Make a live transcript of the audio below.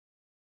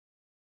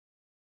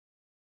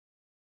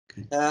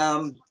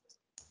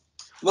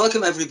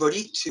Welcome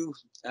everybody to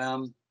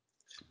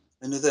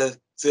another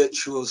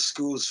virtual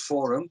schools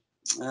forum.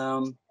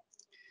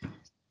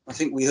 I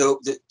think we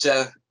hope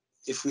that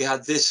if we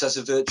had this as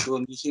a virtual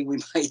meeting, we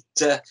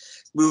might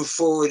move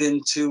forward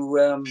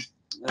into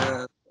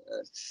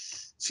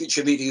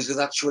future meetings with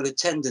actual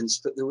attendance.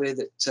 But the way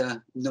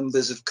that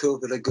numbers of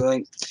COVID are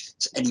going,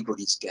 it's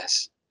anybody's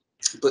guess.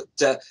 But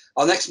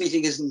our next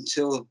meeting isn't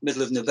until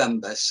middle of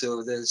November,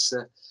 so there's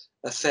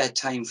a fair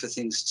time for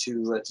things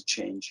to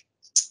change.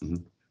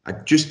 Mm-hmm.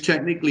 Just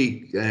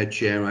technically,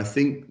 Chair, I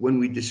think when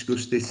we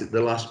discussed this at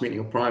the last meeting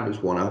or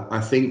private one, I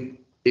think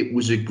it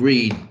was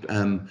agreed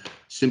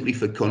simply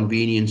for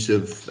convenience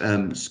of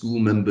school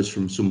members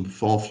from some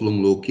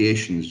far-flung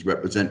locations,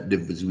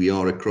 representative as we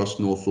are across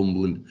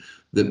Northumberland,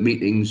 that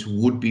meetings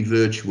would be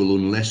virtual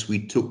unless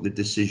we took the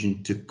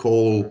decision to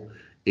call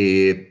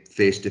a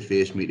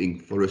face-to-face meeting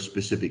for a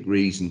specific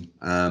reason.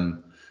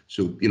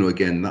 So, you know,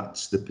 again,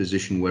 that's the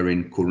position we're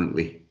in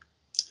currently.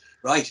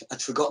 Right,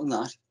 I'd forgotten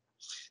that.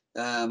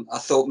 I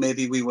thought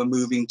maybe we were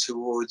moving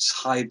towards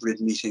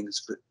hybrid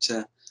meetings, but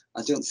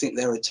I don't think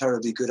they're a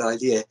terribly good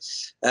idea.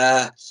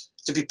 To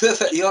be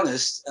perfectly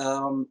honest,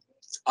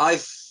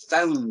 I've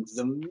found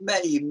the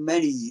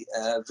many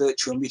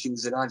virtual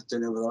meetings that I've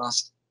done over the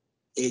last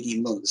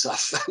 18 months, I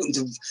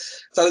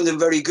found them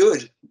very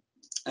good,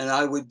 and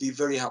I would be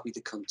very happy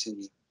to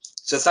continue.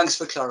 So thanks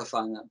for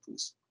clarifying that,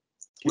 Bruce.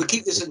 We'll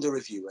keep this under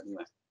review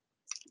anyway.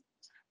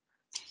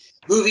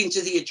 Moving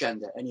to the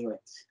agenda anyway.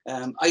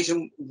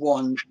 Item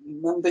 1,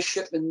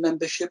 membership and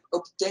membership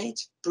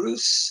update.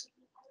 Bruce?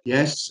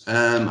 Yes,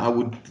 I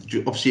would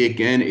obviously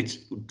again, it's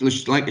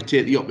just like to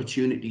take the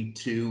opportunity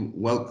to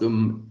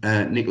welcome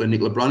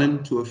Nicola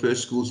Brannan to our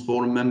first Schools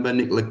Forum member.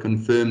 Nicola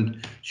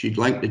confirmed she'd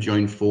like to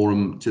join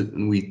Forum,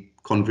 and we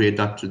conveyed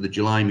that to the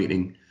July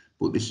meeting,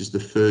 but this is the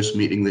first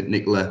meeting that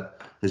Nicola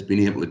has been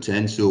able to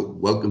attend. So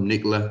welcome,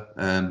 Nicola.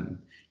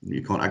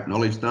 You can't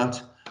acknowledge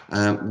that.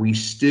 We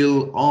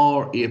still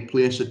are a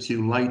place or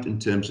two light in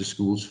terms of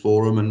Schools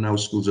Forum, and now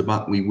schools are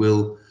back, we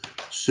will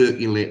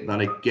circulate that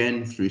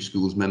again through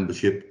schools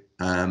membership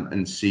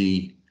and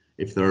see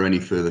if there are any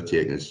further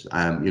takers.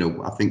 You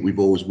know, I think we've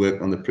always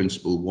worked on the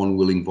principle one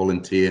willing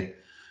volunteer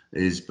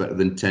is better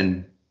than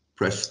 10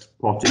 pressed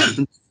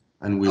participants,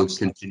 and we'll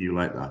continue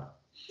like that.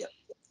 Yeah.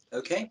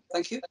 Okay,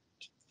 thank you.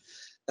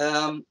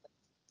 Can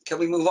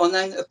we move on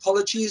then?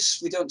 Apologies,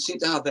 we don't seem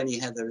to have any,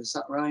 Heather, is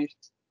that right?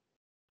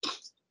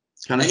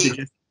 Can I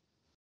suggest?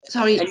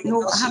 Sorry,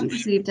 no, I haven't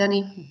received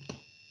any.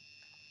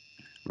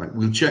 Right,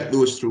 we'll check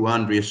those through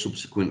Andrea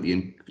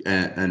subsequently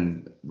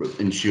and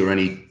ensure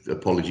any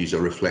apologies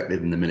are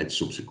reflected in the minutes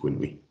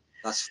subsequently.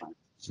 That's fine.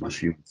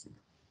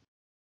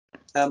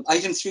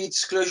 Item 3,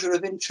 disclosure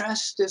of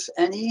interest, if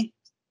any.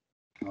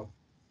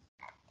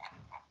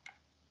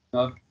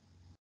 No.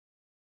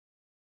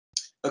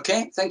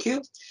 Okay, thank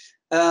you.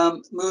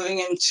 Moving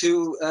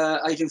into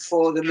item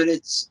 4, the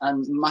minutes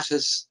and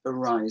matters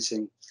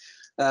arising.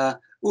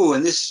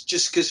 And this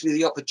just gives me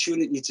the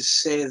opportunity to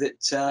say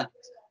that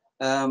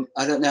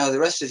I don't know how the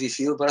rest of you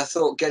feel, but I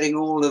thought getting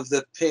all of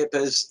the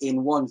papers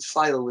in one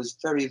file was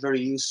very,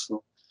 very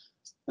useful.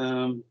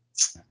 It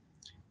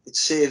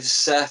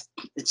saves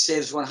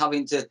one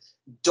having to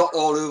dot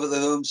all over the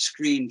home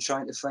screen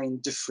trying to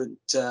find different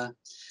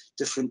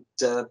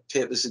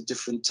papers at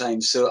different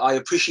times. So I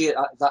appreciate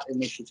that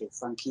initiative.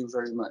 Thank you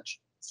very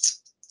much.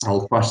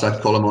 I'll pass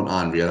that column on to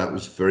Andrea. That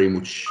was very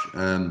much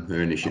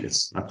her initiative.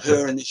 That's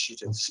her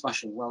initiative.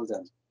 Smashing. Well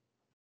done.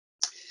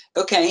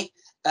 Okay.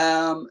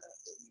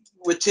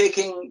 We're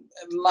taking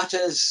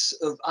matters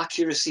of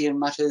accuracy and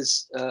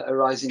matters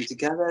arising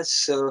together.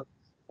 So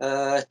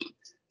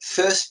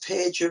first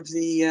page of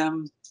the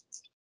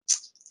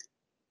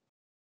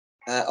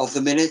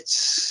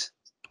minutes.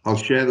 I'll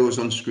share those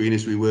on screen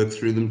as we work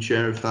through them,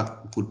 Chair, if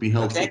that would be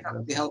helpful. Okay, that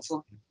would be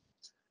helpful.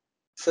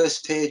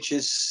 First page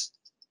is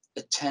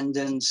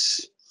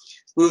attendance.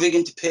 Moving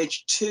into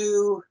page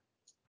 2.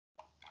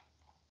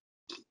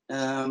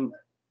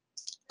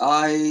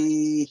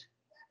 I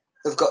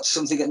have got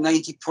something at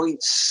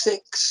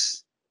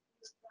 90.6.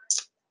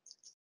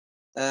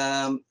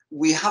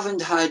 We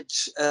haven't had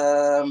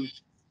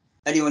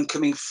anyone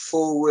coming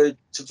forward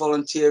to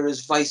volunteer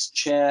as vice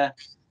chair,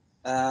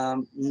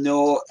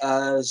 nor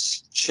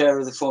as chair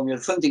of the Formula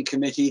Funding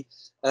Committee.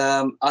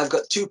 I've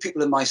got 2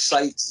 people in my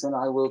sights, and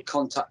I will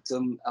contact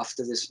them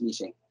after this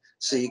meeting.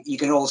 So you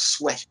can all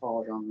sweat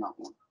hard on that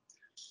one.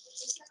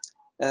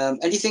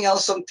 Anything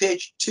else on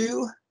page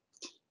 2?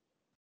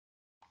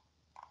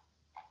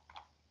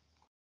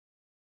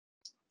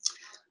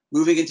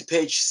 Moving into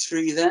page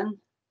 3 then.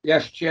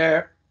 Yes,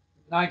 Chair.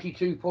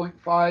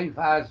 92.5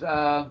 has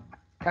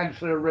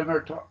Councillor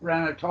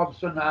Renner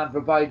Thompson and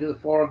provided the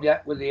forum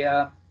yet with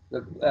the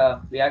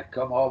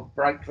outcome of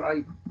Bright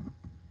Tribe.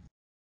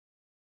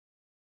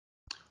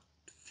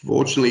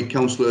 Fortunately,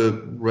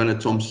 Councillor Renner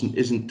Thompson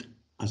isn't,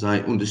 as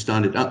I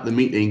understand it, at the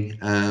meeting.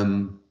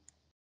 I'm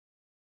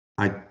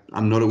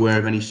not aware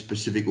of any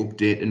specific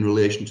update in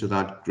relation to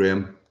that,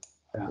 Graham.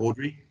 Yeah.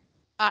 Audrey?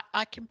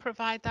 I can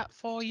provide that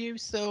for you.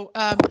 So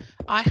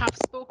I have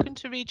spoken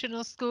to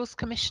Regional Schools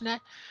Commissioner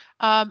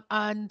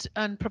and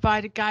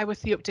provided Guy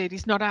with the update.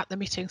 He's not at the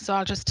meeting, so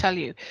I'll just tell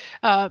you.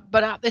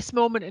 But at this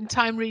moment in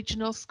time,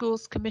 Regional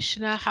Schools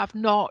Commissioner have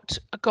not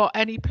got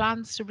any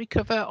plans to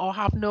recover or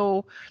have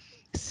no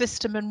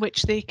system in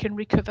which they can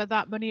recover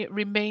that money. It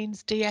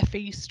remains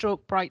DFE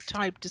stroke bright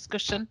type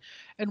discussion,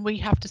 and we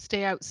have to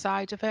stay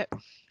outside of it.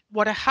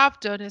 What I have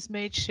done is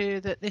made sure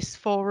that this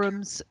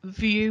forum's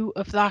view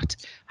of that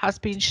has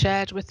been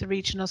shared with the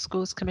Regional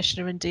Schools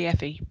Commissioner and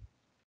DFE.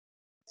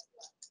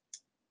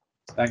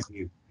 Thank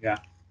you. Yeah.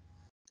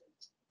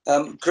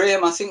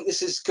 Graham, I think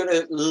this is going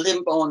to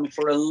limp on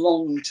for a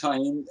long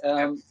time.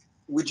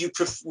 Would you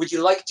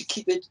like to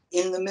keep it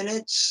in the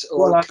minutes?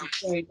 Or Well,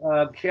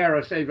 Chair,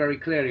 I say very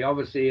clearly,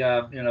 obviously,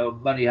 you know,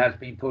 money has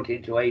been put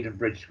into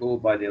Aidenbridge School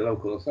by the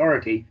local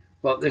authority,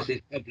 but this is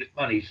public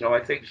money, so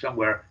I think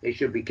somewhere it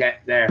should be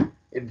kept there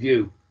in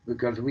view,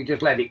 because if we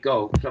just let it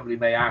go, somebody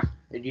may ask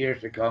in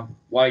years to come,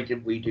 why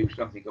didn't we do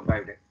something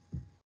about it?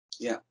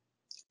 Yeah.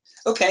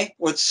 Okay,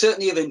 well, it's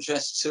certainly of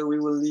interest, so we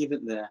will leave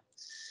it there.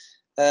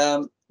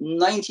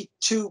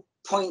 92.2,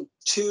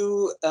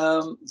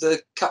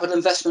 the capital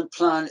investment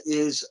plan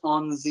is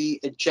on the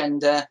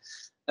agenda.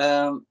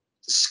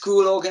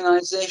 School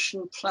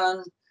organisation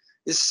plan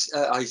is,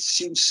 I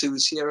assume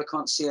Sue's here, I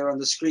can't see her on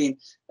the screen,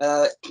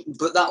 but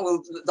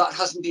that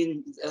hasn't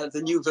been,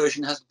 the new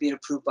version hasn't been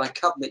approved by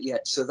Cabinet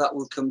yet, so that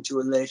will come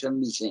to a later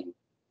meeting.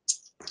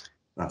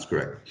 That's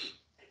correct.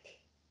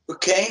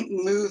 Okay,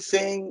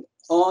 moving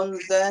on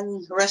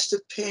then, rest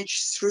of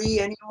page 3,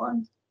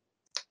 anyone?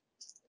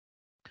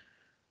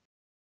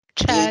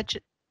 Chair,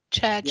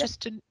 Yeah.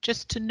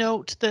 just to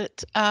note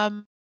that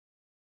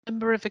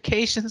number of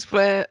occasions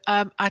where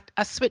I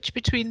switch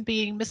between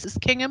being Mrs.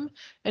 Kingham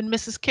and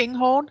Mrs.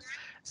 Kinghorn,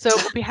 so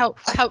it would be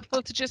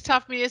helpful to just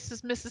have me as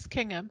Mrs.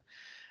 Kingham.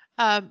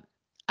 And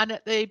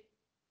at the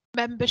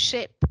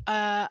membership,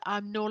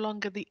 I'm no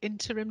longer the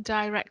interim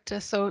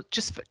director, so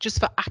just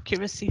for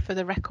accuracy for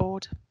the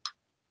record.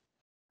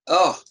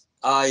 Oh,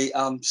 I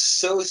am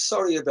so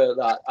sorry about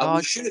that. Oh,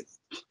 we should have,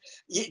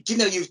 you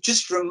know, you've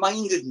just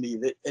reminded me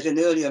that at an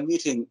earlier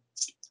meeting,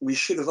 we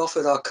should have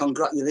offered our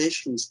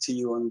congratulations to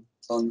you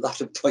on that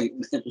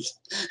appointment.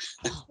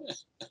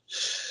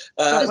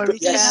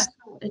 Yes.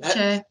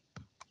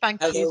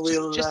 Thank Heather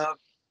you.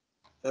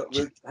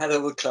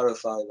 Heather will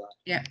clarify that.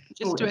 Yeah.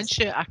 Just to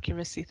ensure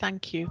accuracy.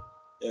 Thank you.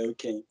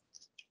 Okay.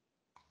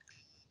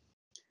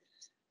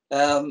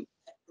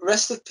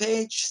 Rest of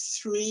page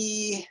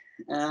 3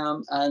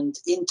 and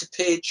into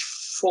page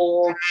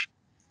 4.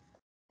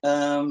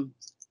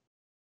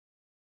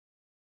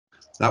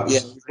 That was,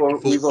 yeah,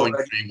 we've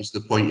already, was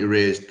the point you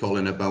raised,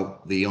 Colin,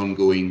 about the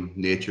ongoing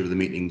nature of the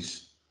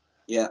meetings.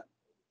 Yeah.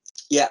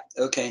 Yeah.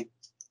 Okay.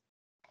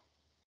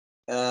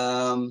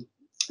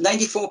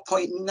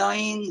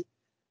 94.9.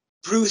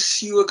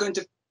 Bruce, you were going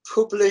to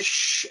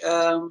publish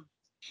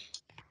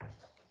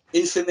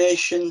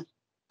information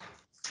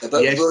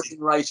about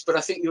voting rights, but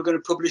I think you're going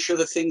to publish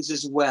other things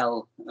as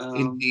well.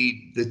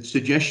 Indeed, the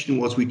suggestion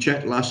was, we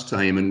checked last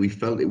time and we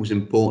felt it was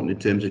important in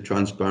terms of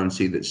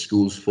transparency that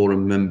Schools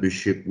Forum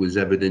membership was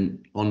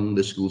evident on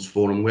the Schools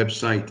Forum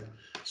website.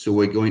 So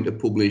we're going to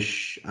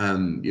publish,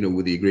 you know,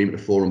 with the agreement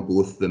of Forum,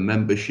 both the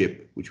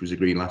membership, which was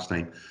agreed last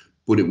time,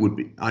 but it would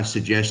be, I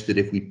suggest that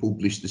if we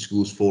publish the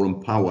Schools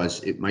Forum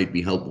powers, it might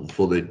be helpful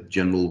for the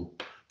general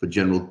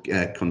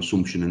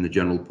consumption and the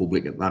general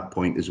public at that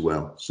point as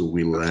well. So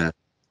we'll,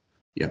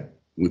 yeah,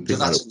 we'll pick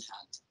that up.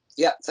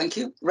 Yeah, thank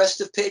you. Rest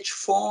of page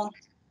 4.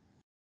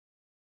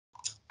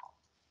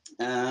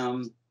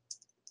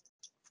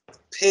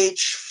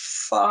 Page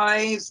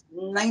 5,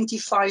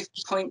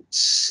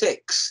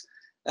 95.6.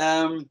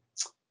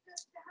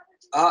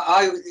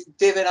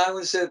 David, I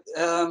was at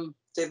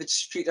David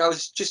Street. I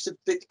was just a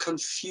bit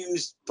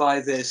confused by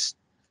this,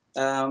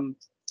 and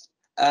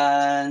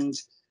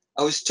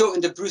I was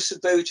talking to Bruce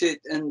about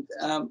it, and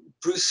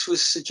Bruce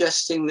was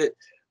suggesting that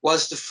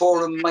whilst the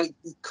forum might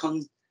be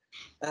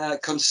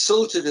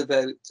consulted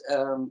about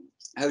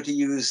how to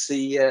use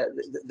the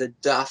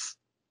DAF,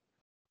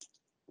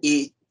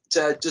 it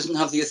doesn't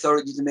have the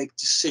authority to make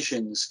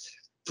decisions.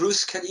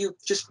 Bruce, can you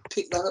just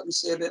pick that up and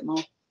say a bit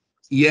more?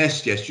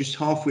 Yes, just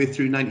halfway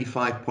through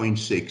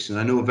 95.6, and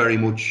I know very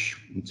much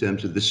in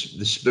terms of the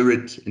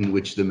spirit in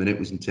which the minute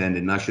was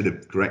intended, and I should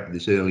have corrected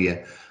this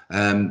earlier.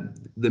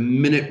 The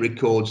minute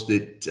records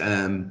that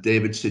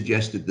David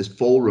suggested the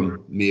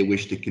forum may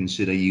wish to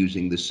consider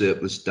using the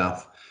surplus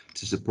staff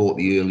to support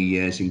the early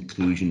years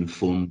inclusion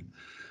fund.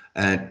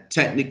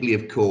 Technically,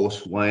 of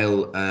course,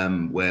 while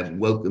we're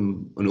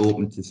welcome and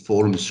open to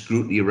forum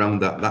scrutiny around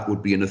that, that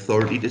would be an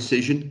authority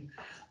decision.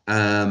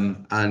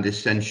 And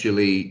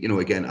essentially, you know,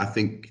 again, I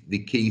think the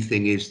key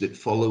thing is that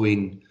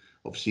following,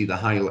 obviously,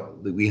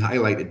 we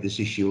highlighted this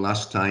issue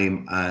last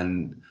time,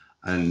 and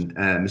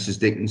Mrs.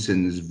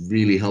 Dickinson's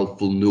really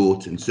helpful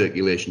note in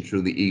circulation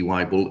through the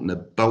EY bulletin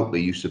about the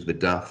use of the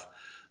DAF,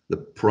 the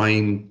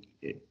prime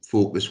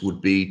focus would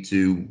be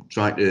to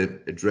try to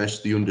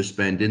address the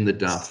underspend in the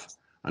DAF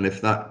And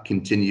if that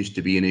continues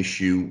to be an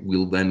issue,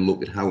 we'll then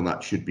look at how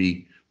that should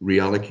be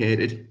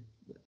reallocated.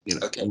 You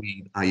know, Okay.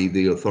 we, i.e.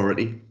 the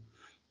authority.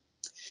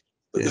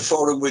 But the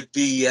forum would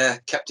be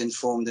kept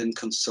informed and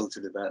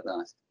consulted about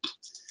that.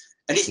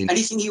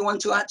 Anything you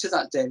want to add to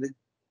that, David?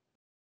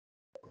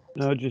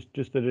 No,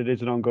 just that it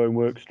is an ongoing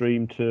work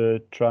stream to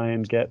try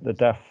and get the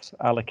DAF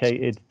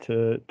allocated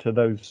to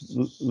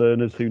those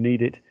learners who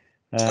need it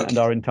and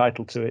are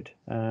entitled to it.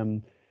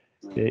 None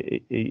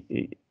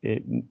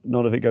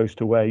of it goes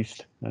to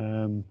waste,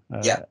 but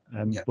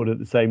at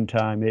the same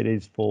time it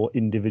is for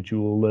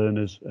individual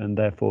learners, and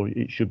therefore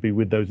it should be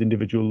with those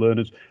individual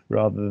learners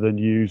rather than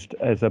used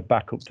as a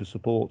backup to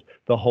support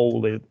the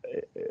whole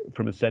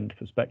from a SEND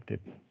perspective.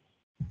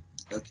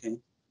 Okay.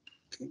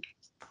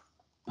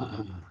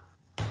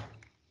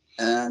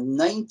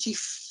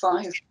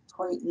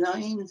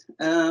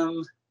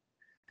 95.9.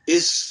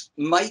 Is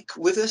Mike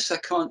with us? I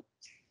can't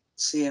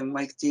see him,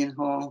 Mike Dean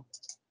Hall.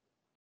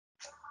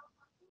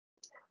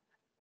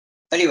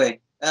 Anyway,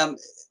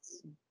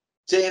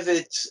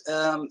 David,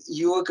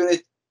 you are going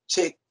to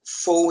take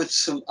forward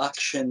some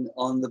action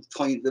on the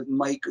point that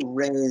Mike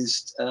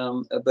raised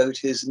about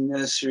his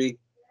nursery.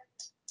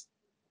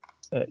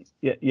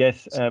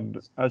 Yes,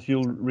 as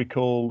you'll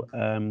recall,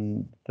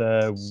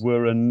 there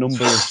were a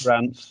number of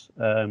grants,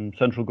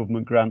 central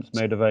government grants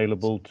made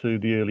available to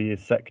the early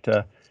years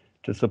sector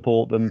to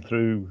support them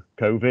through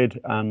COVID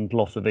and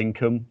loss of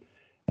income.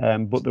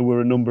 But there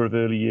were a number of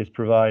early years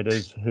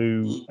providers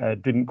who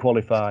didn't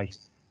qualify.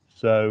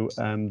 So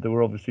there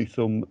were obviously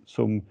some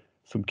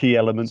key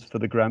elements for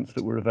the grants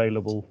that were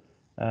available.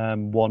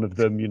 One of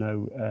them, you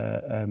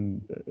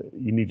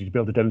needed to be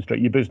able to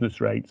demonstrate your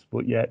business rates,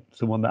 but yet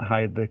someone that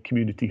hired the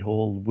community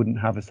hall wouldn't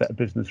have a set of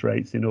business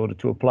rates in order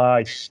to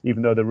apply,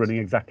 even though they're running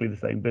exactly the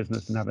same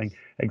business and having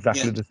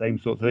exactly the same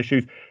sorts of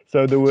issues.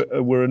 So there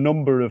were a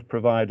number of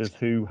providers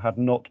who had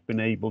not been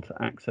able to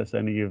access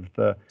any of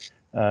the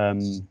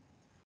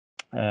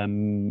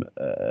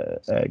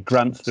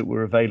grants that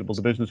were available,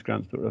 the business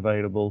grants that were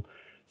available.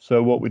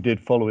 So what we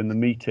did following the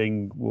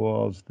meeting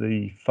was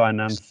the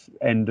finance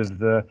end of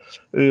the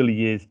early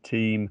years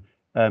team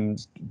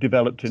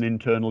developed an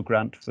internal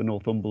grant for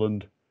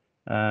Northumberland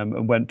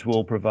and went to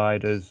all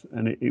providers,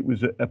 and it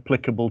was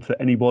applicable to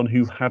anyone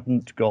who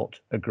hadn't got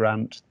a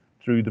grant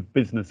through the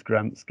business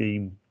grant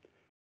scheme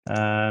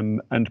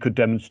and could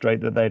demonstrate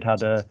that they'd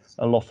had a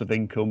loss of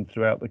income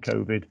throughout the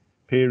COVID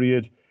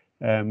period.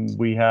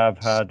 We have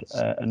had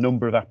a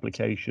number of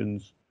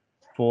applications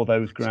for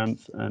those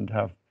grants and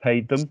have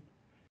paid them.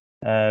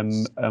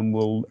 And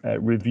we'll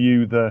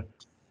review the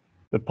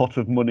pot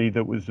of money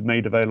that was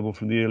made available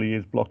from the early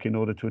years block in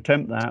order to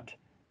attempt that,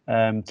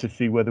 to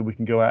see whether we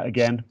can go out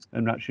again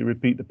and actually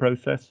repeat the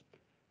process.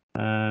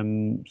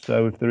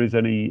 So if there is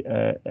any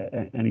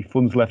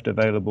funds left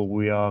available,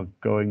 we are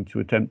going to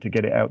attempt to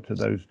get it out to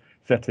those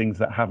settings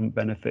that haven't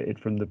benefited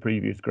from the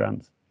previous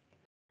grants.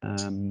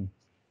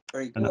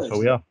 Very good. And that's where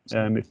we are.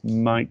 If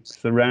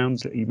Mike's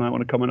around, he might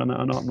want to comment on that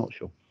or not, I'm not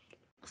sure.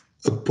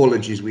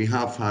 Apologies, we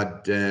have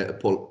had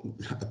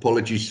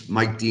apologies.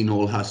 Mike Dean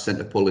Hall has sent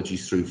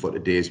apologies through for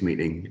today's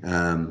meeting.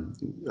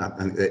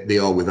 They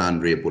are with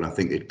Andrea, but I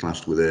think it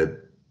clashed with a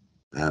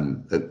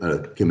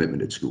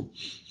commitment at school.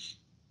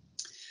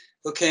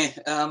 Okay,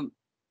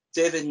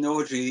 David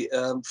Nordry,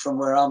 from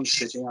where I'm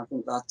sitting, I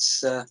think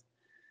that's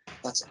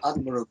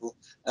admirable.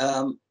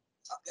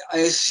 I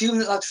assume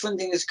that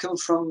funding has come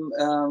from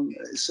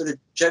sort of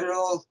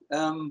general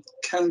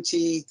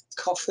county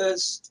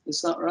coffers. Is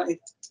that right?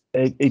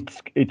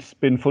 It's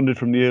been funded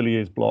from the early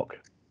years block.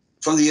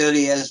 From the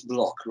early years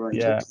block, right?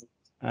 Yeah.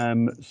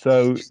 Okay.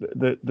 So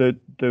there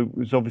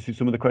was obviously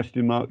some of the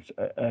question marks.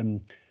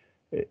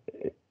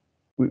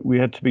 We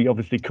had to be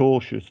obviously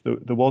cautious.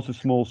 There was a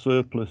small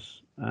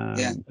surplus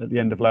at the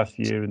end of last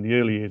year in the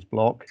early years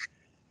block,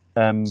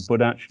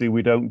 but actually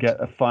we don't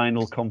get a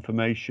final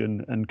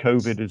confirmation, and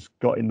COVID has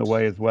got in the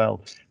way as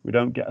well. We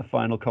don't get a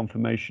final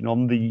confirmation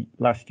on the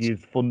last year's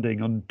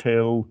funding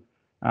until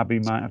Abby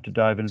might have to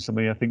dive in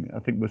somebody. I think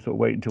we're sort of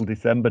waiting until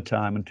December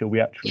time until we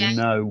actually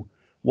know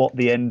what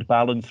the end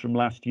balance from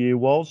last year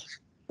was.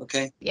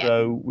 Okay. Yeah.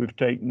 So we've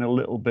taken a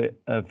little bit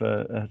of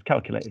a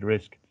calculated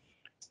risk,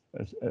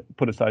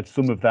 put aside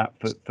some of that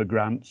for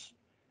grants,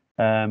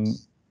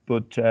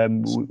 but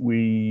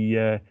we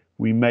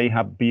may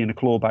be in a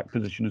clawback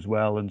position as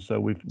well, and so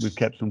we've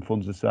kept some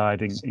funds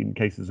aside in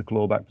case there's a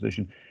clawback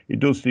position.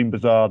 It does seem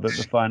bizarre that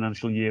the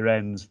financial year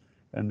ends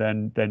and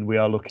then we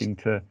are looking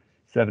to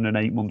 7 and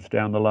 8 months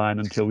down the line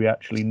until we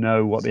actually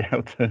know what the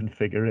outturn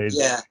figure is,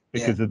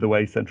 because of the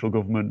way central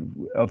government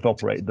have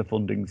operated the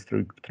fundings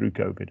through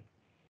COVID.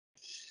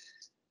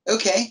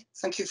 Okay,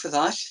 thank you for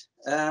that.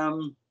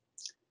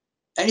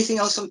 Anything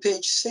else on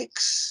page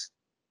 6?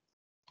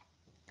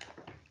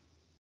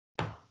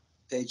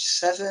 Page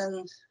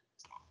 7.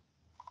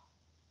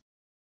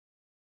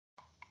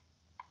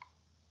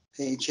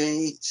 Page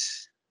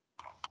 8.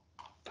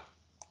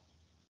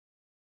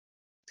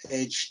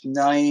 Page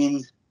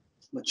 9.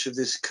 Much of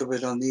this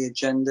covered on the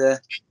agenda.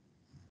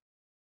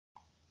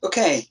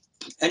 Okay,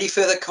 Any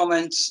further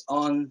comments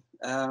on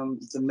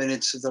the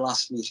minutes of the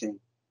last meeting?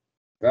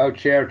 Well,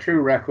 Chair,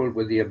 true record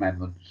with the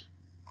amendments.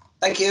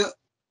 Thank you.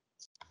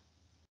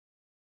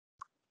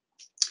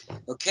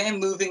 Okay,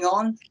 moving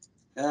on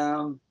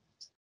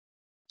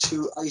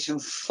to item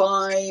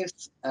 5,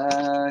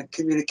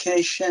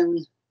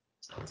 communication.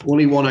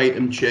 Only one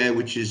item, Chair,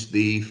 which is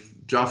the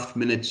draft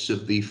minutes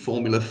of the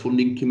Formula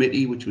Funding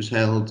Committee, which was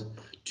held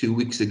 2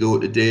 weeks ago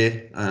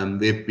today.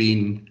 They've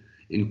been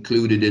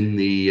included in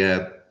the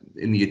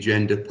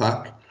agenda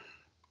pack.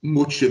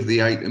 Much of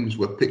the items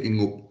we're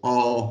picking up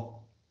are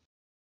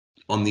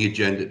on the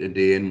agenda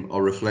today and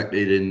are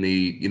reflected in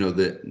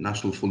the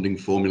National Funding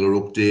Formula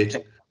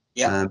update.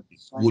 Yeah,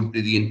 would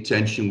be the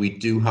intention. We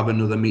do have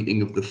another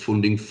meeting of the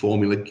Funding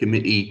Formula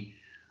Committee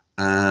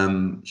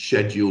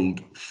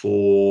scheduled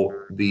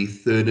for the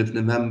 3rd of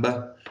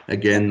November.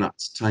 Again,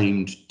 that's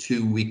timed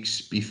 2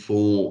 weeks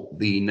before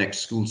the next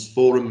Schools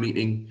Forum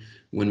meeting,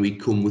 when we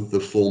come with the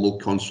formal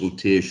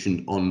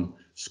consultation on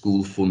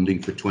school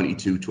funding for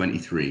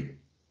 22-23.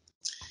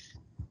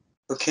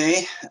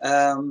 Okay,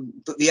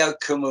 but the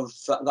outcome of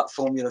that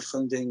formula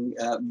funding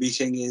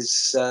meeting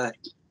is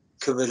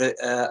covered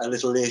a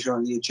little later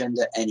on the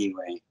agenda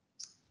anyway.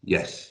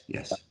 Yes,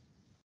 yes.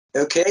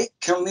 Okay,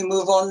 can we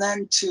move on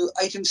then to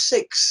item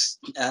 6,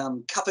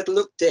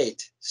 capital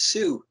update.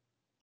 Sue.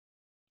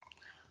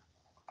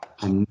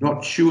 I'm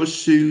not sure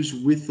Sue's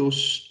with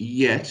us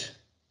yet.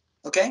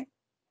 Okay.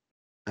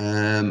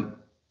 In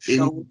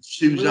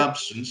Sue's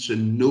absence,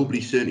 and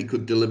nobody certainly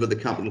could deliver the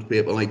capital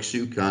paper like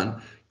Sue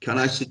can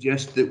I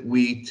suggest that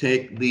we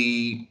take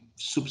the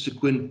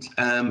subsequent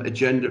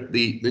agenda,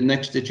 the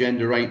next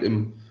agenda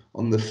item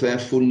on the Fair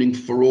Funding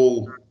for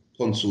All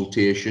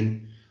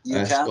consultation,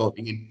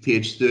 starting at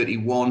page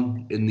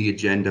 31 in the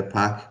agenda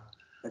pack.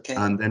 Okay.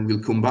 And then we'll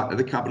come back to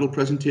the capital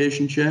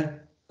presentation,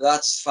 Chair.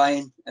 That's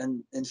fine.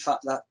 And in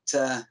fact,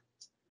 that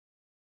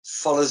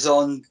follows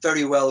on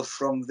very well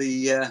from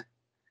the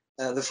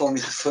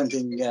formula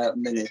funding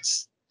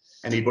minutes.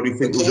 Anybody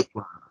think there's a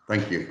plan?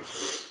 Thank you.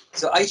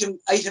 So item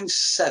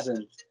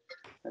 7.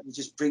 Let me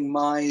just bring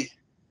my.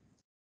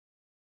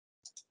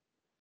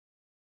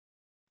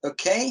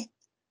 Okay,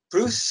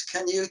 Bruce,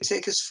 can you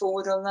take us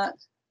forward on that?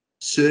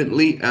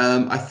 Certainly.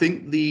 I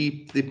think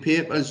the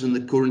papers and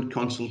the current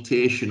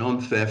consultation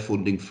on Fair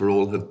Funding for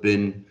All have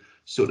been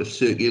sort of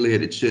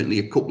circulated certainly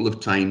a couple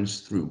of times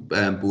through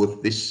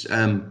both this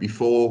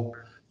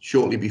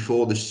shortly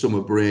before the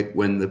summer break,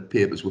 when the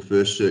papers were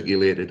first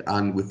circulated,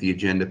 and with the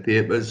agenda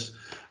papers.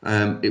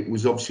 It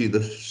was obviously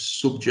the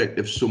subject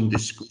of some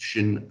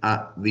discussion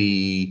at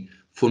the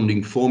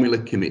Funding Formula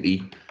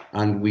Committee,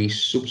 and I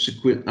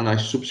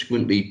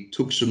subsequently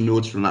took some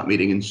notes from that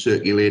meeting and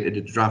circulated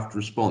a draft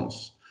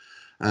response.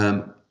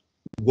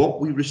 What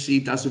we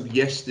received as of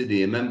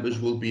yesterday, members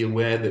will be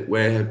aware that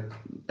we're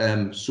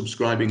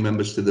subscribing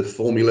members to the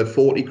Formula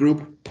 40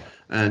 group,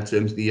 in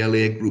terms of the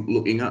LA group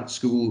looking at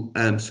school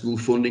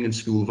funding and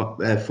school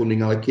funding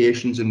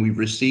allocations, and we've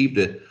received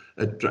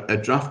a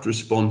draft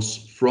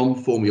response from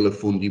Formula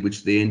Funding,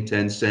 which they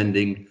intend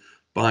sending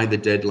by the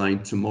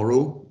deadline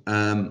tomorrow.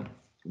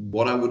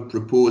 What I would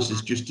propose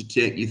is just to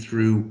take you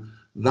through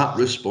that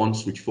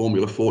response, which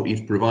Formula 40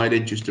 has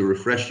provided, just to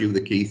refresh you of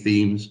the key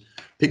themes,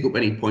 pick up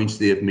any points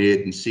they have made,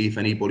 and see if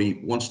anybody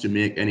wants to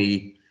make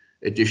any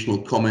additional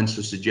comments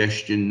or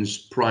suggestions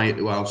prior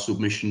to our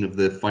submission of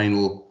the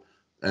final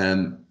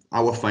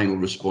our final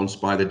response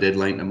by the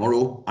deadline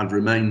tomorrow. I'd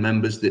remind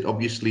members that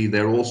obviously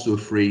they're also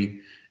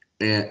free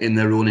in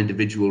their own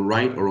individual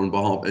right, or on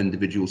behalf of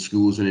individual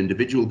schools and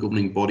individual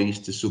governing bodies,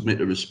 to submit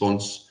a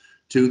response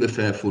to the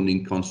Fair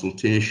Funding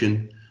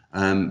consultation,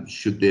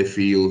 should they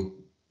feel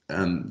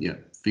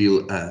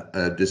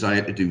a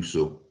desire to do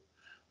so.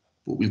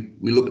 But we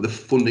look at the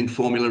funding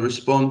formula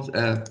response.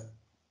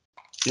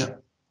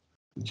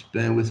 Just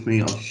bear with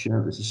me. I'll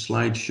share this as a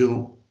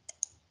slideshow.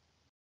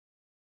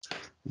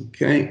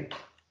 Okay.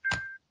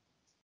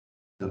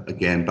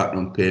 Again,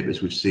 background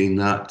papers, we've seen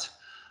that.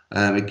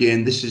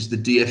 Again, this is the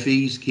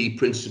DFE's key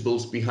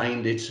principles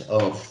behind it,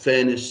 of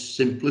fairness,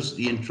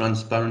 simplicity and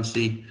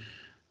transparency.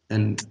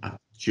 And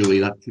actually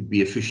that could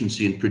be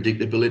efficiency and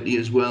predictability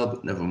as well,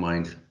 but never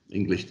mind.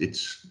 English,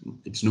 it's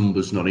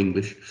numbers, not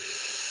English.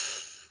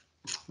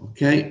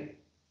 Okay.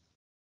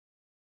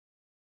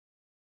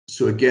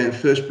 So again,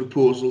 first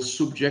proposal,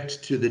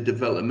 subject to the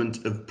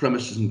development of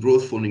premises and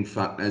growth funding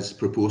factors,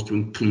 proposed to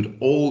include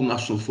all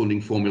national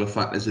funding formula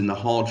factors in the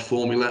hard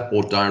formula,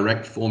 or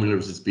direct formula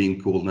as it's being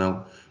called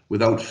now,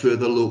 without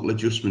further local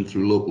adjustment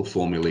through local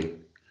formulae.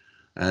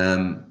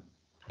 Again,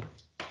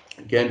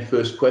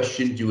 first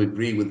question, do you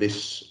agree with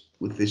this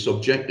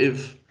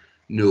objective?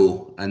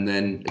 No. And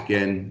then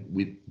again,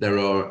 there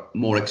are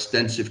more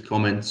extensive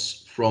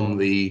comments from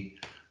the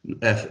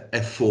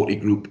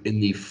F40 group in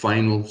the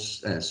final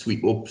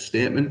sweep up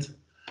statement.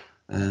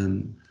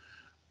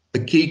 A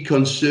key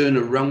concern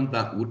around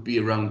that would be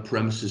around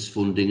premises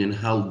funding and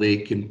how they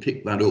can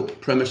pick that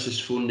up. Premises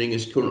funding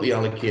is currently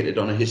allocated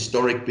on a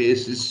historic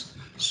basis,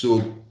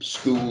 so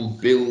school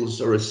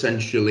bills are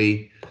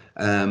essentially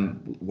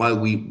while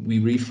we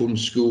refund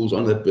schools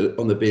on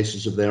the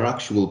basis of their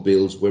actual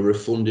bills, we're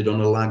refunded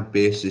on a lag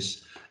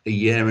basis a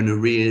year in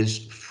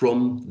arrears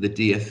from the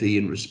DfE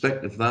in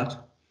respect of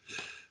that.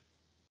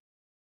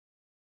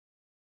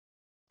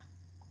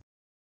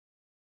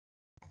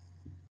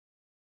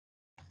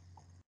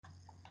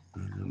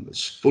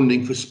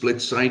 Funding for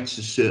split sites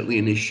is certainly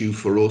an issue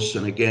for us,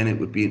 and again, it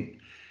would be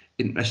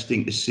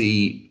interesting to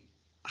see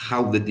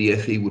how the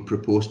DfE would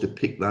propose to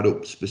pick that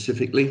up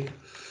specifically.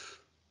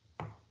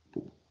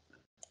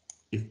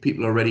 If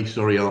people are ready,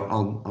 sorry,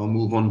 I'll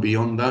move on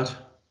beyond that.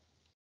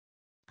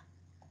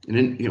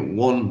 And then,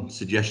 one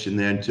suggestion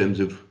there in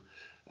terms of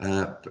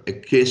a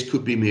case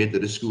could be made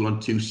that a school on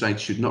two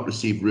sites should not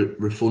receive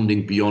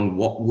refunding beyond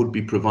what would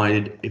be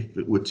provided if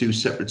it were two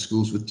separate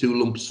schools with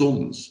two lump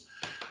sums.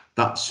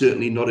 That's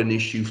certainly not an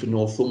issue for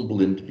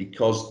Northumberland,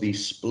 because the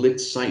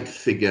split site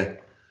figure,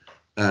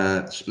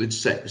 split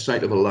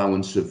site of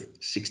allowance of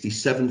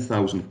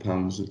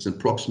 £67,000, it's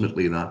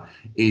approximately that,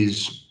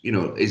 is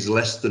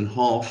less than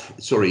half,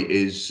 sorry,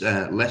 is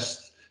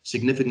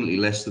significantly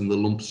less than the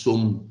lump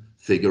sum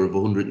figure of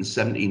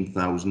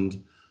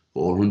 117,000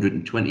 or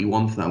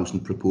 121,000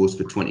 proposed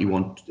for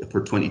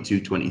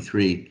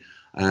 22-23,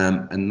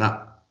 and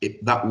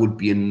that would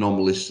be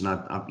anomalous, and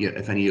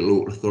if any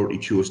local authority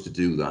chose to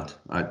do that,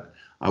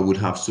 I would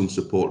have some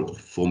support of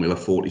Formula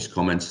 40's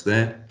comments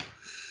there.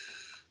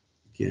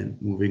 Again,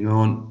 moving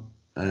on.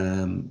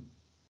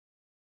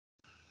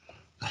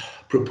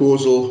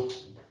 Proposal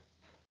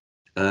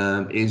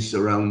is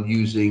around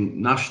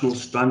using national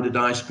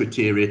standardised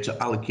criteria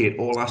to allocate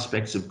all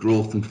aspects of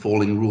growth and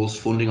falling rules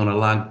funding on a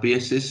lag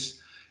basis,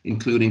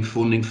 including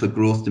funding for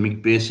growth to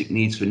meet basic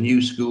needs for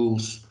new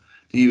schools.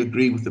 Do you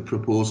agree with the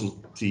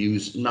proposal to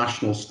use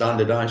national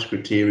standardised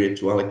criteria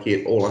to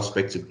allocate all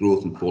aspects of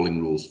growth and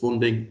falling rules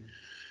funding?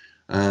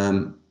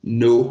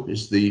 No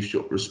is the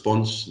short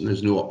response, and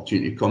there's no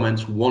opportunity to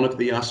comment. One of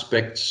the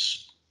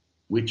aspects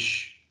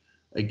which,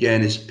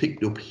 again, is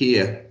picked up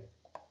here,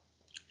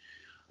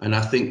 and I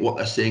think what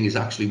they're saying is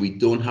actually we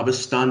don't have a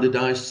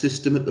standardised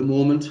system at the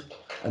moment,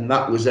 and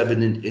that was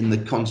evident in the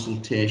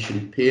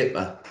consultation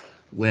paper,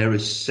 where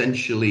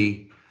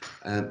essentially,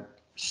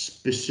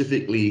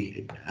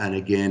 specifically, and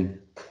again,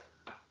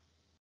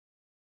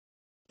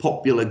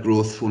 popular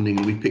growth funding,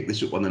 we pick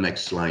this up on the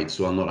next slide,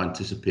 so I'll not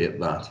anticipate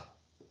that.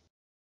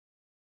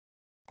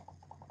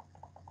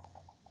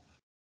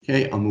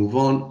 Okay, I'll move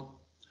on.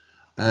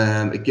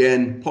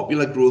 Again,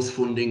 popular growth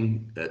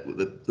funding,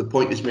 the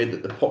point is made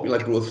that the popular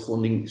growth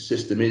funding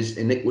system is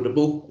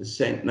inequitable.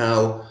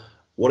 Now,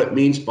 what it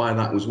means by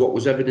that was what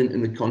was evident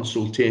in the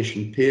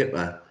consultation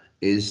paper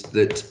is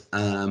that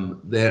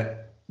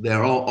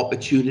there are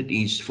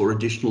opportunities for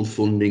additional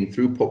funding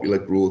through popular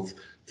growth,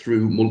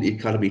 through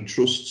multi-academy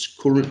trusts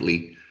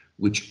currently,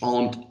 which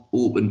aren't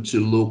open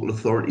to local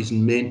authorities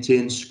and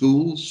maintained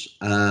schools.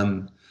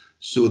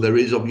 So there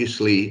is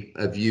obviously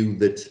a view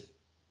that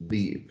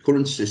the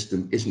current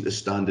system isn't a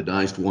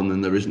standardised one,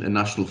 and there isn't a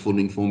national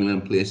funding formula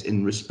in place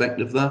in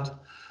respect of that.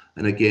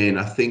 And again,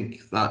 I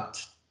think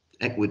that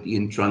equity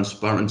and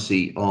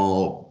transparency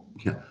are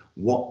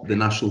what the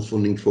national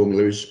funding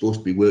formula is supposed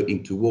to be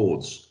working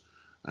towards.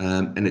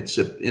 And it's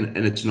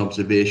an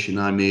observation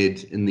I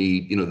made in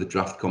the the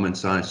draft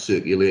comments I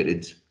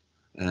circulated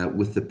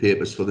with the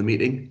papers for the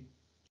meeting.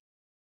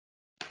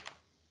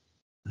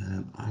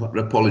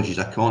 Apologies,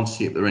 I can't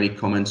see if there are any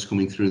comments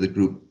coming through the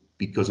group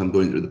because I'm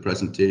going through the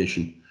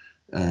presentation,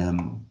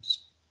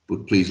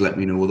 but please let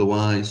me know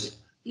otherwise.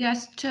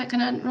 Yes, Chair,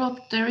 can I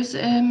interrupt? There is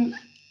a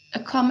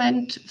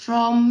comment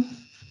from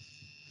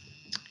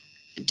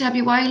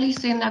Debbie Wiley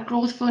saying that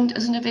growth fund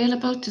isn't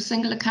available to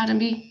single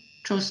academy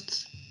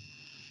trusts.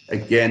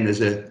 Again,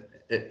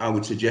 I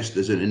would suggest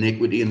there's an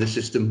inequity in the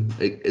system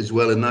as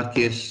well in that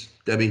case,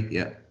 Debbie.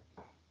 Yeah.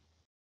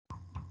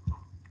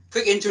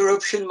 Quick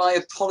interruption, my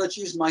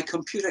apologies, my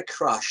computer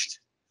crashed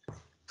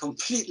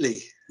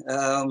completely.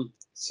 So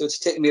it's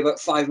taken me about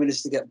 5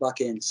 minutes to get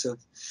back in.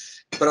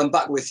 But I'm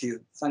back with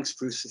you. Thanks,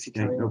 Bruce, if you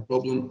carry on. No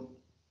problem.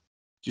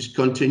 Just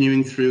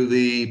continuing through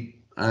the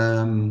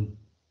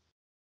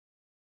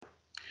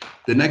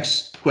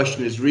next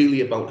question is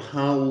really about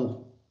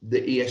how the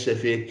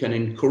ESFA can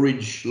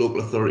encourage local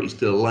authorities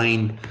to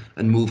align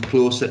and move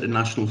closer to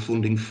national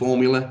funding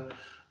formula.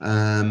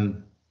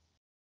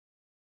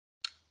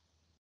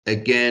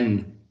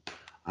 Again,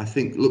 I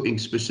think looking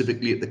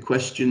specifically at the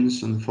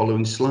questions on the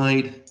following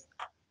slide,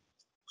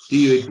 do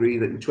you agree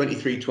that in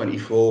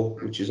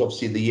 23-24, which is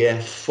obviously the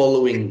year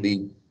following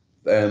the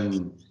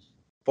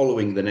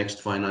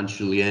next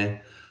financial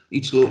year,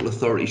 each local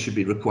authority should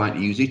be required to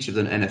use each of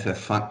the NFF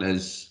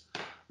factors?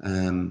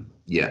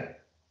 Yeah,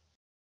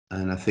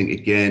 and I think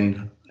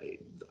again,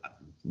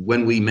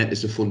 when we met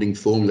as a funding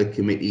formula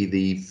committee,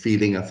 the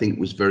feeling I think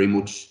was very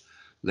much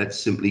let's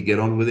simply get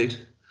on with it.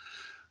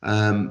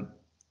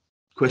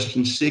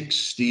 Question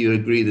 6, do you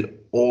agree that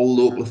all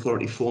local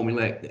authority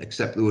formula,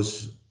 except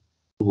those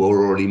who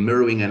are already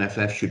mirroring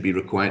NFF, should be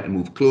required to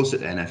move closer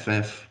to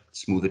NFF,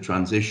 smooth the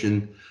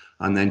transition?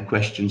 And then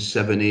question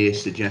 7A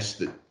suggests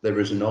that there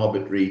is an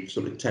arbitrary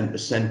sort of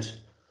 10%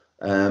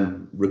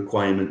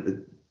 requirement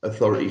that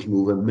authorities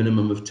move a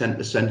minimum of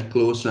 10%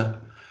 closer.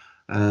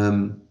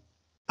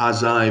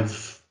 As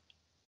I've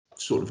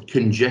sort of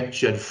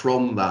conjectured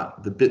from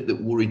that, the bit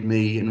that worried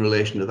me in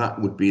relation to that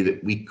would be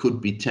that we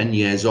could be 10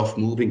 years off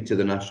moving to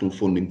the national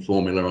funding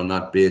formula on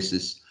that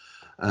basis.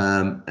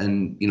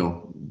 And, you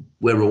know,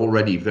 we're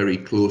already very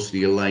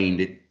closely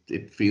aligned.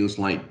 It feels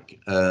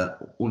like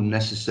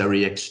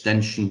unnecessary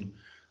extension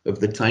of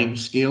the time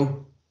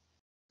scale.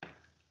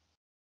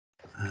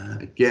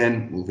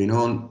 Again, moving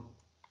on,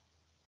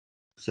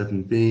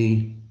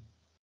 7B.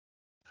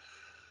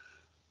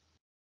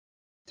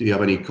 Do you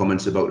have any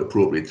comments about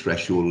appropriate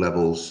threshold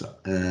levels?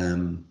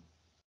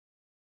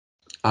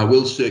 I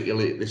will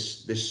circulate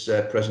this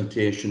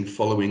presentation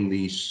following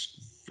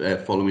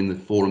following the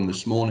forum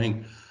this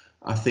morning.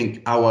 I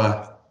think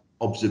our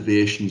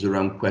observations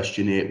around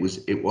question 8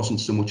 it wasn't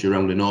so much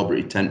around an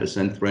arbitrary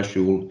 10%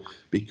 threshold,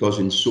 because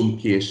in some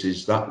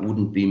cases that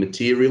wouldn't be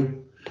material.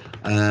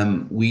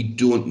 We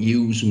don't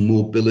use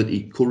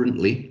mobility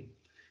currently.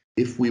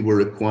 If we were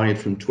required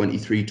from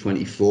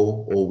 23-24,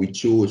 or we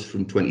chose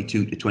from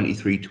 22 to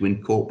 23 to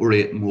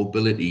incorporate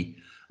mobility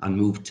and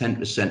move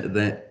 10%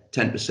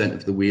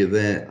 of the way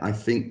there, I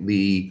think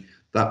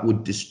that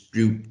would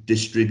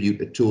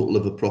distribute a total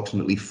of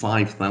approximately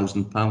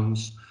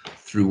 £5,000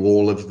 through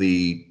all of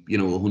the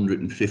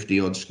 150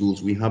 odd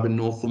schools we have in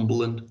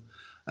Northumberland.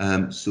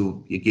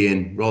 So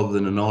again, rather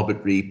than an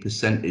arbitrary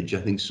percentage, I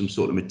think some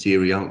sort of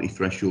materiality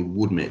threshold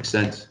would make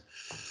sense.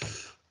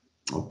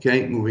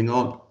 Okay, moving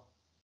on.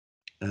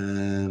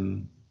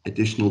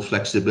 Additional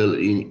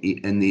flexibility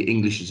in the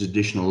English as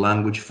additional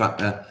language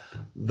factor.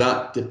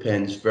 That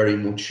depends very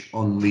much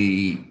on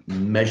the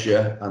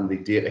measure and the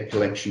data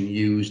collection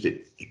used.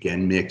 It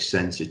again makes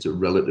sense. It's a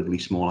relatively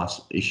small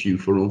issue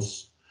for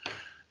us.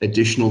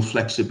 Additional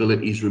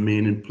flexibilities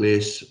remain in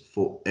place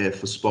for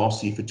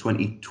sparsity for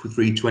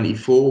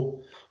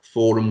 23-24.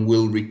 Forum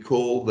will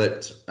recall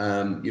that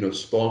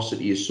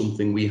sparsity is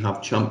something we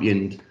have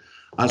championed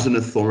as an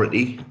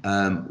authority.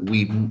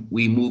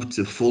 We moved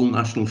to full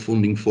national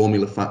funding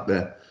formula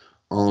factor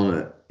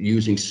on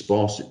using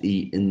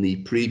sparsity in the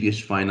previous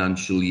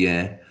financial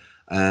year,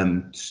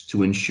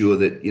 to ensure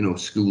that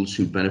schools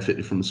who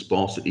benefited from the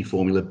sparsity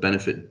formula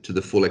benefit to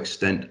the full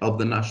extent of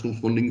the national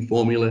funding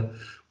formula.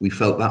 We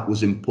felt that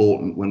was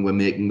important when we're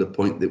making the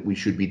point that we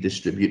should be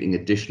distributing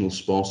additional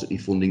sparsity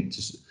funding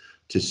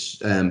to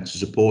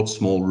support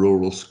small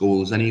rural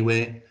schools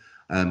anyway.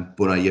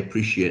 But I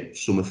appreciate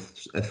some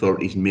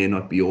authorities may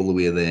not be all the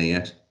way there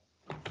yet.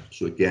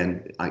 So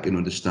again, I can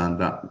understand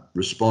that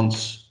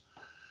response.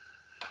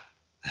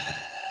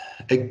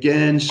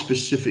 Again,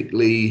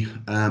 specifically,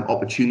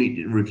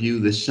 opportunity to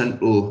review the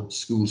central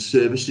school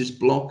services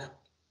block.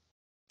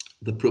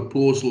 The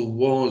proposal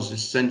was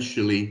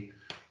essentially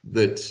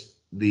that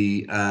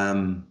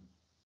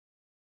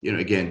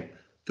again,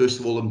 first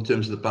of all, in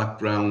terms of the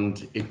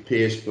background, it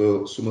pays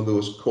for some of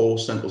those core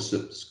central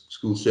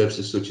school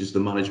services, such as the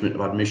management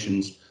of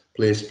admissions,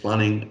 place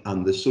planning,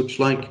 and the such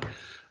like.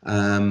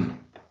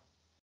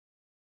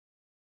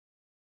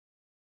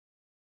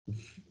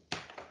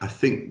 I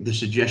think the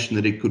suggestion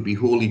that it could be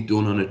wholly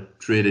done on a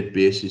traded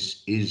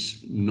basis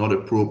is not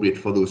appropriate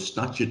for those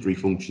statutory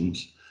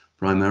functions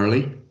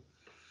primarily.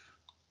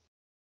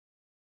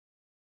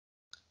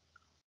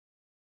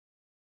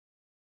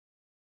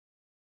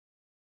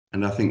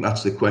 And I think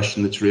that's the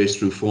question that's raised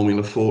through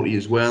Formula 40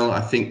 as well.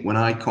 I think when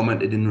I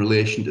commented in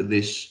relation to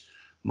this,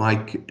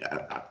 Mike,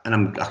 and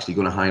I'm actually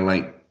going to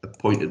highlight a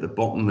point at the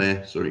bottom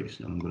there. Sorry,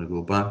 I'm going to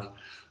go back.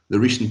 The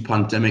recent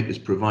pandemic has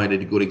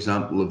provided a good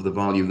example of the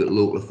value that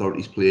local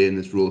authorities play in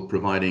this role of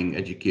providing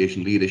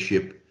education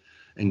leadership,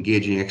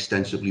 engaging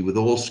extensively with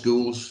all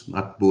schools,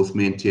 at both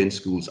maintained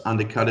schools and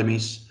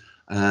academies.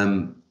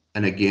 And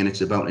again,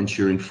 it's about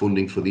ensuring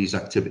funding for these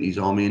activities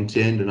are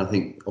maintained. And I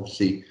think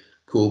obviously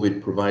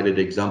COVID provided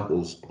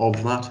examples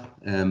of that,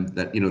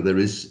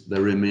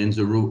 there remains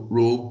a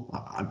role.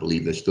 I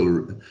believe there's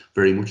still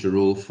very much a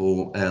role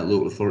for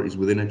local authorities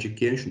within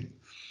education.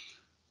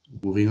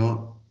 Moving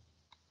on.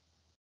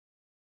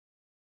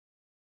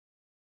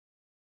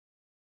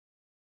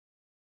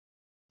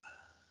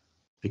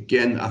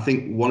 Again, I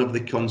think one of the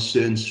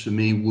concerns for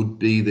me would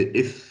be that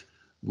if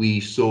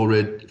we saw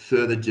a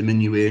further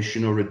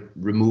diminution or a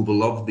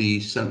removal of the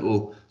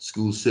central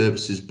school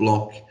services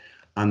block,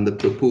 and the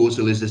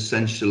proposal is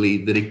essentially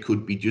that it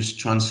could be just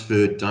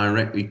transferred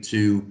directly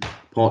to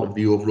part of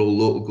the overall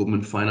local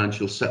government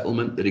financial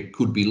settlement, that it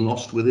could be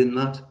lost within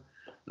that.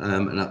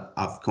 And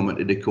I've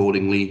commented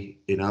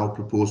accordingly in our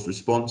proposed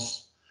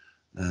response.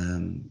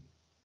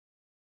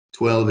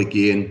 12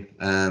 again,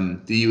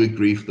 do you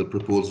agree for the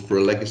proposal for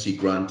a legacy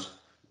grant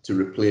to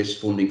replace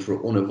funding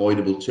for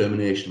unavoidable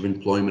termination of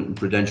employment and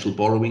prudential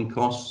borrowing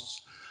costs?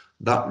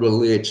 That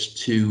relates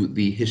to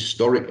the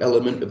historic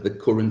element of the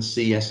current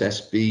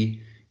CSSB.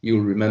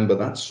 You'll remember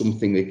that's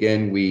something,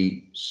 again,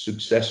 we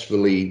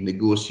successfully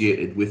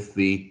negotiated with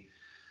the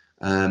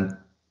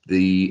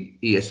the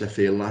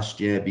ESFA last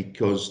year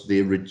because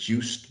they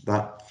reduced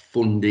that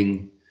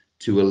funding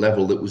to a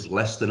level that was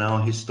less than our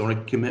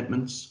historic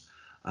commitments,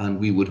 and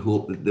we would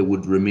hope that there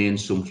would remain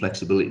some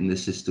flexibility in the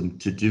system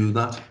to do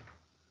that,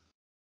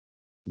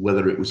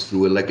 whether it was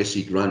through a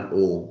legacy grant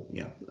or,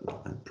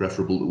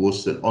 preferable to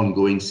us, an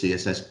ongoing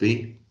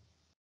CSSB.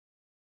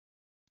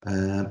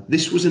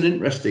 This was an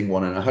interesting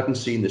one, and I hadn't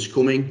seen this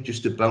coming,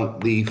 just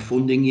about the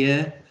funding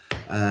year.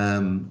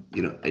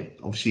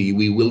 Obviously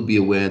we will be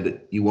aware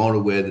that you are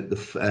aware that the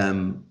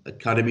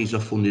academies are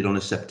funded on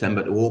a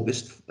September to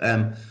August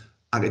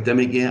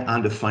academic year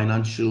and a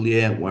financial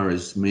year,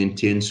 whereas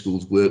maintained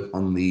schools work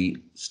on the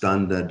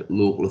standard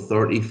local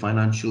authority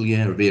financial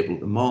year of April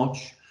to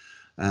March.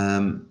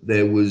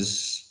 There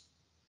was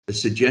a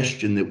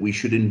suggestion that we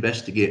should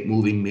investigate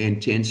moving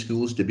maintained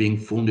schools to being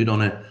funded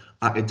on an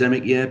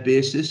academic year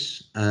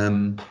basis.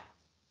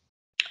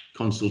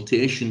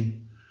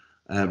 Consultation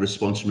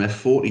response from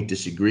F40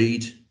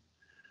 disagreed,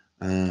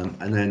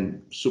 and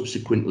then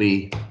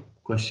subsequently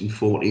question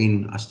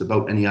 14 asked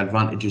about any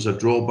advantages or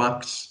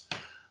drawbacks.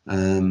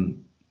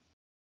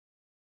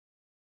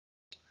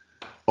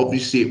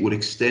 Obviously it would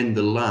extend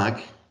the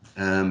lag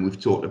we've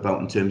talked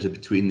about in terms of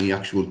between the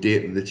actual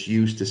data that's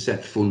used to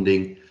set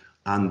funding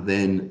and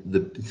then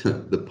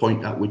the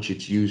point at which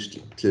it's used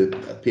to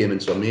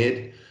payments are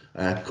made.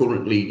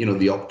 Currently,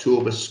 the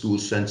October school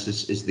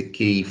census is the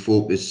key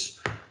focus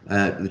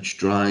which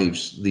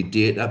drives the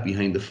data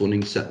behind the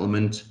funding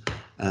settlement.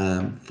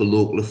 For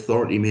local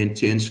authority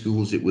maintained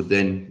schools, it would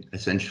then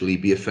essentially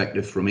be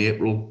effective from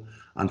April,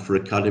 and for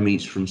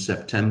academies from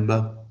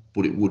September,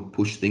 but it would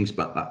push things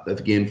back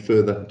again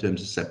further in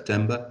terms of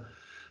September.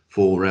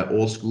 For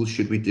all schools,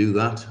 should we do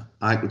that?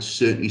 I could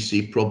certainly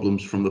see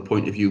problems from the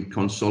point of view of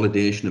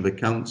consolidation of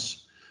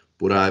accounts,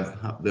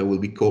 but there will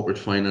be corporate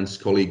finance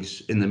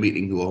colleagues in the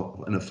meeting who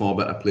are in a far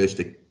better place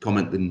to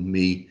comment than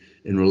me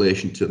in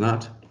relation to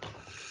that.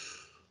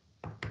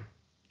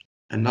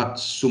 And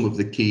that's some of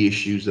the key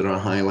issues that are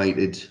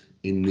highlighted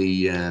in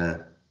the,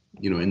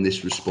 in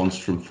this response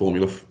from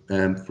formula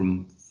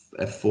from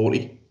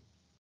F40.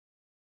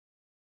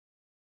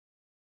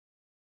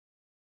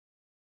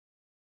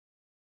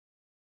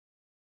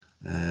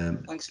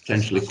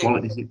 Potentially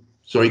quality.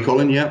 Sorry,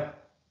 Colin. Yeah.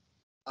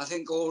 I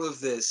think all of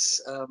this,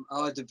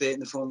 our debate in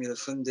the formula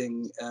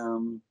funding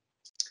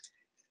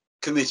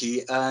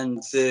committee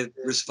and the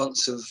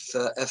response of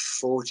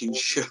F40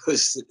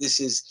 shows that this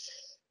is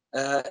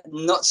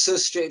not so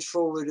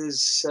straightforward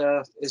as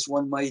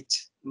one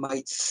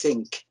might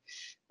think.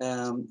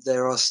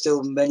 There are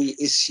still many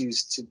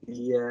issues to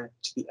be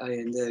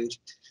ironed out.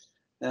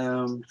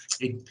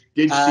 It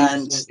did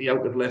seem slightly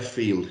out of left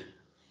field.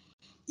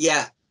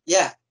 Yeah.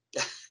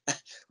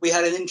 We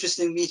had an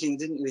interesting meeting,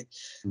 didn't we?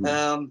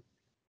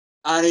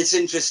 And it's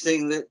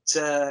interesting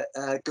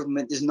that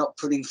government is not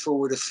putting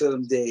forward a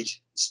firm date.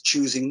 It's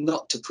choosing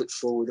not to put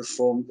forward a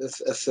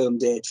firm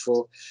date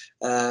for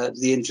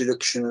the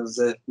introduction of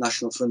the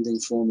national funding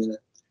formula.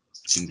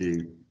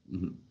 Indeed.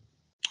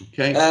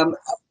 Okay.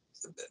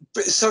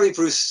 Sorry,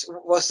 Bruce,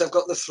 whilst I've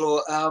got the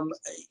floor,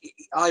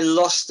 I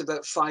lost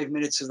about 5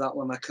 minutes of that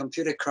when my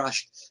computer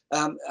crashed.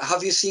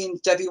 Have you seen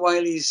Debbie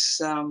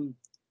Wiley's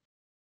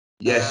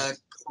yes.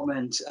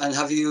 comment, and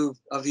have you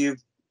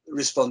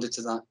responded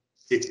to that?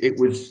 It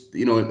was,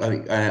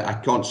 I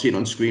can't see it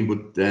on screen,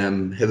 but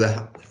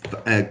Heather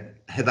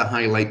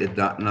highlighted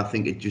that, and I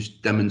think it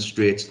just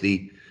demonstrates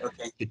the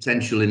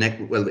potential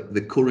inequity, well,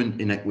 the current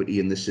inequity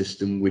in the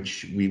system,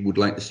 which we would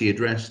like to see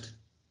addressed.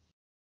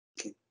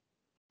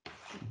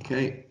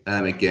 Okay.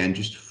 Again,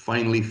 just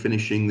finally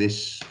finishing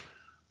this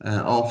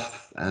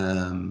off,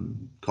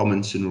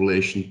 comments in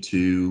relation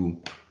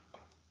to,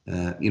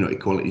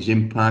 equality's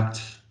impact.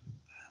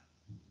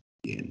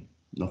 Again,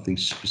 nothing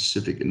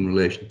specific in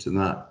relation to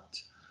that.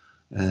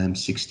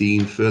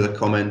 16, further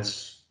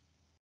comments.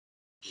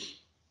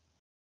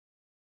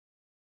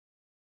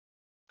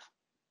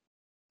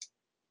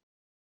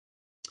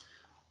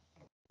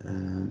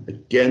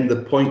 Again,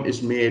 the point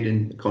is made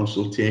in the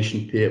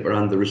consultation paper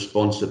and the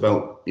response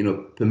about,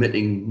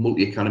 permitting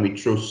multi-academy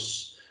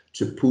trusts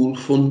to pool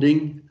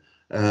funding.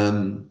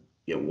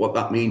 What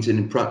that means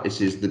in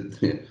practice is that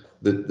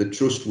the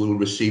trust will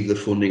receive the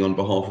funding on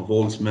behalf of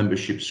all its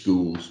membership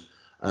schools.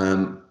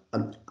 And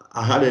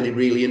I had a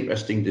really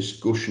interesting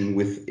discussion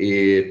with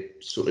a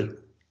sort of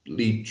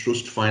lead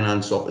trust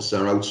finance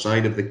officer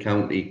outside of the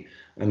county,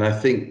 and I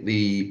think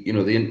the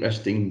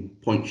interesting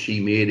point she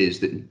made is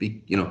that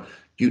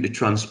due to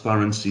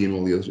transparency and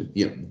all the others,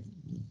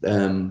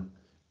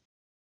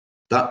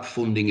 that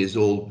funding is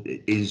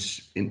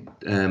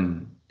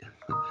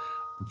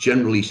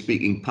generally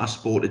speaking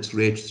passported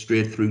straight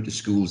through to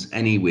schools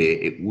anyway.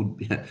 It would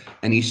be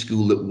any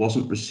school that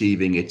wasn't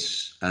receiving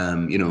its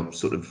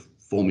sort of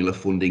formula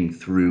funding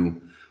through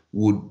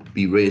would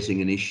be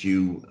raising an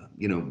issue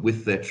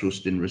with their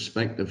trust in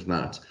respect of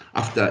that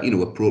after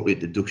appropriate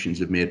deductions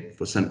have made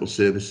for central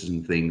services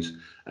and things,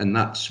 and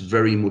that's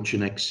very much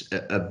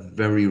a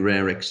very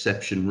rare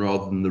exception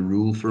rather than the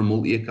rule for a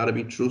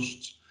multi-academy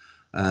trust.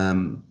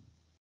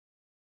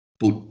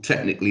 but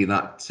technically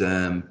that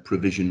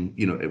provision,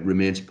 you know, it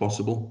remains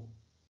possible.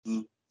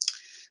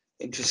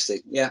 Interesting.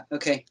 Yeah.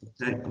 Okay.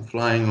 Okay, I'm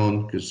flying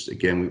on because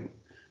again,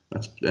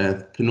 that's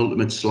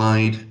penultimate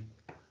slide.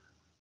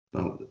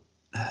 About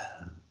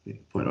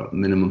point out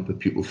minimum per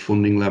pupil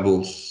funding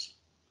levels.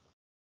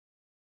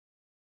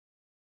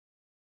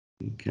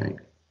 Okay,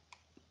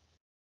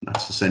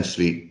 that's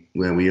essentially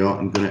where we are.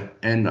 I'm going to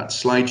end that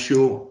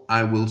slideshow.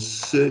 I will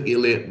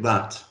circulate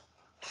that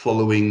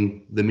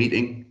following the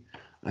meeting.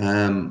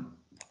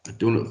 I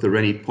don't know if there are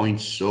any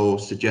points or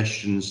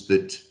suggestions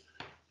that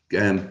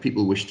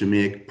people wish to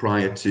make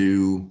prior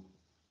to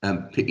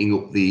picking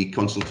up the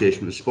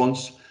consultation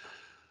response.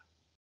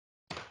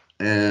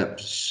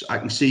 I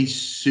can see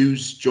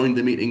Sue's joined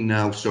the meeting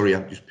now. Sorry,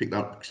 I've just picked that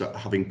up because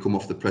having come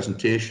off the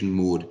presentation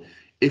mode.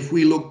 If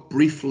we look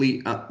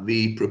briefly at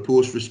the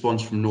proposed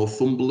response from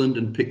Northumberland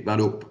and pick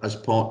that up as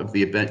part of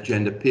the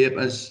agenda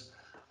papers,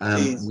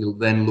 we'll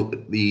then look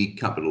at the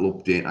capital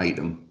update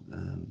item.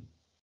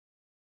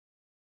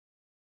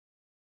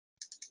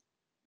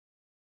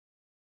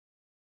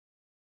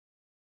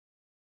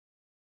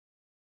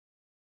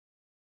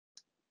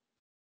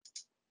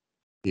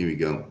 Here we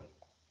go.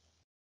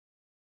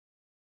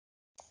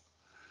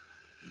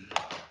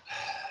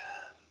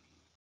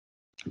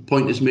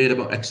 Point is made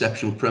about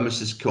exceptional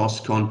premises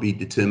costs can't be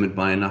determined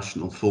by a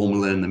national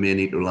formula and they may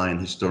need to rely on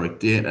historic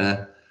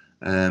data.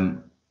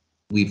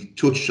 We've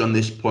touched on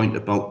this point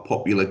about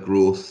popular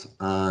growth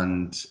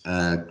and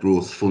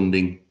growth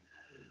funding.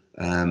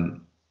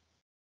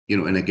 You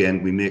know, and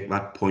again, we make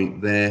that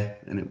point there,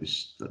 and it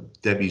was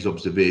Debbie's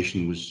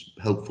observation was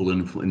helpful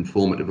and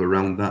informative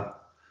around that.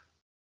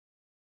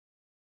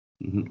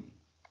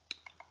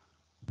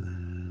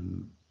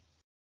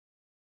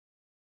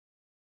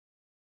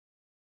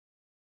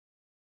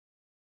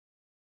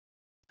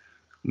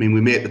 I mean,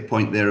 we made the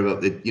point there about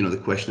the, you know, the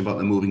question about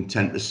the moving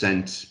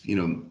 10%, you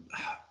know,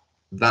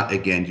 that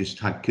again just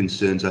had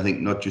concerns, I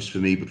think, not just for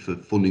me, but for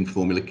the funding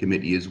formula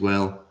committee as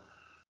well,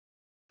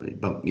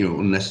 about, you know,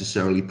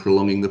 unnecessarily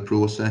prolonging the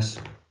process.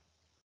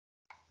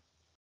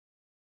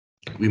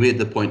 We made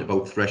the point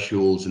about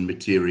thresholds and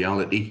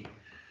materiality.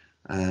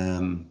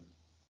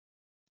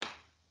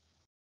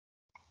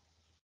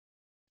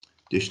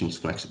 Additional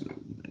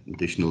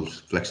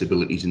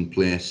flexibilities in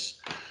place.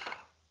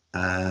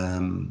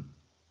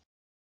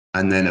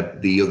 And then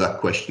the other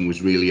question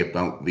was really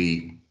about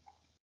the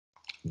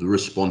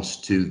response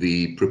to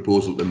the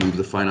proposal to move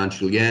the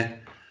financial year.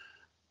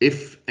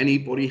 If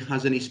anybody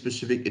has any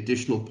specific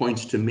additional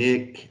points to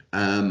make,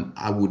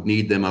 I would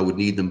need them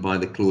by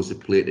the close of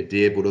play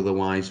today, but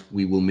otherwise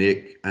we will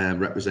make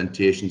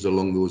representations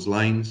along those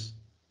lines.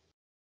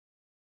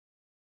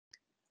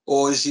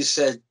 Or as you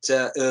said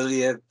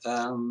earlier,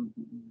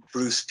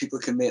 Bruce, people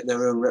can make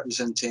their own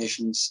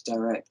representations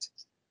direct.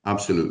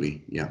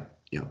 Absolutely, yeah.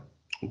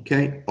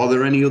 Okay, are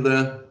there any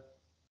other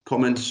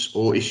comments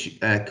or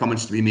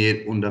comments to be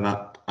made under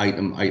that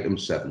item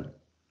 7?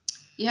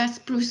 Yes,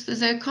 Bruce,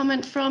 there's a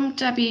comment from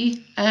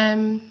Debbie.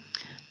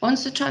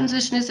 Once the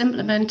transition is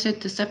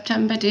implemented, the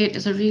September date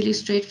is a really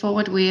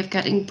straightforward way of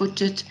getting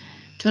budget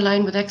to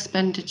align with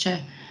expenditure.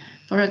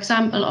 For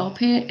example, our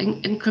pay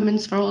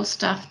increments for all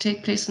staff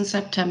take place in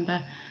September.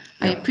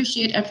 Yeah. I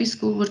appreciate every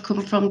school would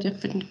come from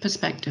different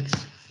perspectives.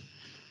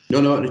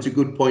 No, it's a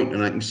good point,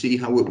 and I can see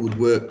how it would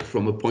work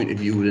from a point of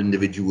view of an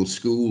individual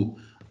school.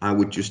 I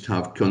would just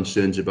have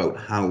concerns about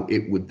how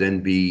it would then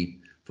be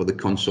for the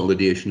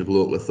consolidation of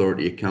local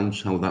authority accounts,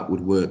 how that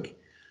would work.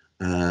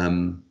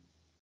 So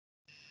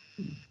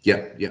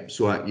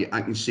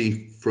I can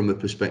see from a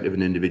perspective of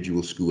an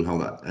individual school how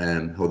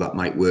that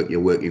might work. You're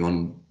working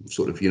on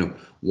sort of, you know,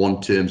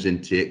 one term's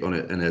intake on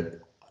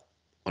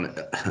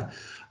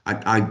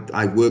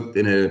I worked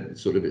in a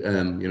sort of you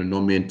know,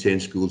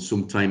 non-maintained school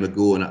some time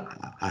ago, and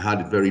I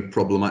had very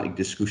problematic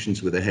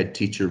discussions with a head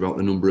teacher about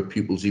the number of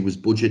pupils he was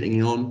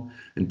budgeting on,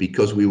 and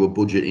because we were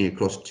budgeting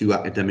across 2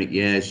 academic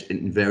years, it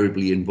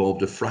invariably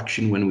involved a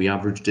fraction when we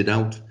averaged it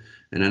out.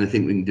 And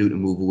anything we can do to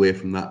move away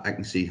from that, I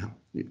can see how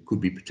it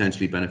could be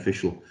potentially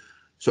beneficial.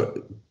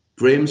 So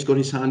Graham's got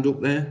his hand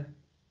up there.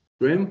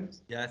 Graham?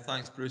 Yeah,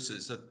 thanks, Bruce.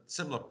 It's a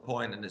similar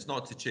point, and it's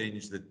not to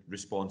change the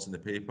response in the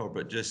paper,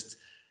 but just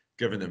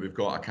given that we've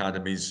got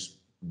academies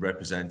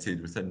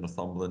represented within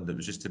Northumberland, it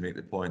was just to make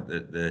the point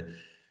that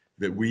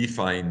that we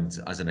find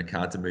as an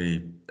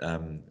academy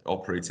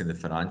operating the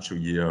financial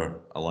year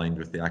aligned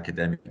with the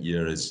academic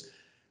year is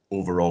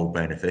overall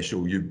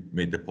beneficial. You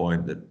made the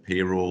point that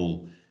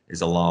payroll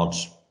is a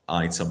large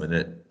item and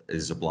it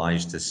is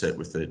obliged to sit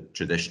with the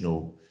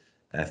traditional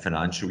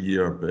financial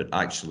year, but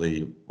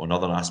actually on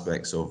other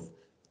aspects of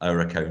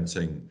our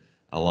accounting,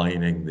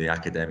 aligning the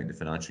academic to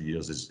financial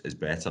years is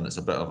better, and it's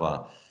a bit of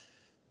a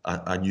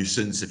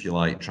nuisance, if you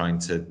like, trying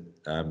to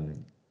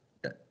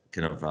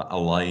kind of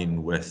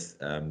align with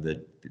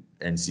the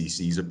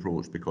NCC's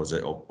approach, because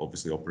it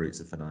obviously operates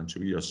the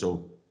financial year.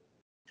 So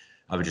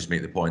I would just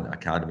make the point that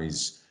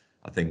academies,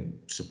 I think,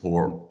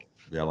 support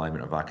the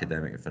alignment of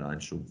academic and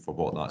financial for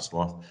what that's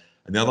worth.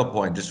 And the other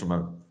point, just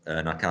from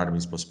an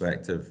academy's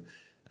perspective,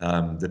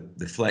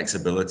 the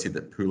flexibility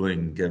that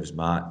pooling gives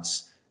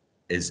mats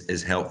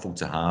is helpful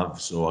to have.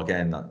 So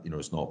again, that, you know,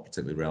 it's not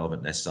particularly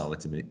relevant necessarily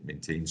to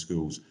maintain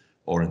schools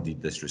or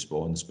indeed this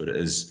response, but it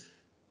is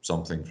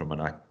something from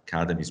an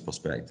academy's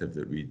perspective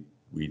that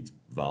we'd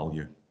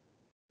value.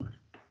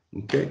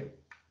 Okay,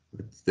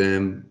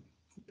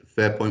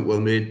 fair point, well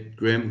made,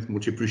 Graham,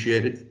 much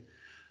appreciated.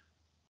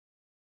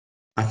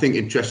 I think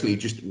interestingly,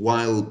 just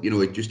while, you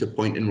know, just a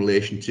point in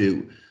relation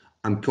to,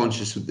 I'm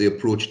conscious of the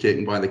approach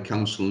taken by the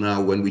council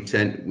now, when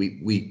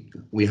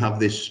we have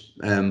this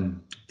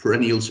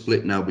perennial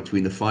split now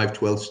between the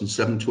 5/12ths and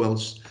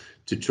 7/12ths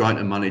to try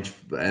to manage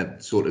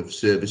sort of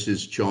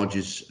services,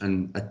 charges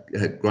and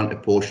grant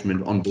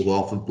apportionment on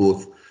behalf of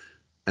both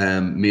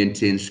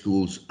maintained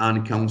schools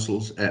and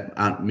councils,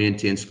 and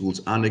maintained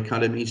schools and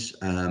academies.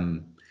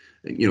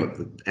 You know,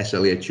 the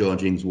SLA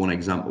charging is one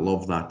example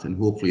of that, and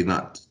hopefully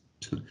that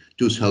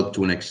does help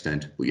to an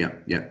extent. But yeah,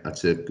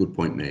 that's a good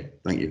point made.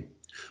 Thank you.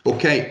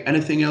 Okay,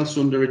 anything else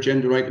under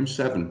agenda item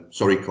 7?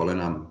 Sorry, Colin,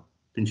 I'm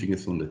pinching your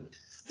thunder.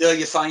 No,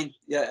 you're fine.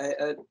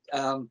 Yeah,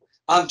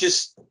 I'm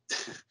just,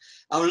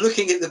 I'm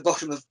looking at the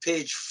bottom of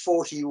page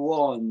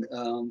 41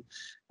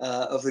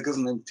 of the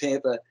government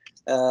paper.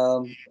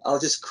 I'll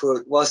just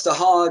quote, whilst the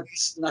hard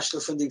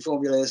national funding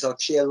formula is our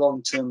clear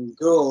long-term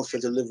goal for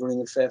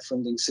delivering a fair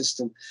funding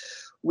system,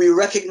 we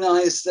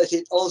recognise that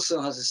it also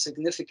has a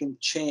significant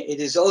change. It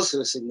is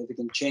also a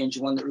significant change,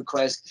 one that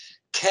requires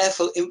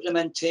careful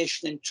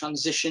implementation and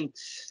transition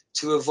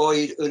to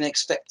avoid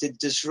unexpected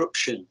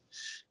disruption.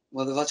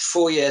 Well, they've had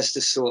 4 years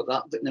to sort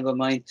that, but never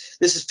mind.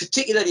 This is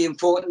particularly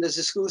important as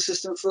the school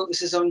system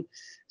focuses on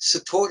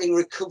supporting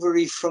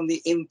recovery from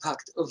the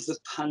impact of the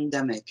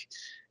pandemic.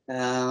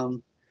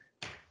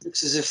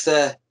 Looks as if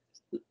they're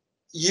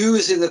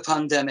using the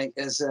pandemic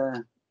as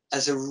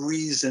a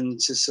reason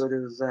to sort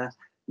of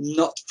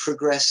not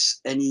progress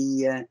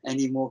any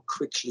more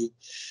quickly.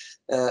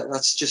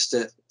 That's just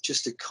a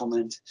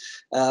comment.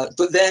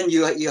 But then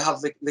you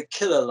have the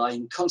killer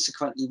line.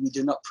 Consequently, we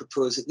do not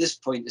propose at this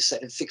point to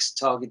set a fixed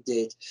target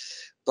date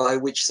by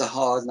which the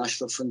hard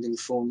national funding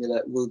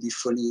formula will be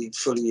fully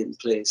in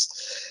place.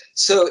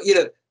 So, you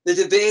know, the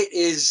debate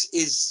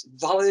is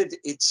valid,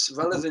 it's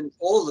relevant,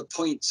 all the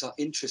points are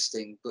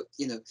interesting, but,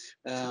 you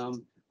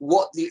know,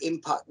 what the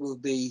impact will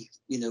be,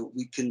 you know,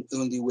 we can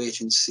only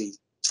wait and see.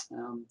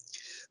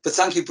 But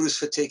thank you, Bruce,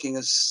 for taking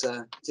us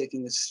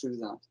through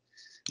that.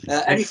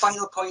 Any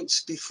final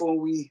points before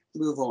we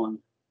move on?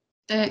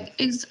 There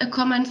is a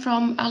comment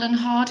from Alan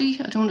Hardy.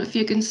 I don't know if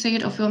you can see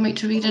it or if you want me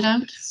to read it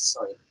out.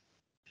 Sorry.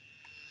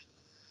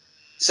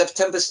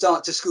 September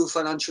start to school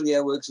financial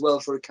year works well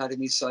for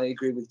academies, so I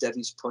agree with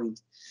Debbie's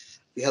point.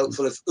 It'd be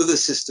helpful if other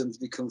systems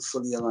become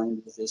fully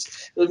aligned with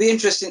this. It'll be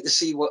interesting to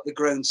see what the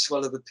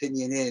groundswell of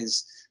opinion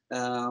is, you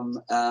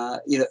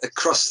know,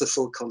 across the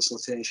full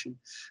consultation,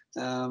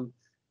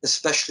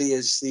 especially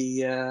as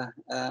the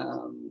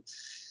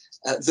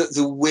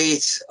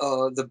weight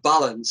or the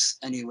balance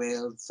anyway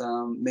of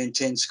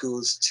maintained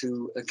schools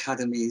to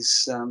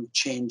academies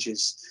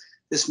changes.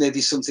 This may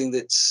be something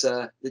that's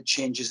that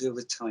changes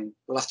over time.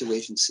 We'll have to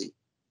wait and see.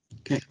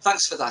 Okay.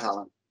 Thanks for that,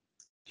 Alan.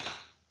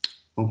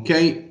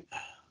 Okay.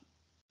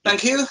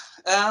 Thank you.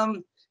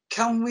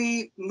 Can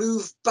we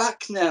move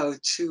back now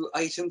to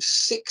item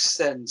 6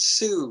 then?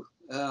 Sue,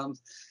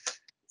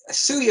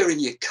 Sue, you're in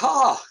your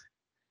car.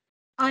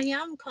 I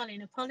am,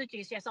 Colin.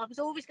 Apologies. Yes, I was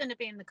always going to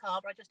be in the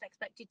car, but I just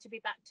expected to be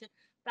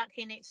back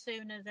in it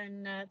sooner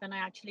than I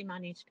actually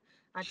managed.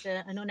 I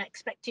had an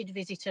unexpected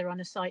visitor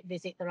on a site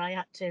visit that I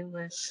had to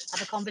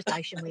have a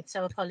conversation with.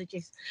 So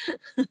apologies.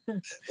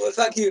 Well,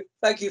 thank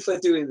you for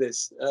doing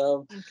this.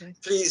 Okay.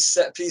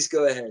 Please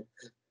go ahead.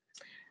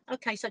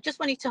 Okay, so I just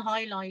wanted to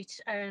highlight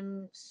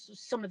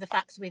some of the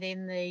facts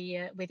within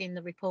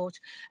the report.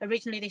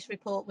 Originally, this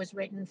report was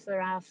written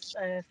for our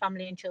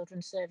Family and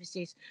Children's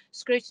Services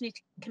Scrutiny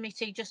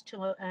Committee, just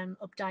to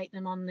update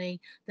them on the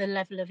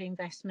level of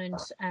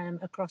investment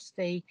across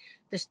the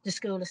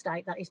school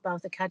estate, that is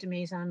both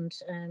academies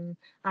and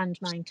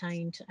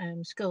maintained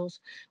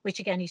schools, which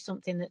again is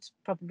something that's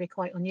probably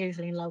quite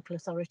unusual in local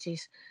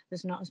authorities.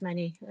 There's not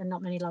many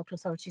local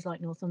authorities like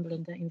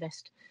Northumberland that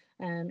invest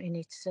in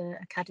its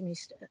academy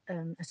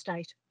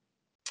estate.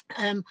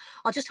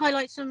 I'll just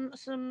highlight some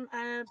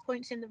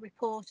points in the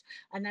report,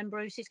 and then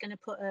Bruce is going to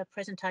put a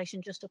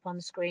presentation just up on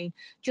the screen,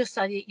 just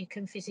so that you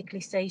can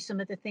physically see some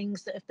of the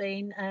things that have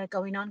been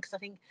going on, because I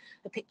think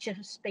a picture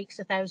speaks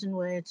 1,000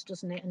 words,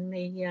 doesn't it? And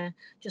me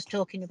just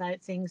talking about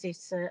things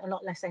is a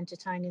lot less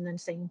entertaining than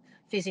seeing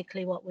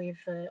physically what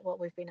we've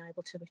been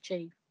able to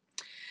achieve.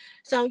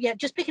 So yeah,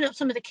 just picking up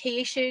some of the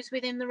key issues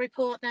within the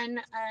report then,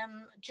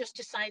 just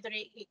to say that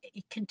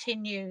it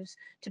continues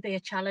to be a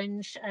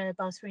challenge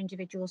both for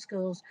individual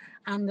schools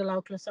and the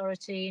local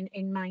authority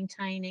in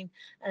maintaining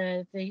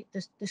the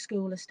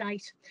school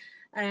estate.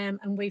 and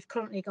we've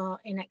currently got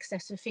in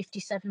excess of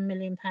 £57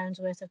 million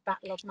worth of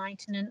backlog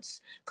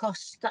maintenance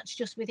costs. That's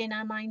just within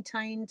our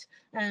maintained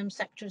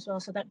sector as well,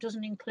 so that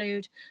doesn't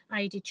include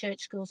aided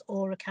church schools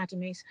or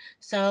academies.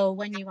 So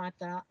when you add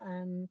that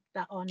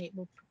on, it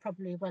will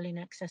probably well in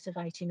excess of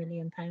 £80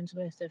 million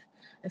worth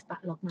of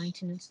backlog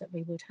maintenance that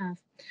we would have.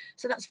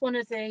 So that's one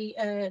of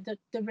the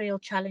real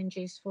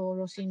challenges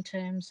for us in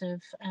terms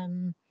of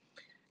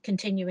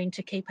continuing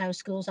to keep our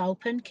schools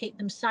open, keep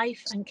them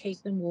safe and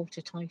keep them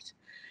watertight.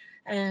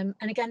 And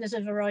again, there's a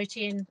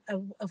variety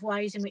of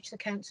ways in which the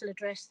council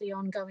address the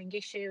ongoing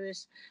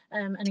issues.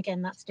 And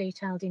again, that's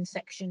detailed in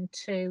section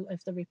 2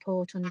 of the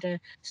report under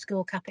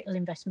School Capital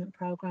Investment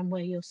Programme,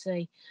 where you'll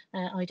see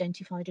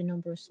identified a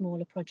number of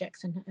smaller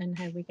projects and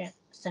how we get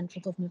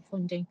central government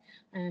funding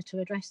to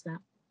address that.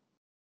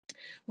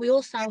 We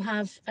also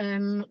have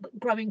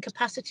growing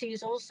capacity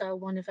is also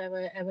one of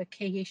our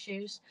key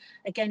issues,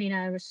 again in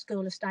our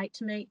school estate,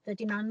 to meet the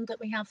demand that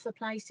we have for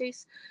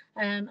places.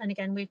 And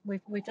again,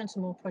 we've done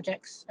some more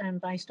projects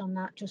based on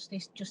that just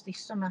this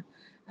summer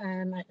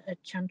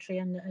at Chantry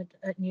and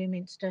at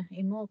Newminster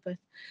in Morpeth.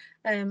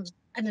 And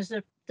as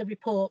the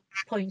report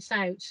points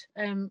out,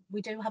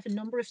 we do have a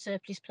number of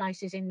surplus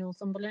places in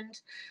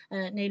Northumberland,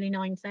 nearly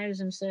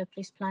 9,000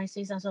 surplus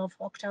places as of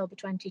October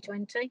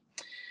 2020.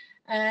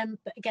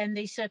 But again,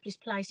 these surplus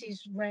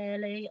places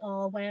rarely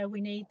are where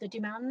we need the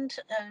demand,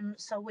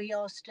 so we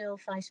are still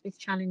faced with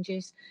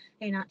challenges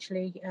in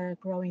actually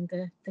growing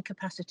the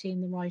capacity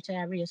in the right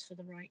areas for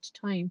the right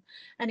time.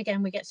 And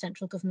again, we get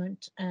central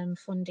government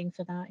funding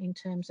for that in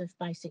terms of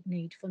basic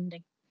need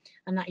funding,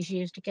 and that is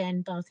used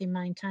again both in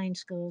maintained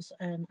schools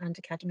and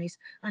academies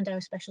and our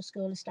special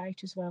school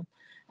estate as well,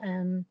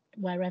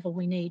 wherever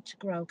we need to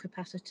grow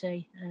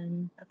capacity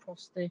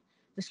across the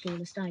school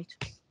estate.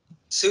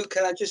 Sue,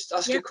 can I just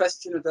ask a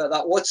question about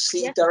that? What's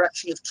the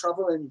direction of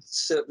travel in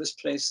surplus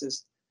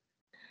places?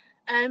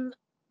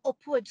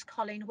 Upwards,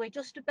 Colin. We're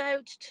just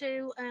about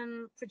to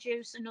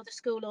produce another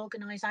school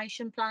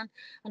organisation plan,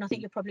 and I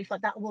think you'll probably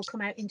find that will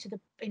come out into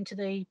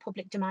the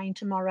public domain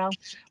tomorrow,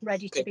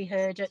 ready to be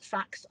heard at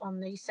FACS on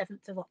the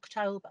 7th of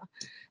October.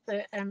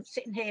 But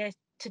sitting here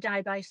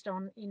today, based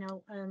on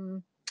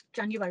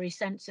January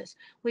census,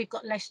 we've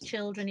got less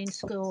children in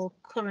school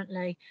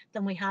currently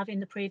than we have in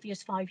the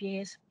previous 5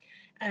 years.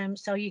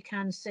 So you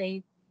can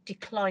see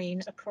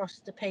decline across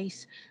the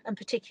piece, and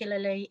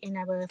particularly in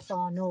our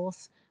far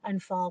north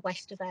and far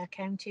west of our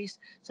counties.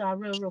 So our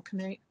rural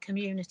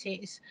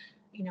communities,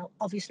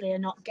 obviously are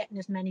not getting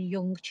as many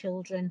young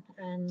children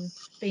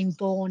being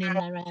born in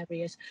their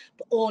areas.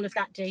 But all of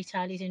that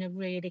detail is in a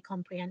really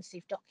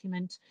comprehensive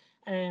document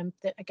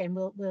that again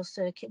we'll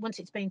circulate once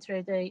it's been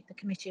through the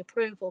committee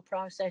approval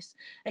process.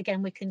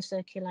 Again, we can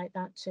circulate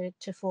that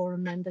to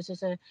forum members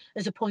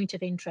as a point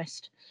of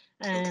interest,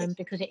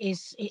 because it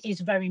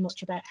is very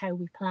much about how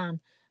we plan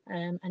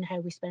and how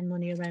we spend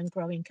money around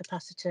growing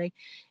capacity.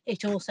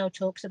 It also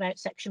talks about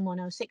Section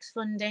 106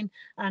 funding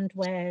and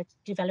where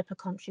developer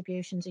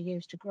contributions are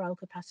used to grow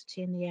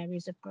capacity in the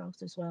areas of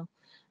growth as well.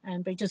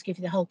 But it does give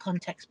you the whole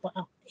context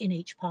in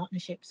each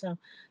partnership, so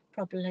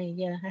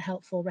probably a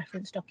helpful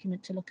reference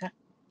document to look at.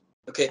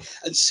 Okay,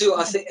 and Sue,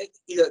 I think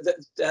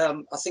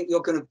I think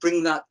you're going to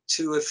bring that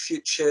to a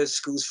future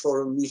schools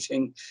forum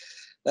meeting,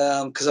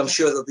 because I'm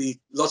sure there'll be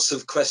lots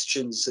of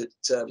questions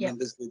that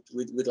members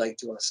would like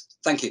to ask.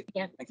 Thank you.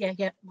 Yeah.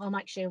 I'll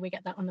make sure we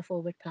get that on the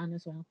forward plan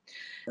as well.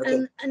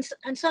 Okay.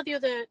 And so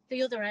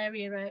the other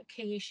area, a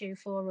key issue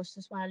for us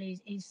as well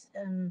is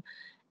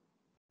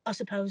I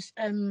suppose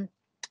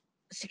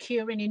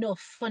securing enough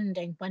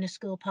funding when a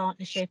school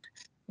partnership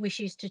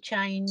wishes to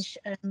change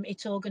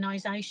its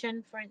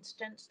organisation, for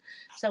instance.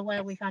 So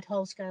where we've had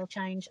whole-scale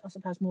change, I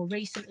suppose more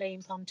recently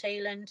in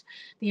Ponteland,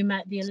 the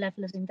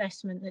level of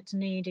investment that's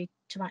needed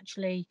to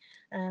actually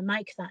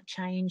make that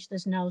change,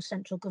 there's no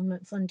central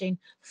government funding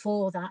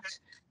for that.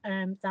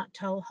 That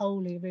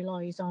wholly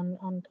relies on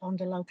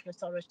the local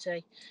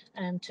authority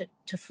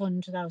to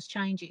fund those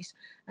changes,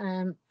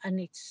 and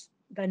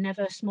they're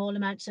never small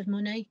amounts of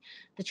money.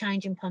 The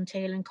change in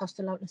Ponteland cost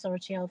the local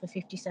authority over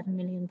 £57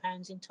 million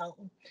in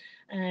total.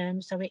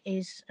 So it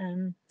is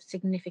a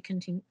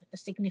significant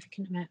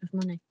amount of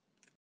money.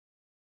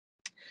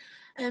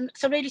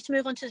 So really, to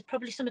move on to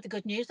probably some of the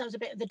good news, that was a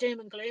bit of the doom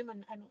and gloom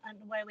and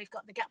where we've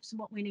got the gaps and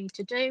what we need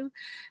to do.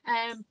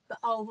 But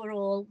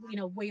overall,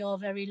 we are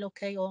very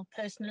lucky, or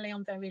personally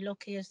I'm very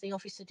lucky as the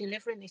officer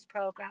delivering this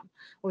programme,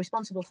 or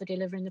responsible for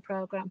delivering the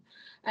programme,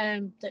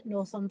 that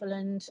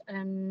Northumberland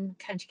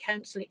County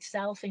Council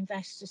itself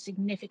invests a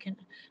significant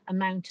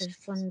amount of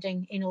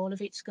funding in all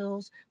of its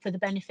schools for the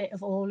benefit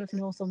of all of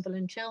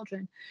Northumberland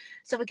children.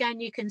 So again,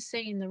 you can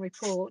see in the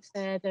report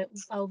there that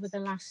over the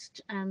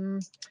last,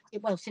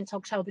 since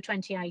October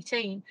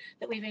 2018,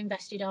 that we've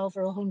invested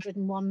over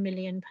 £101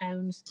 million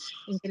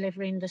in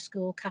delivering the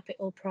school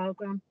capital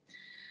programme.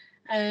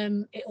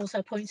 It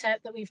also points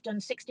out that we've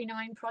done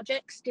 69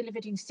 projects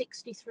delivered in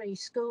 63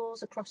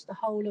 schools across the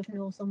whole of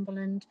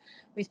Northumberland,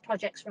 with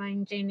projects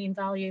ranging in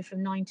value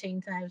from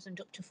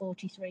 19,000 up to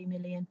 43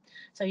 million.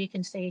 So you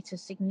can see it's a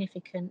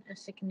significant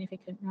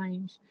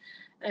range.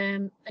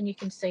 And you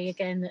can see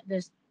again that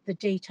there's the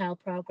detailed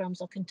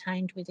programmes are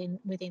contained within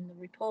the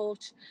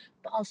report,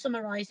 but I'll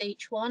summarise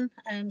each one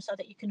so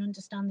that you can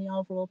understand the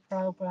overall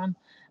programme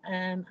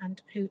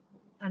and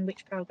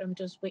which programme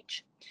does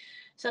which.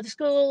 So the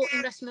school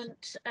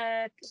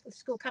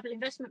capital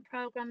investment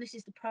programme, this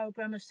is the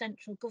programme of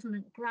central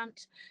government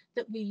grant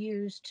that we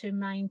use to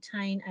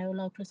maintain our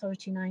local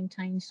authority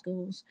maintained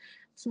schools.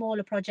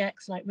 Smaller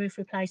projects like roof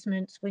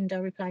replacements,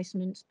 window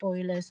replacements,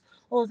 boilers,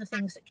 all the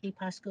things that keep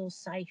our schools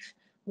safe,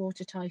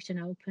 watertight and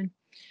open.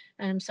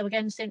 So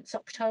again, since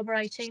October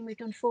 18, we've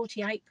done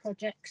 48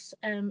 projects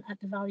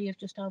at the value of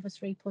just over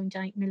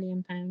 £3.8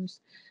 million,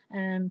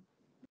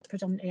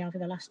 predominantly over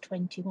the last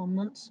 21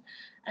 months.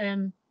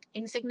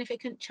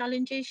 Insignificant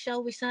challenges,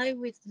 shall we say,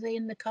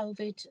 within the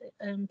COVID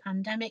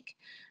pandemic.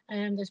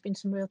 There's been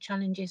some real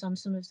challenges on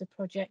some of the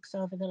projects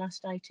over the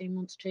last 18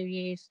 months, 2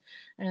 years,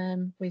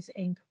 with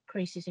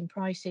increases in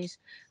prices,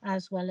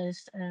 as well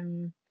as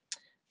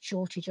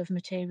shortage of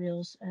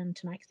materials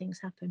to make things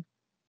happen.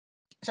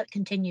 So it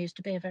continues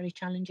to be a very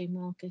challenging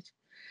market.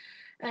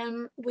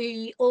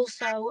 We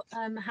also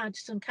had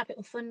some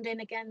capital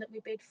funding again that we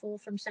bid for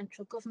from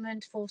central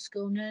government for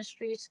school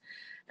nurseries,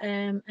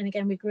 and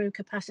again we grew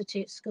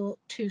capacity at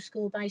two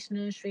school-based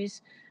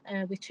nurseries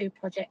with 2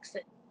 projects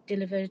that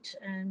delivered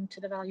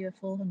to the value of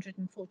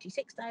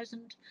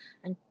 446,000,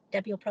 and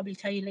Debbie will probably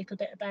tell you a little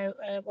bit about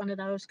one of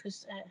those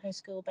because her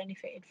school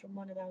benefited from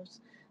one of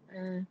those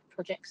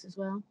projects as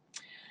well.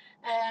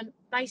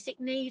 Basic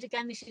need,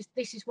 again,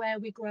 this is where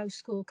we grow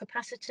school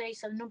capacity,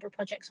 so a number of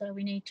projects where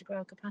we need to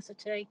grow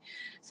capacity.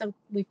 So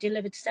we've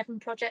delivered 7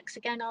 projects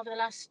again over the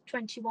last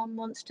 21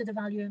 months to the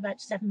value of about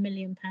 £7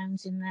 million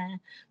in there,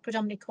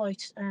 predominantly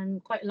quite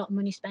a lot of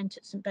money spent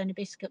at St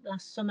Benabiscup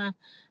last summer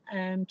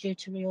due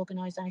to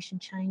reorganisation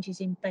changes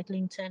in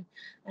Bedlington,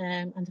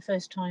 and the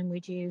first time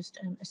we'd used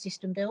a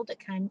system build that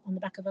came on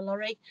the back of a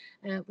lorry,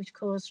 which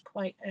caused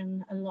quite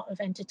a lot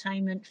of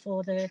entertainment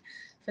for the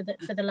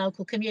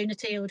local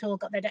community, who had all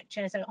got their deck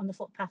chairs out on the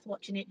footpath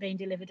watching it being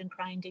delivered and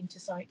craned into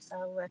site.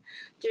 So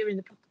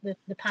during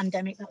the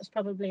pandemic, that was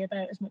probably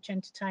about as much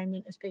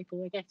entertainment as people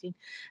were getting.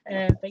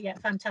 But yeah, a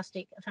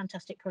fantastic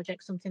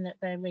project, something that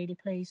they're really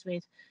pleased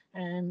with,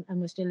 and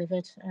was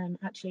delivered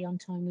actually on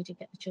time. We did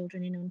get the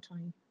children in on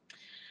time.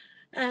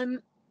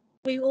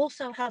 We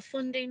also have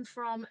funding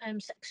from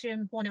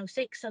section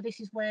 106, so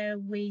this is where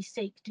we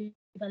seek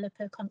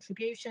developer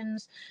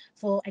contributions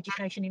for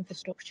education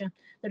infrastructure.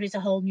 There is a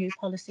whole new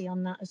policy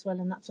on that as well,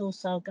 and that's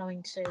also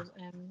going to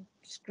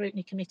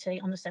scrutiny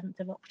committee on the 7th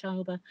of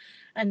October,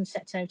 and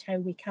sets out how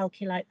we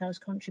calculate those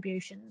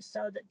contributions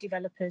so that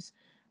developers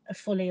are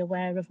fully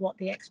aware of what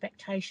the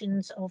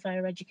expectations of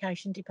our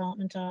education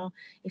department are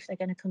if they're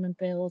going to come and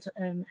build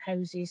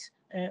houses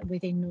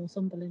within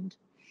Northumberland.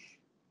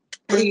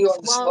 Putting you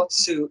on the spot,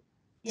 Sue.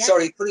 Yeah.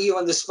 Sorry, putting you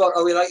on the spot.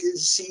 Are we likely to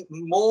see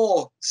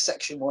more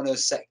Section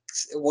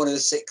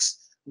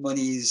 106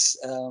 monies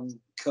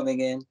coming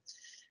in?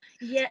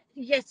 Yeah,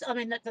 yes, I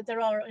mean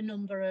there are a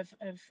number of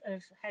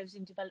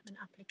housing development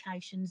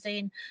applications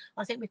in.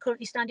 I think we're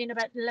currently standing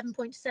about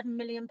 £11.7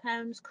 million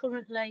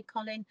currently,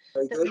 Colin,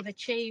 that we've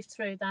achieved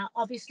through that.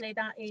 Obviously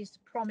that is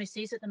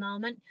promises at the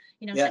moment.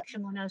 You know, yeah.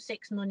 Section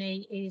 106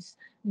 money is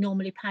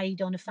normally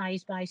paid on a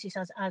phased basis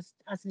as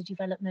the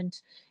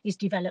development is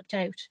developed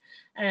out.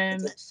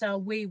 So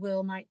we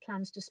will make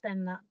plans to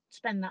spend that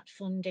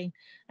funding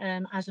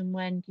as and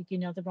when, you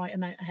know, the right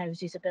amount of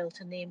houses are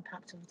built and the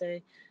impact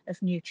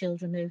of new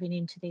children moving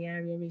into the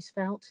area is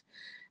felt.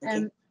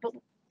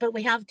 But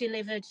we have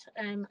delivered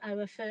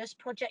our first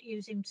project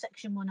using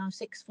Section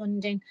 106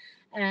 funding,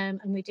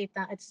 and we did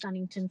that at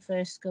Stannington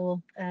First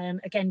School,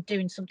 again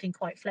doing something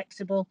quite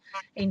flexible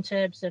in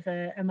terms of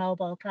a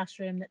mobile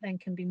classroom that then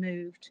can be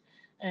moved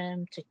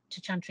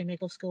to Chantry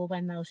Middle School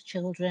when those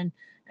children,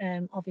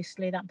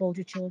 obviously that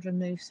border children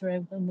move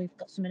through, and we've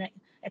got some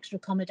extra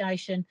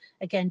accommodation,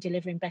 again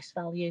delivering best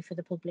value for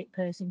the public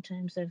purse in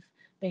terms of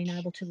being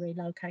able to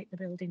relocate the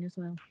building as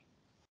well.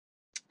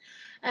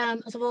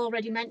 As I've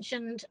already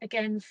mentioned,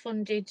 again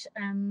funded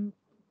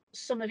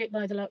some of it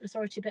by the local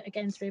authority, but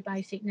again through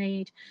basic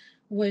need,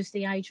 was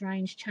the age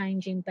range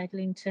change in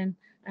Bedlington.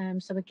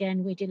 So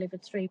again we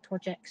delivered 3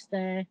 projects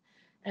there.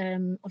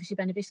 Obviously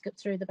Benabiscup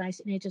through the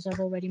basic needs, as I've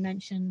already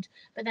mentioned,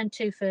 but then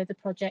 2 further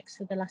projects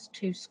for the last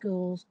 2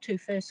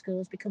 first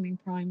schools becoming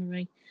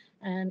primary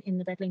in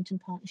the Bedlington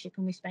partnership,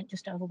 and we spent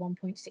just over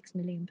 £1.6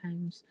 million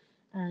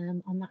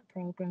on that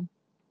programme.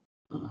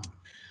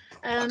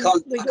 I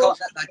can't let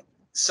that,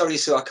 sorry,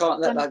 Sue, I can't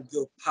let that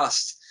go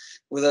past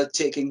without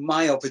taking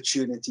my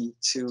opportunity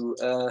to,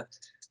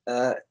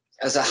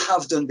 as I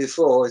have done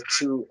before,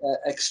 to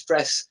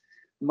express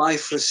my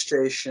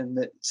frustration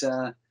that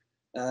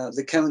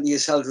the county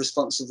is held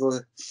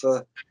responsible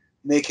for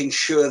making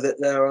sure that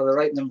there are the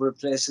right number of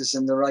places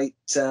in the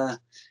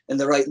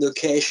right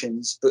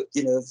locations. But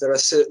you know, there are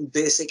certain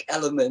basic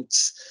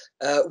elements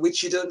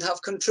which you don't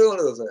have control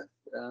over,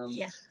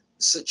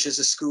 such as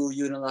a school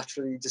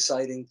unilaterally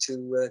deciding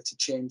to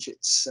change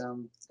its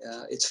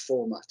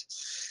format.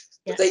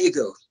 But there you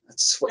go.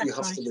 That's what you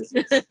have to live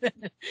with.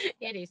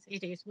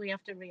 It is. We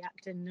have to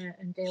react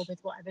and deal with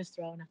whatever's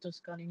thrown at us,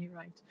 Colin, you're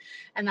right.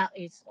 And that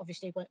is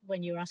obviously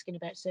when you're asking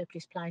about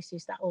surplus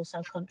places, that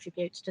also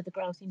contributes to the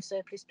growth in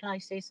surplus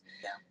places,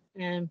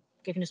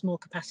 giving us more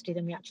capacity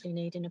than we actually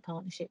need in a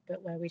partnership,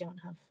 but where we don't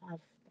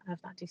have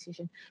that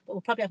decision. But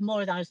we'll probably have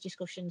more of those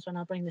discussions when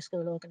I bring the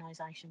school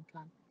organisation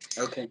plan.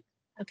 Okay.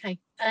 Okay,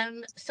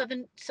 so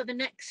the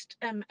next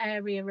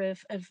area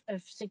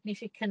of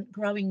significant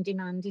growing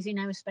demand is in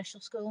our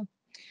special school.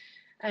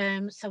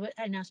 So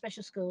in our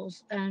special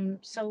schools,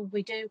 so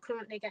we do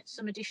currently get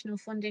some additional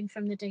funding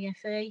from the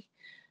DfE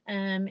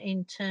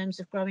in terms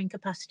of growing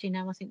capacity.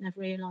 Now I think they've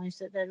realised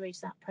that there is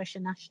that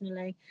pressure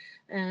nationally.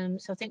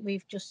 So I think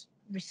we've just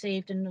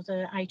received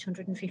another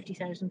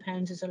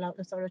 £850,000 as a local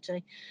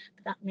authority,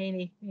 but that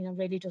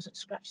really doesn't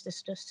scratch the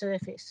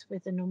surface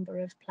with the number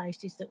of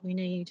places that we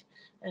need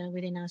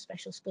within our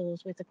special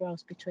schools, with the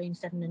growth between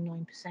 7 and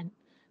 9%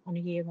 on a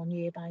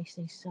year-on-year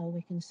basis. So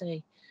we can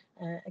see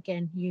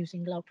again,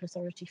 using local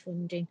authority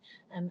funding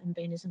and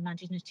being as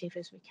imaginative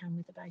as we can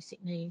with the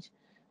basic need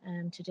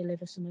to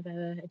deliver some of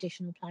our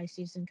additional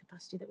places and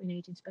capacity that we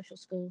need in special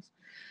schools.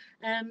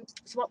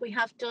 So what we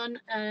have done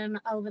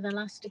over the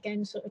last,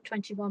 again, sort of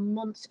 21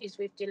 months is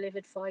we've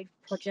delivered 5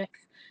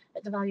 projects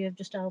at the value of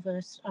just over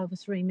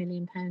 £3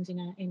 million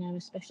in our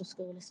special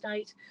school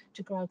estate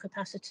to grow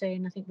capacity,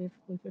 and I think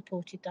we've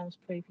reported those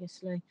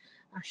previously.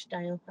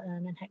 Ashdale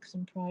and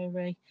Hexham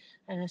Priory,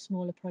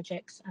 smaller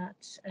projects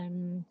at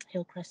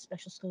Hillcrest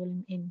Special School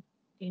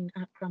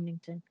at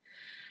Cramlington.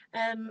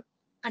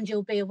 And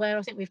you'll be aware,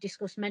 I think we've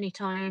discussed many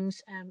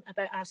times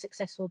about our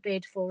successful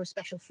bid for a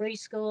special free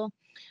school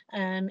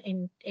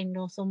in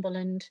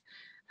Northumberland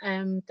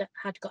that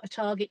had got a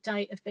target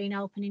date of being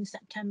open in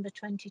September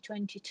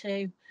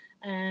 2022.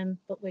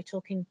 But we're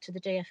talking to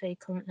the DfE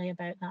currently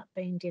about that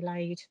being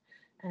delayed.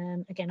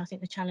 Again, I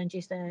think the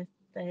challenges they're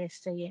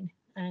seeing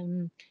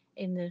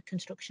in the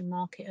construction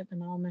market at the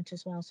moment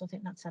as well. So I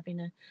think that's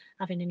having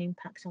an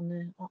impact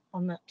on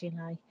that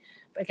delay.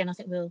 But again, I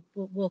think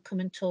we'll come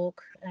and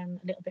talk a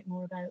little bit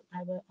more about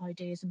our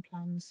ideas and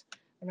plans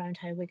around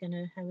how we're going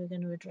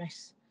to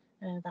address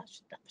that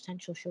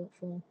potential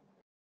shortfall.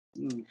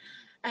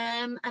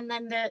 And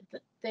then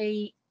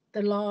the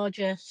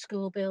larger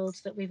school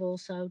builds that we've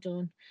also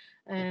done.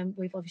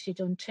 We've obviously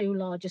done 2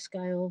 larger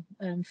scale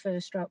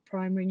first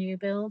primary new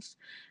builds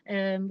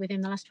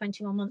within the last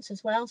 21 months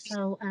as well.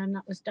 So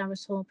that was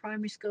Darras Hall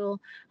Primary School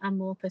and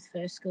Morpeth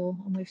First School,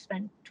 and we've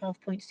spent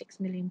 £12.6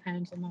 million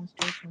on those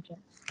 2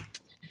 projects.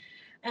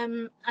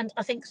 And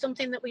I think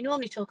something that we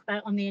normally talk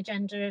about on the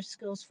agenda of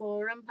Schools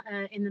Forum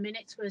in the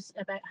minutes was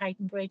about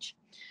Hayden Bridge.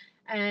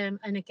 And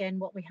again,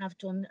 what we have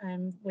done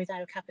with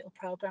our capital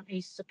programme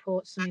is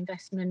support some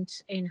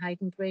investment in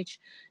Hayden Bridge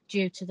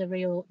due to the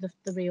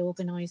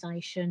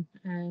reorganisation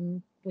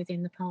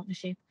within the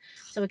partnership.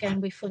 So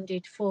again, we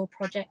funded 4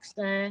 projects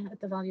there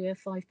at the value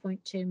of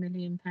 £5.2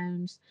 million.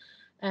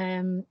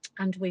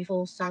 And we've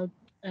also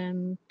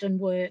done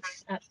work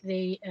at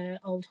the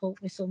old Holt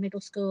Whistle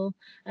Middle School,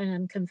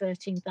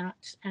 converting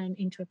that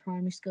into a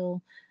primary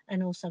school,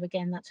 and also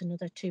again that's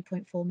another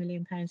 £2.4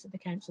 million that the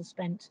council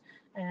spent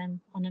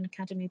on an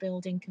academy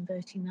building,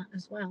 converting that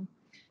as well.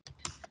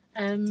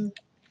 And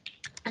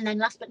then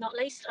last but not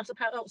least,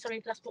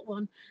 last but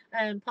one,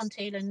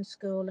 Ponteland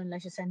School and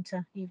Leisure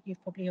Centre.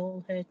 You've probably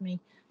all heard me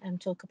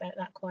talk about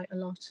that quite a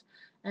lot.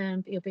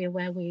 But you'll be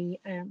aware we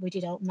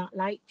did open that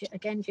late,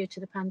 again due to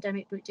the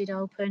pandemic, but it did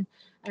open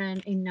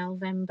in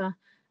November.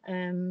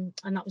 And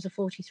that was a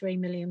 £43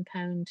 million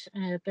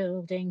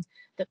building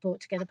that brought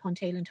together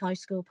Ponteland High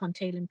School,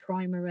 Ponteland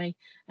Primary,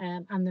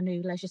 and the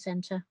new leisure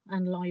centre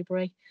and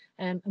library.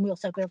 And we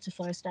also built a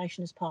fire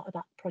station as part of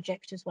that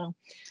project as well.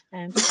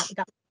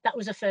 That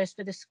was a first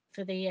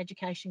for the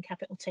education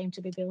capital team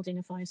to be building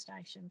a fire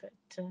station, but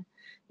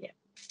yeah.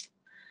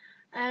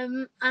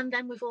 And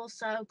then we've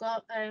also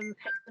got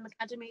Hexham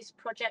Academy's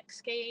project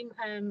scheme.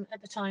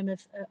 At the time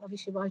of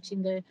obviously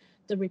writing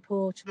the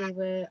report, we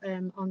were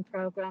on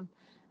programme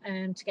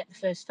to get the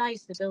first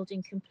phase of the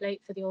building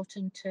complete for the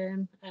autumn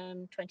term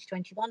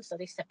 2021, so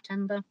this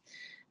September.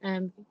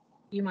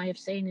 You may have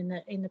seen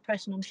in the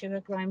press, and I'm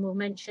sure Graham will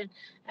mention,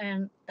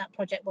 that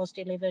project was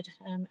delivered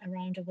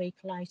around a week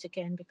late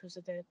again because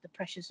of the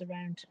pressures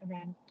around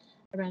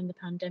the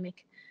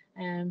pandemic.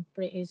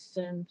 But it is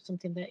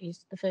something that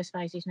is, the first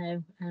phase is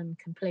now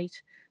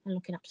complete and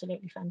looking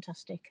absolutely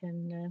fantastic,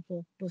 and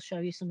we'll show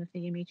you some of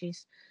the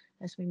images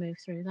as we move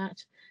through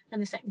that.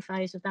 And the second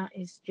phase of that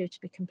is due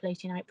to be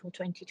complete in April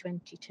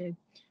 2022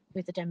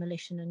 with the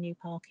demolition and new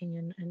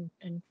parking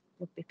and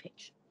rugby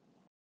pitch.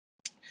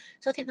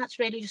 So I think that's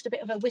really just a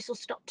bit of a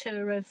whistle-stop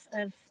tour of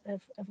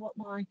what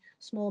my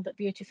small but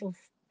beautiful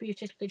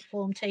beautifully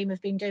formed team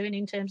have been doing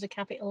in terms of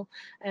capital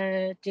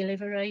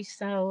delivery.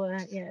 So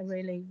yeah, a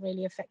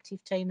really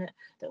effective team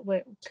that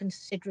work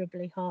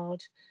considerably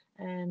hard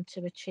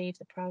to achieve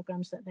the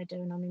programs that they're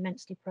doing. I'm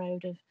immensely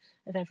proud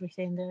of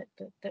everything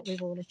that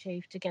we've all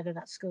achieved together,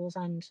 that schools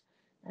and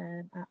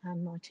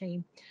my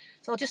team.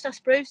 So I'll just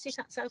ask Bruce if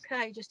that's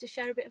okay, just to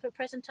share a bit of a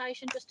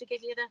presentation, just to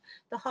give you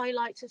the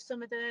highlights of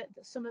some of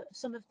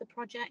the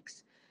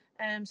projects.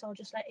 So I'll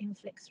just let him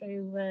flick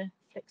through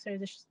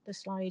the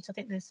slides. I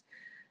think there's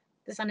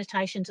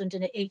annotations under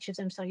each of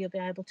them, so you'll be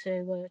able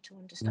to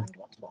understand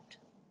what's what.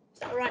 Is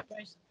that all right,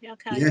 Bruce? You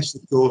okay? Yes,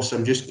 of course.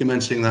 I'm just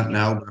commencing that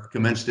now. But I've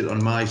commenced it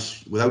on my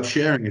without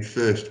sharing it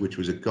first, which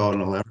was a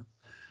cardinal error.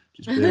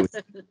 Just bear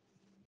with me.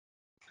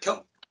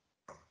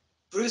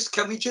 Bruce,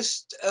 can we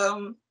just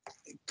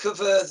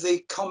cover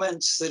the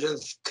comments that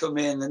have come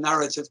in, the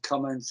narrative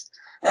comments?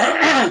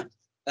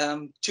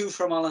 Two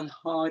from Alan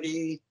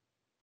Hardy.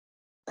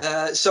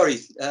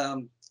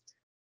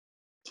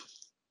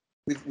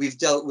 We've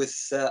dealt with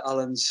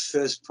Alan's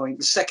first point.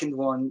 The second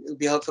one, it would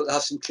be helpful to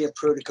have some clear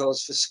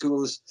protocols for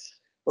schools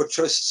or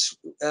trusts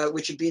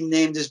which have been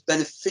named as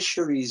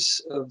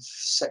beneficiaries of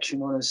Section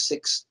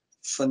 106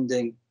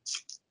 funding,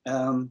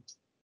 to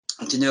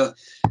know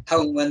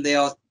how and when they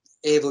are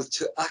able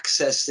to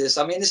access this.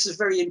 I mean, this is a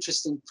very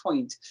interesting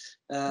point.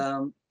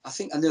 I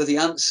think I know the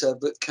answer,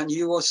 but can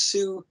you or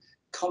Sue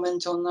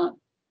comment on that?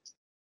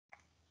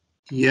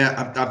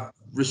 Yeah, I've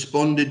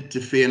responded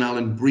to Fay and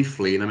Alan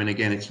briefly, and I mean,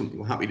 again, it's something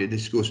we're happy to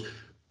discuss.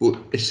 But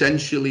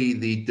essentially,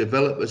 the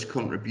developers'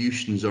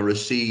 contributions are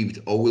received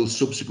or will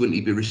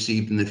subsequently be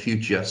received in the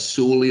future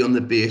solely on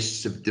the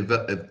basis of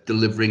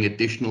delivering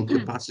additional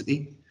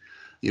capacity.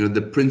 You know,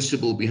 the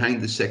principle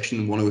behind the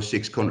Section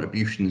 106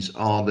 contributions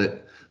are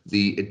that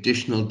the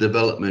additional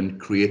development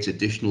creates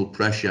additional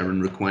pressure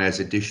and requires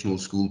additional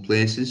school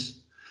places.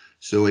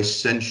 So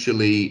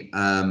essentially,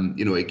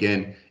 you know,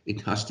 again,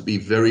 it has to be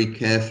very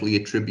carefully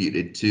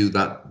attributed to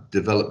that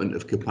development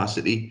of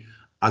capacity.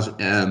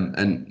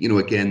 And, you know,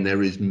 again,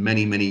 there is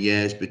many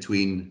years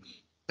between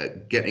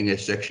getting a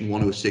Section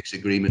 106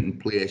 agreement in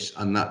place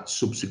and that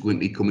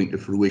subsequently coming to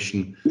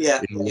fruition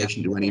in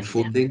relation to any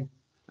funding.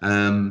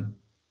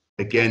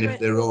 Again, if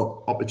there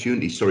are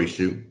opportunities, sorry,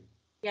 Sue.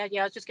 Yeah,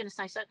 I was just going to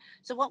say,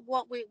 so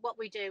what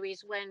we do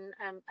is when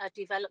a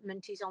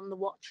development is on the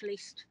watch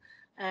list,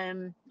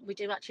 we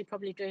do actually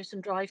probably do some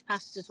drive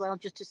pasts as well,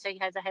 just to see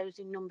how the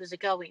housing numbers are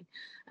going,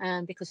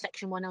 because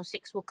Section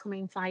 106 will come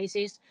in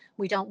phases.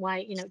 We don't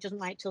wait, you know, it doesn't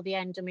wait till the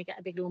end and we get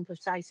a big lump of,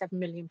 say, £7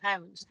 million.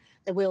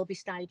 There will be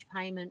stage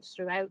payments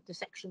throughout the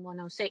Section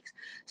 106.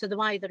 So the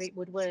way that it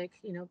would work,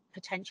 you know,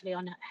 potentially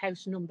on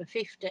house number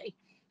 50,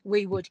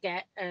 we would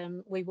get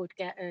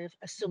a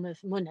sum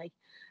of money,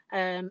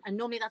 and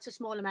normally that's a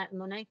small amount of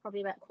money, probably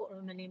about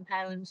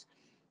 £250,000,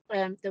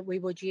 that we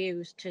would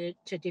use to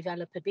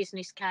develop a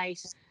business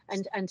case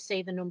and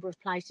see the number of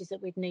places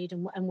that we'd need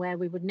and where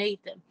we would need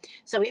them.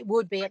 So it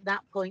would be at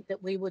that point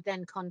that we would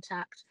then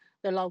contact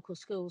the local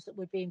schools that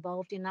would be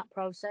involved in that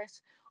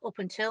process. Up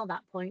until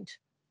that point,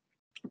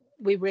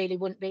 we really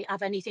wouldn't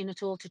have anything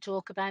at all to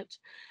talk about.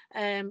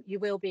 You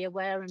will be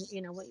aware, and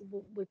you know,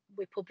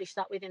 we publish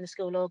that within the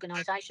school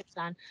organisation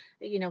plan,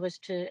 you know, as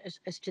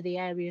to the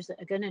areas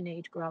that are going to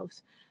need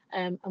growth.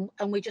 And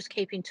we just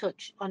keep in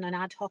touch on an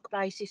ad hoc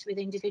basis with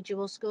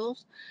individual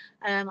schools.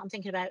 I'm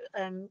thinking about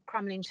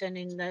Cramlington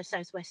in the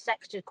southwest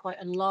sector, quite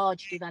a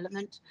large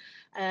development,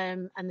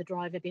 and the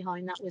driver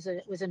behind that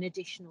was an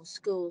additional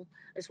school,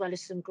 as well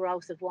as some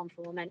growth of one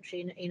form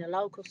entry in a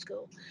local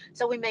school.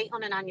 So we meet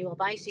on an annual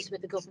basis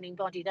with the governing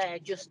body there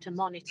just to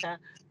monitor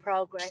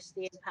progress,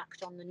 the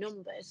impact on the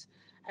numbers.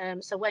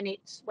 So when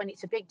it's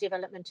a big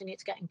development and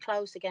it's getting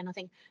close again, I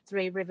think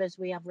Three Rivers,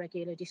 we have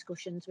regular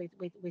discussions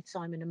with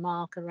Simon and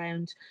Mark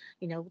around,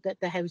 you know,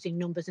 the housing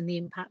numbers and the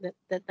impact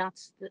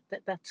that's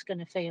going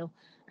to feel,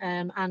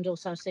 and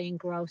also seeing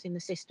growth in the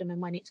system and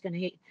when it's going to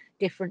hit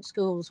different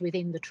schools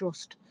within the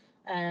trust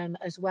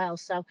as well.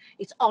 So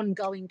it's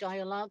ongoing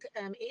dialogue.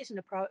 It isn't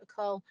a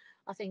protocol.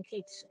 I think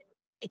it's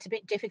a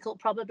bit difficult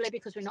probably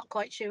because we're not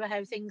quite sure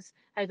how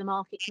the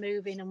market's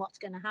moving and what's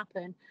going to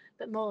happen,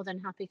 but more than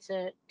happy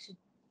to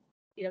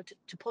you know,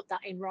 to put that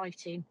in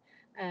writing,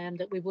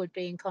 that we would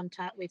be in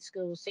contact with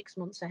schools 6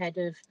 months ahead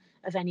of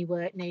any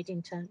work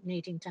needing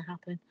to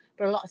happen.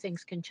 But a lot of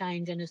things can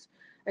change, and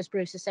as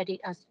Bruce has said,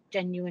 it has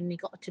genuinely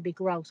got to be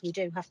growth. We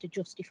do have to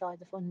justify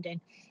the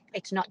funding.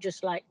 It's not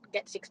just like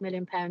get £6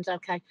 million,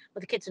 okay, well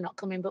the kids are not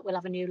coming, but we'll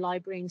have a new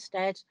library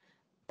instead.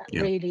 That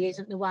really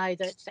isn't the way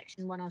that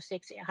Section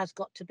 106. It has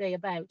got to be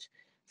about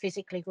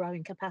physically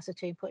growing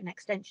capacity and putting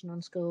extension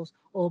on schools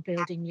or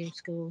building new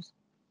schools.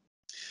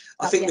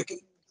 I think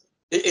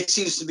it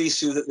seems to me,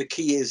 Sue, that the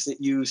key is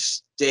that you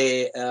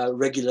stay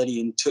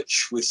regularly in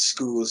touch with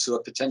schools who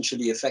are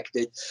potentially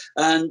affected,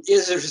 and it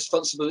is a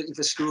responsibility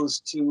for schools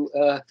to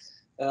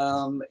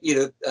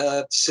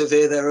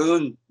survey their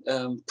own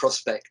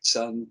prospects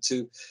and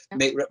to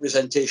make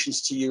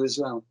representations to you as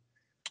well.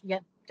 Yeah,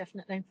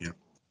 definitely. Yeah.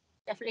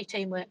 Definitely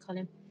teamwork,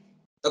 Colin.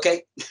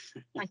 Okay.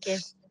 Thank you.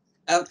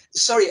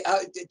 Sorry,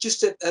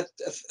 just a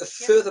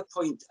further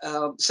point.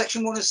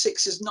 Section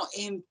 106 is not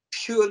aimed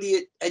purely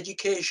at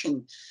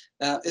education,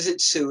 is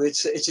it, Sue?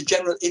 It's a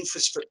general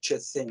infrastructure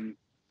thing.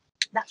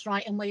 That's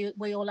right, and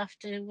we all have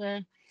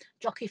to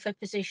jockey for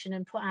position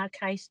and put our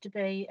case to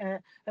be a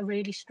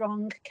really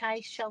strong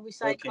case, shall we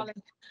say, okay.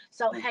 Colin?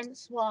 So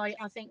hence why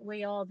I think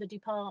we are the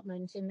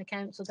department in the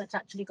council that's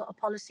actually got a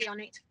policy on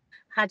it,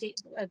 had it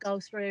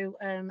go through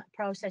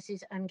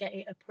processes and get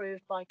it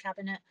approved by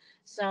cabinet.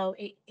 So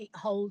it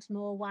holds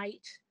more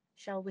weight,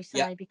 shall we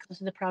say, because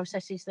of the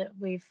processes that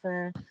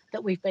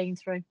we've been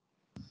through.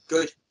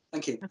 Good,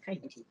 thank you. Okay.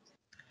 Thank you.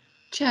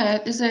 Chair,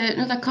 there's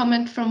another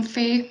comment from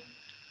Faye.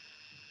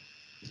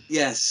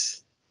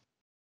 Yes.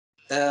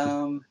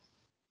 I'll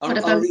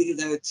read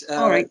it out.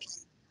 All right.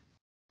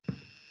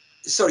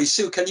 Sorry,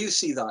 Sue, can you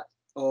see that?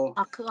 Or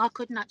I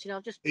couldn't actually.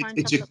 I'll just try and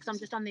have a look because I'm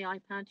just on the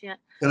iPad. Yeah.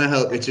 Can I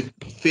help?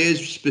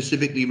 Faye's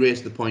specifically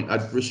raised the point.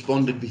 I've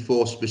responded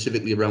before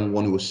specifically around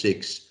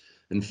 106,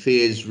 and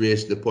Faye's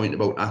raised the point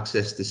about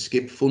access to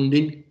skip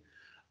funding,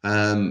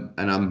 and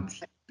I'm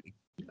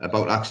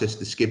about access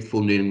to skip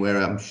funding, where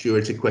I'm sure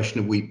it's a question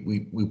of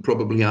we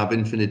probably have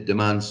infinite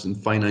demands and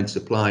finite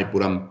supply,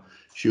 but I'm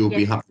sure we'll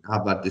be happy to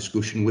have that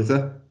discussion with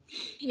her.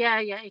 Yeah,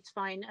 it's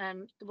fine.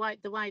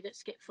 The way that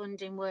skip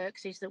funding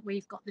works is that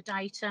we've got the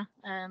data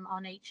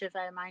on each of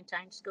our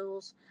maintained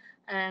schools.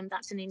 And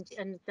then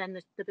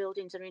the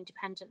buildings are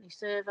independently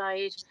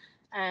surveyed,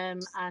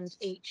 and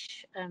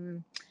each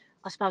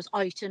I suppose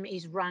item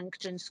is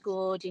ranked and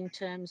scored in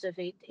terms of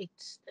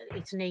its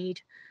need.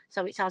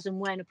 So it's as and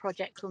when a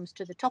project comes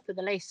to the top of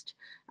the list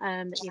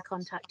that you're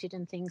contacted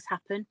and things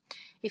happen.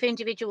 If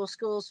individual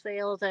schools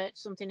feel that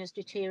something has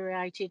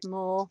deteriorated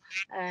more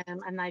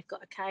and they've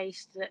got a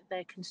case that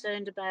they're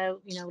concerned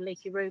about,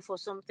 leaky roof or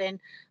something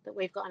that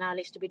we've got on our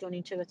list to be done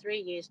in 2 or 3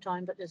 years'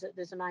 time, but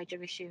there's a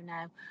major issue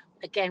now,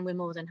 again, we're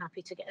more than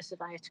happy to get a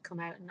surveyor to come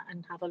out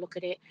and have a look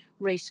at it,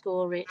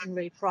 rescore it and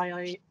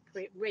reprioritise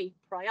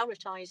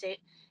it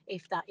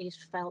if that is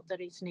felt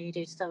that it's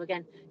needed. So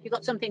again, if you've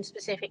got something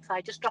specific,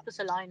 just drop us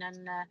a line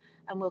and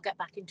we'll get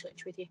back in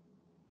touch with you.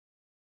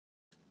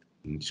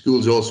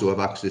 Schools also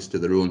have access to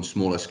their own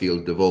smaller scale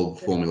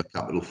devolved formula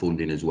capital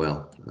funding as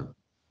well.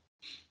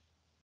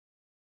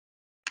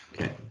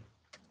 Okay.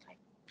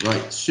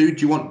 Right, Sue,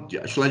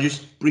 shall I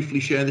just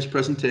briefly share this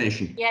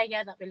presentation?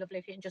 Yeah, that'd be lovely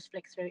if you can just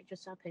flick through it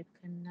just so people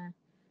can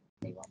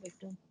see what we've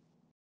done.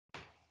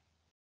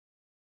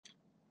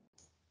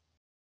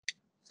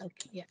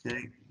 Okay,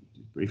 Okay,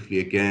 briefly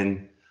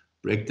again,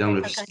 breakdown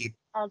of skip.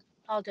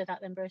 I'll do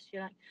that then, Bruce, if you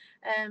like.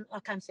 I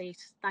can see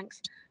it,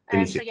 thanks.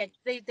 So yeah,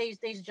 these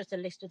are just a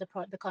list of the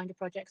kind of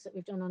projects that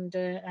we've done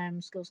under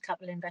Schools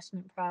Capital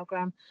Investment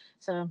Programme.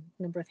 So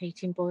number of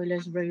heating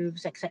boilers,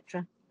 roofs,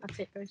 etc. That's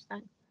it, Bruce,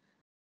 thanks.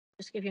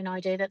 Just to give you an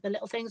idea that the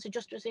little things are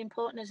just as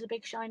important as the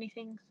big shiny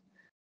things.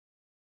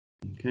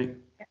 Okay.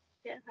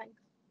 Yeah, thanks.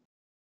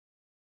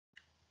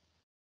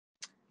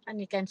 And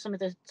again, some of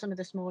the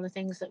smaller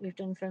things that we've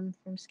done from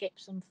Skip,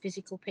 some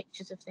physical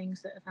pictures of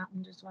things that have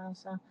happened as well.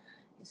 So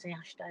you see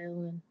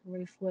Ashdale and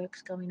roof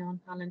works going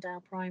on,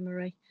 Allendale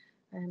Primary,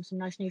 some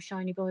nice new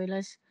shiny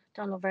boilers.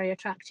 Don't look very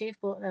attractive,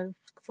 but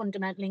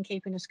fundamentally in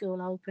keeping a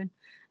school open.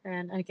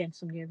 And again,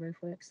 some new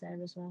roof works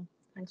there as well.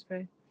 Thanks,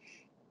 Brew.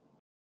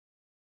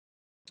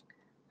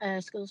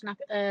 Schools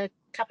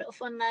Capital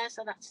Fund there,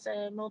 so that's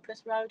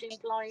Morpeth Road in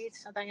Blythe.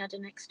 So they had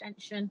an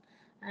extension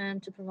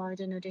to provide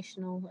an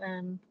additional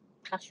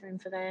classroom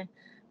for their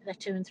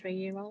 2 and 3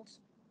 year olds.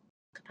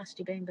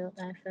 Capacity being built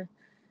there for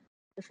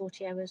the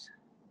 40 hours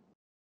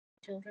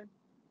children.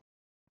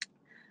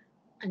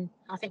 And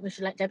I think we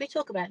should let Debbie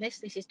talk about this.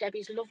 This is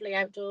Debbie's lovely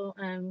outdoor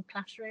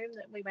classroom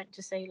that we went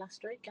to see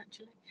last week,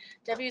 actually.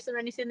 Debbie, is there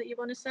anything that you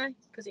want to say?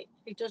 Because it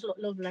does look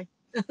lovely.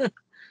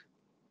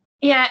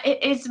 Yeah,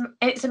 it is.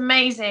 It's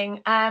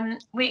amazing.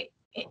 We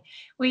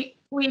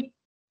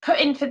put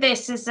in for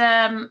this as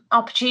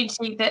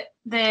opportunity that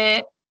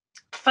the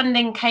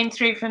funding came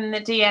through from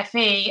the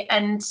DFE,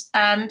 and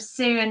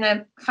Sue and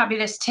a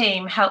fabulous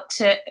team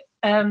helped us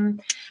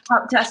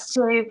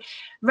to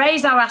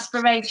raise our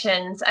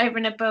aspirations over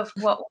and above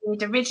what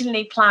we'd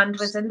originally planned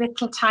was a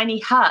little tiny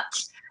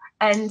hut.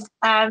 And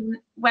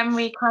when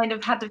we kind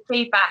of had the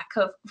feedback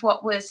of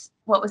what was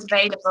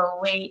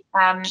available, we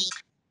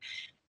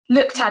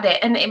looked at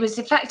it, and it was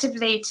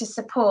effectively to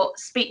support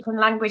speech and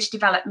language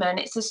development.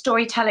 It's a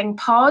storytelling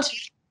pod,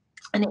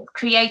 and it's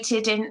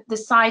created in the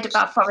side of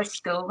our forest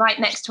school, right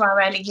next to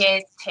our early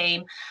years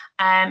team,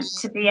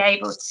 to be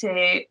able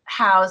to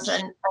house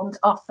and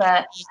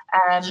offer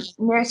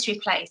nursery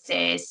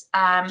places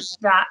and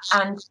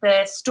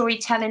the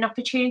storytelling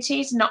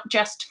opportunities, not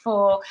just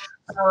for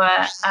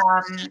our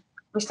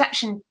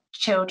reception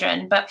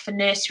children, but for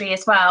nursery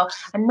as well,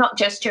 and not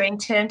just during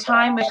term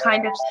time. We're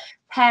kind of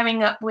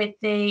pairing up with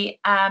the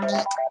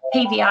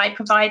PVI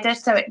provider,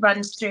 so it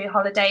runs through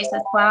holidays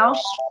as well.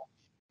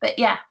 But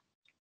yeah,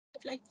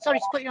 Sorry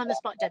to put you on the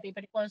spot, Debbie,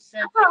 but it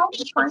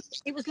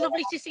was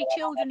lovely to see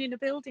children in a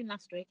building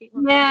last week.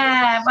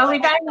 Yeah, well, we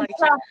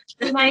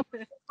may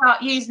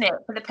start using it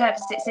for the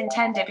purpose it's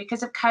intended.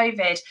 Because of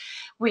COVID,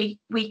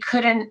 we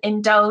couldn't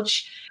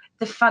indulge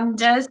the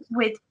funders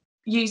with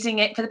using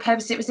it for the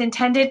purpose it was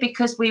intended,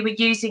 because we were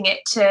using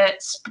it to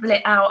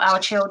split out our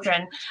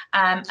children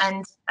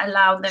and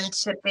allow them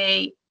to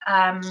be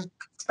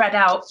spread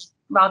out,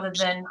 rather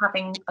than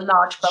having a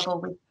large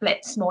bubble. We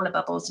split smaller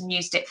bubbles and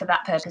used it for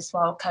that purpose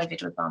while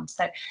COVID was on.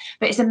 So,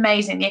 but it's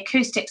amazing. The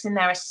acoustics in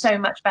there are so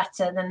much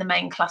better than the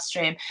main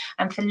classroom,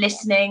 and for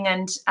listening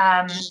and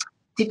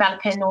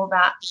developing all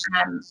that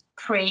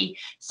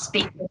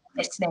pre-speaking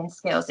listening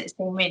skills, it's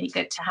been really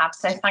good to have.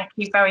 So thank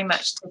you very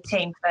much to the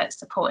team for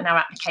supporting our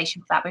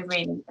application for that. We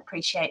really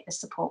appreciate the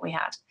support we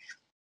had.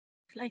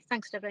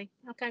 Thanks, Debbie.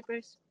 Okay,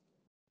 Bruce.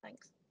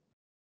 Thanks.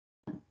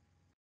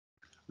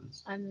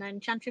 And then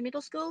Chantry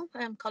Middle School,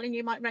 Colin,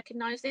 you might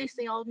recognise this,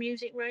 the old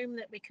music room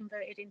that we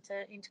converted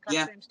into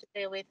classrooms to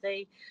deal with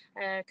the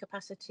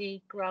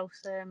capacity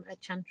growth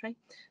at Chantry.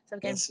 So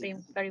again, it's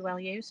been very well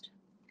used.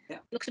 Yeah.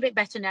 Looks a bit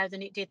better now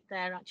than it did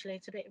there, actually.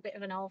 It's a bit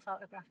of an old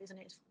photograph, isn't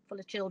it? It's full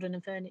of children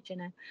and furniture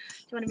now. Do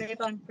you want to move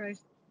on,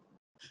 Bruce?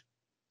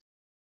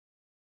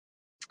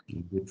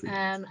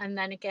 And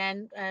then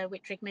again,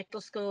 Whittrigg Middle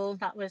School,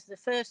 that was the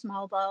first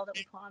mobile that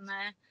we put on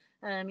there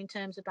in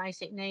terms of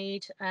basic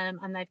need,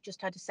 and they've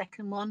just had a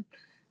second one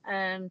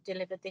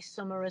delivered this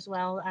summer, as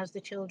well as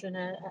the children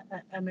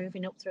are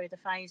moving up through the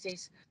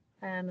phases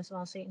as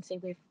well. So you can see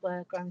we've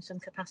grown some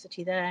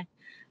capacity there,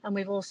 and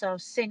we've also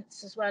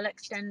since as well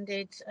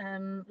extended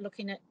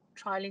looking at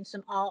trialling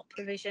some art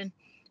provision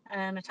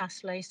at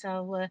Astley.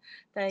 So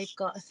they've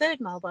got a third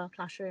mobile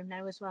classroom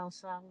now as well.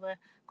 So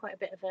quite a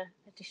bit of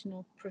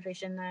additional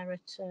provision there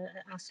at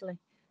Astley.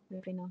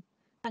 Moving on.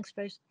 Thanks,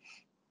 Bruce.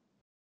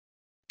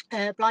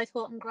 Blythe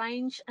Horton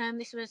Grange,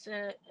 this was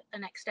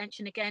an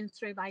extension again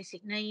through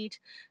basic need,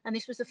 and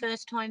this was the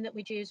first time that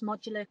we'd used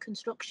modular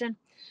construction.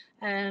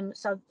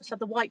 So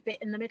the white bit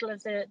in the middle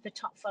of the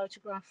top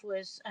photograph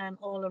was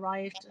all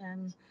arrived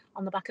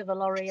on the back of a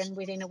lorry, and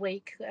within a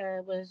week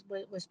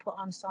was put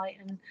on site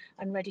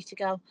and ready to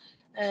go.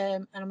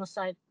 And I must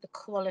say, the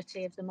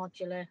quality of the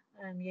modular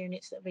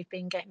units that we've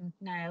been getting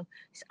now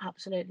is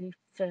absolutely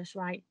first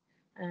rate.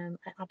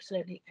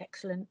 Absolutely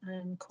excellent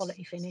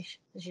quality finish,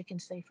 as you can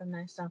see from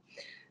there. So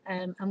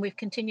and we've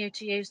continued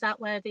to use that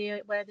where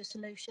the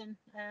solution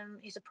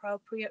is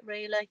appropriate,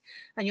 really.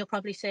 And you'll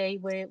probably see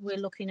we're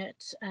looking at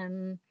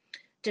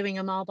doing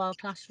a mobile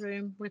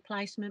classroom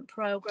replacement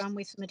programme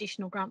with some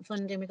additional grant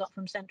funding we got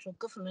from central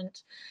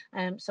government.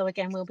 So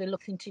again, we'll be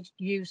looking to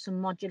use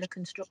some modular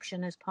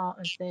construction as part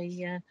of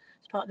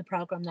the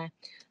programme there.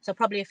 So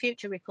probably a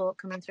future report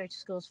coming through to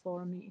Schools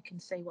Forum that you can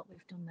see what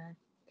we've done there.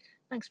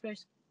 Thanks,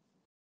 Bruce.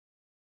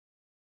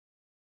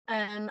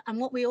 And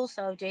what we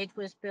also did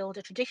was build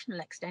a traditional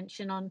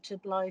extension onto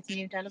Blythe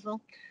New Delaval.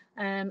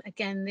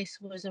 Again, this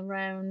was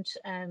around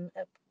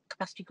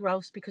capacity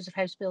growth because of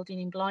house building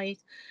in Blythe.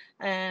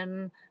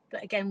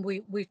 But again,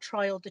 we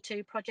trialled the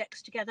two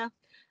projects together.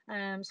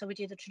 So we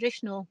did the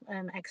traditional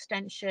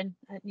extension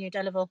at New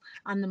Delaval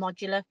and the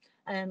modular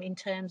in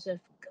terms of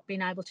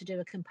being able to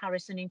do a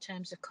comparison in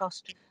terms of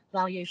cost,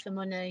 value for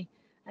money,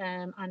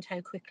 and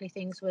how quickly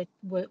things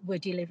were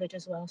delivered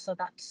as well. So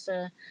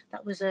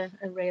that was a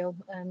real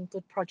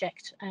good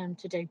project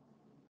to do.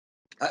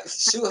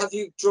 Sue, have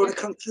you drawn a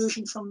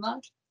conclusion from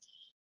that?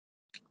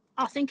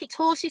 I think it's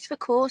horses for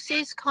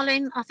courses,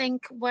 Colin. I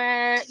think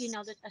where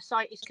a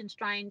site is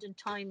constrained and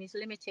time is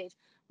limited,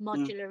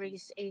 modular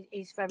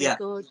is very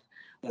good.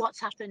 Yeah.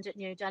 What's happened at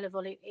New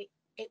Delaval,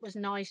 it was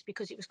nice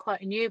because it was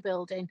quite a new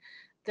building,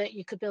 that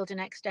you could build an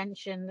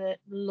extension that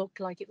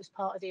looked like it was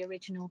part of the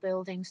original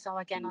building. So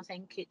again, I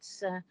think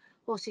it's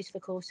horses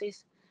for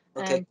courses.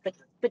 Okay.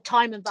 But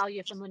time and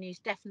value for money is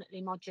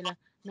definitely modular,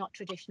 not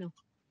traditional.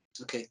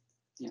 Okay.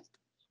 Yeah.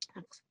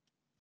 Thanks.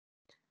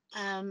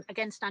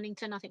 Again,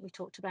 Stannington, I think we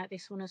talked about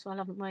this one as well,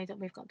 haven't we? That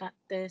we've got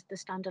the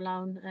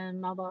standalone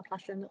mobile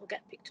classroom that will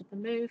get picked up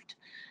and moved,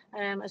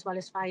 as well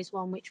as phase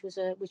one, which was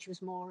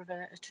more of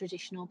a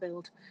traditional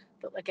build.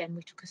 But again,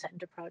 we took a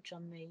second approach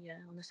on the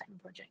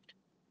second project.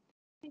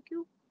 Thank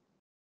you.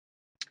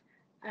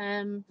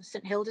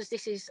 St Hilda's,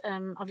 this is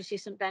obviously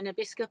St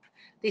Benabiscup.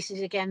 This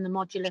is again the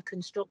modular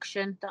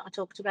construction that I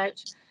talked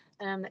about,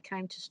 that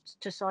came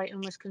to site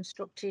and was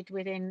constructed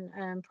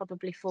within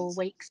probably 4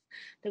 weeks.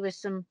 There was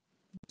some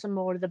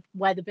more of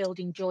where the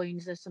building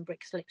joins, there's some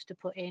brick slips to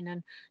put in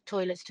and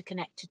toilets to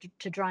connect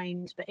to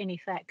drains, but in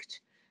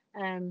effect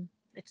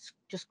it's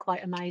just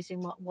quite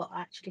amazing what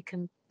actually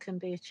can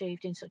be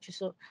achieved in such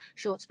a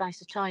short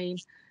space of time,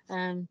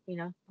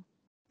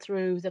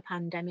 through the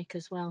pandemic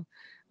as well.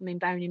 I mean,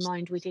 bearing in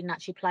mind we didn't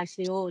actually place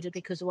the order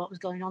because of what was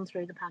going on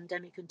through the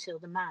pandemic until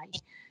the May,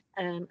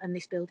 and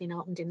this building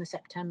opened in the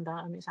September,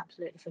 and it's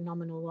absolutely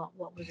phenomenal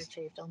what was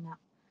achieved on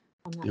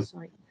that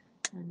site.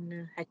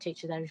 And head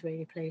teacher there is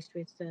really pleased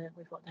with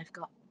what they've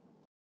got.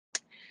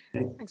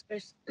 Thanks,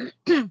 Bruce.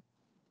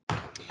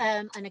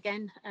 And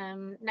again,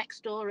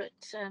 next door at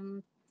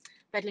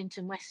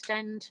Bedlington West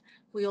End,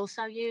 we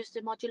also used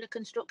the modular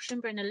construction,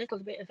 but in a little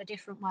bit of a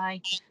different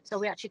way. So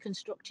we actually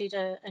constructed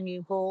a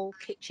new hall,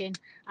 kitchen,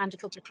 and a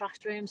couple of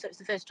classrooms. So it's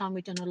the first time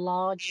we've done a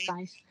large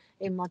space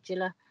in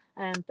modular,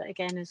 but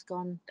again has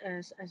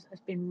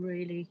been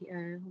really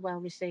well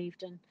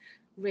received and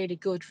really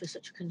good for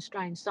such a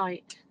constrained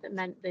site. That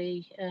meant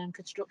the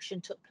construction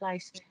took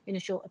place in a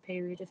shorter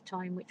period of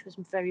time, which was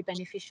very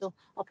beneficial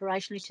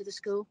operationally to the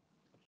school.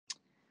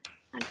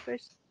 Thanks,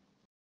 Bruce.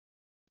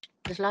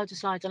 There's loads of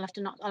slides. I'll have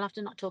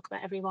to not talk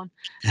about everyone.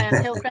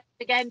 Hillcrest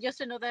again,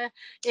 just another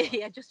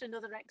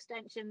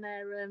extension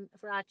there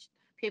for our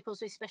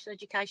pupils with special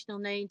educational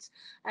needs.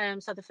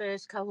 So the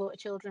first cohort of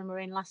children were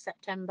in last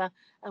September,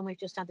 and we've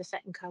just had the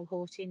second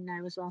cohort in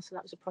now as well. So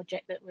that was a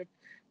project that would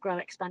grow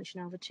expansion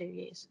over 2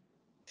 years.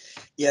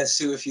 Yeah,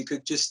 Sue, if you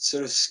could just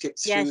sort of skip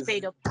through. Yeah,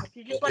 speed up.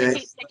 You just want to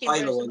keep flicking,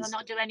 Bruce, and we'll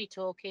not do any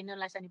talking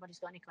unless anybody's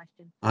got any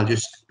questions. I'll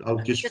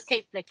just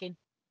keep flicking.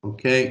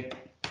 Okay.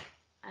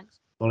 Thanks.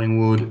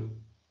 Bollingwood.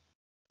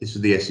 This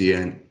is the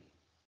SEN.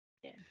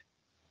 Yeah.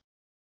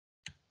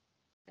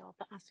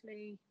 But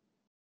Astley,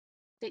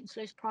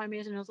 Dickensluice Primary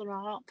is another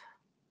ARP.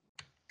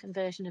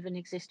 Conversion of an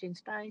existing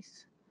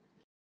space.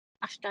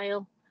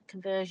 Ashdale,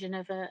 conversion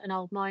of an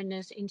old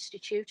miners'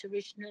 institute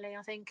originally,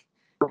 I think,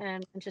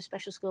 into a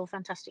special school,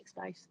 fantastic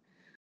space.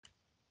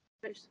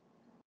 Bruce.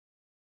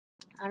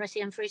 Our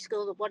SEN free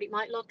school, what it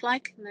might look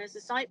like, and there's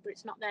the site, but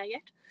it's not there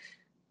yet.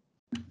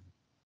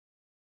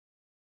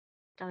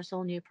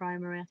 Darrasol New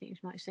Primary, I think you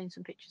might have seen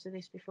some pictures of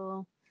this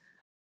before.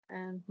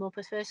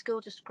 Morpeth First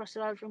School, just across the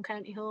road from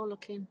County Hall,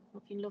 looking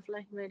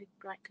lovely, really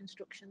great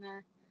construction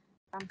there.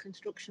 Ram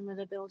construction with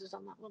the builders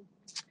on that one.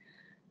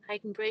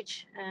 Hayden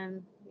Bridge,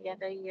 yeah,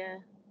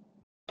 the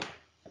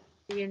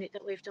unit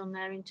that we've done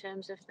there in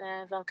terms of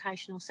their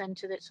vocational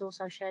centre that's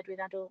also shared with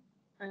adult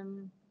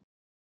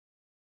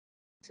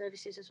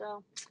services as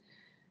well.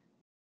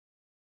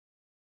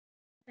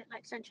 Like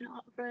Extension at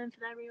Otterburn for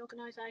their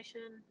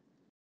reorganisation.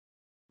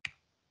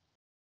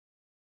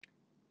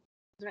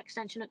 Their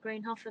extension at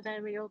Greenhoff for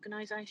their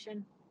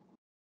reorganisation.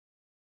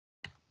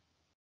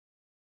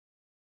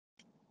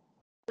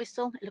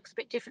 Whistle, it looks a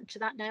bit different to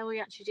that now.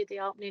 We actually did the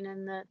opening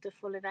and the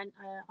full event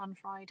on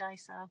Friday,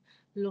 so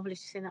lovely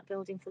to see that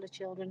building full of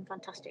children.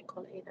 Fantastic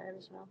quality there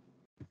as well.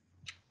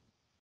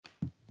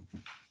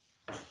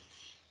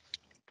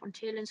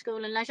 Ponteland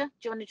School and Leisure. Do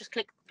you want to just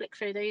flick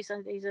through these?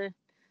 These are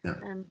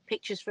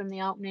pictures from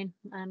the opening.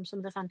 Some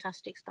of the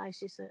fantastic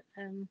spaces that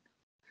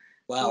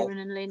Kieran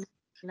and Lynn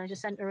Leisure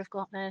Centre have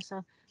got there,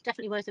 so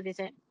definitely worth a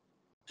visit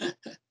if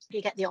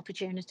you get the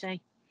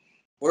opportunity.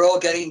 We're all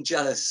getting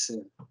jealous.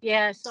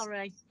 Yeah,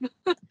 sorry.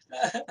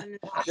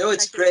 No,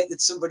 it's great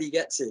that somebody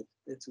gets it.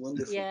 It's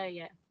wonderful.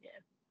 Yeah.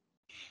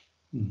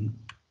 Mm-hmm.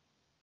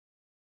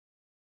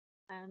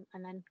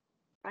 And then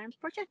Graham's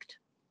project.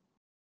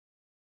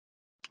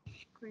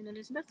 Queen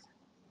Elizabeth.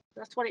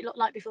 That's what it looked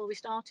like before we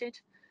started.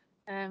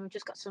 We've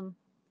just got some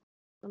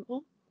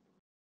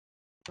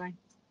right.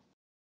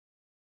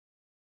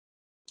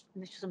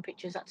 And there's just some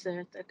pictures. That's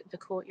the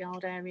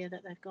courtyard area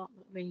that they've got.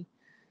 We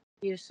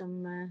use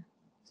some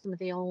of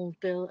the old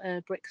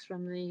bricks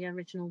from the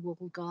original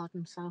walled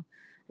garden. So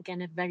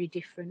again, a very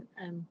different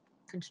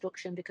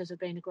construction because of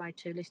being a Grade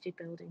 2 listed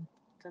building.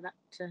 So that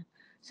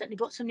certainly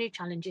brought some new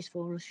challenges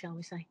for us, shall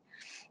we say.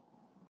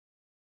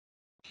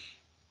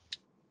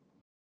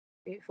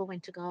 Beautiful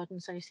winter garden.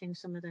 So you've seen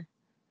some of the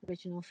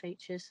original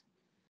features.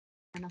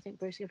 And I think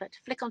Bruce, you'd like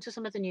to flick onto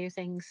some of the new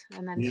things,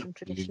 and then some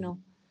traditional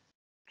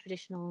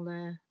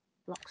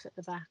blocks at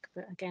the back.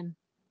 But again,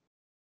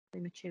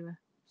 very mature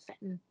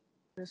setting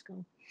for the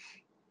school.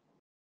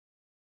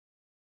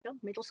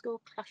 Middle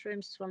school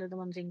classrooms as well as the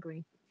ones in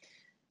green.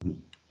 Is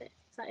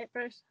that it,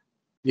 Bruce?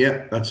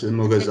 Yeah, that's the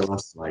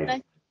last slide.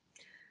 Okay.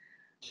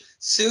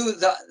 Sue,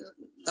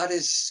 that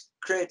is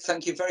great.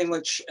 Thank you very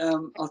much.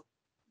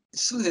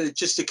 Something that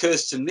just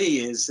occurs to me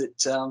is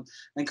that,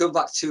 and go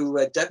back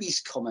to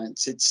Debbie's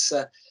comments,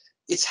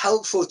 it's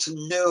helpful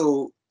to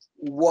know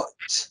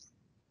what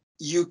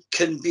you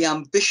can be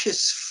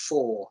ambitious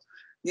for.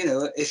 You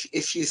know,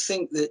 if you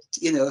think that,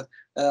 you know,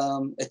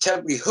 a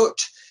temporary hut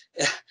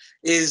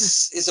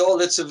is all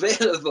that's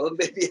available,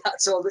 maybe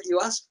that's all that you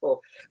ask for.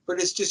 But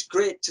it's just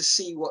great to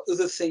see what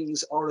other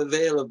things are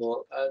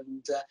available,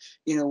 and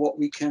you know, what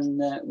we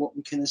can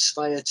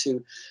aspire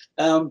to.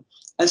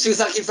 And so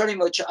thank you very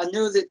much. I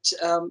know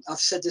that I've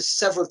said this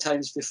several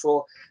times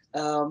before.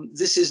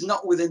 This is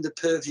not within the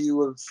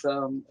purview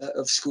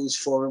of Schools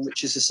Forum,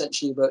 which is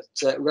essentially about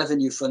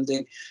revenue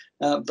funding.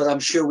 But I'm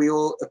sure we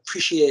all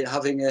appreciate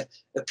having a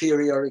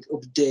periodic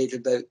update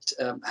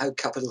about how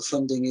capital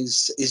funding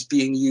is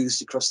being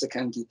used across the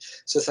county.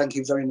 So thank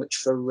you very much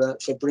for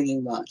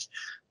bringing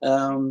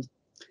that.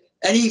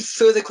 Any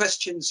further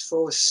questions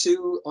for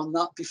Sue on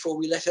that before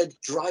we let her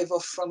drive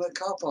off from her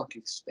car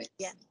parking space?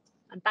 Yeah,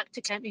 and back to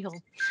County Hall.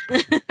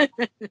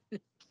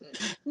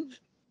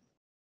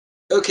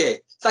 Okay,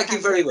 thank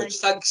you very much.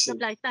 Thanks, Sue.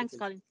 Lovely. Thanks,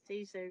 Colin. See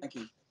you soon. Thank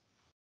you.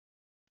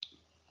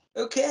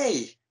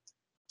 Okay.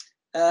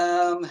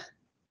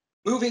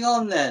 Moving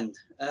on then,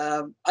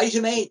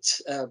 item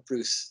 8,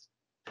 Bruce.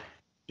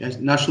 Yes,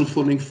 national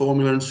funding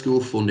formula and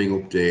school funding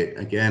update.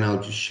 Again,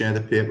 I'll just share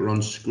the paper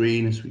on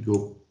screen as we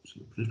go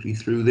briefly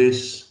through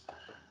this.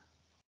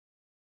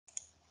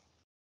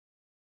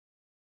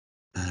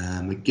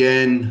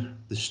 Again,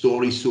 the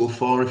story so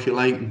far, if you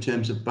like, in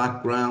terms of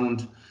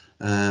background,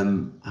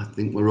 I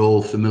think we're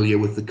all familiar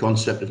with the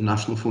concept of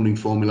national funding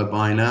formula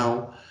by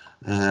now.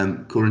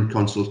 Current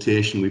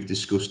consultation we've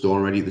discussed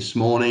already this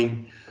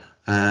morning.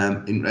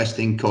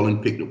 Interesting,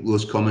 Colin picked up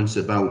those comments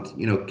about,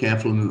 you know,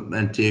 careful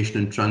implementation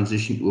and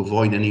transition to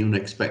avoid any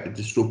unexpected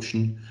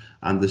disruption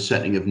and the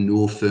setting of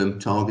no firm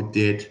target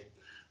date.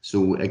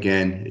 So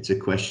again, it's a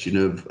question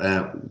of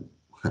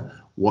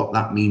what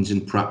that means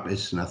in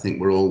practice, and I think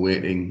we're all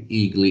waiting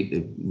eagerly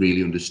to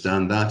really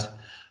understand that.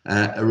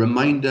 A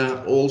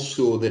reminder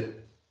also that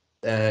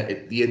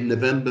at the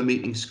November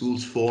meeting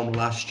schools forum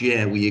last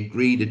year, we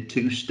agreed a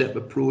two-step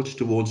approach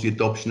towards the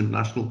adoption of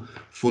national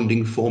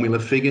funding formula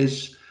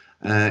figures.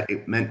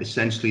 It meant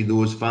essentially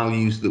those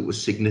values that were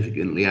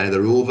significantly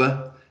either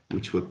over,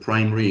 which were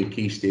primary and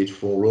key stage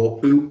 4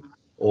 OPU,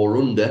 or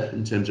under,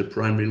 in terms of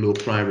primary low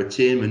prior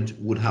attainment,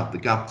 would have the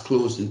gap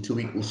closed in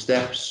 2 equal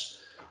steps,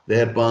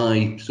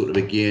 thereby sort of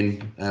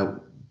again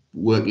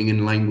working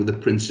in line with the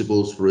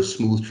principles for a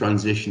smooth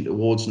transition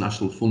towards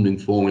national funding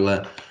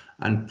formula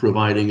and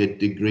providing a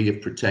degree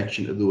of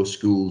protection to those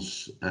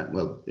schools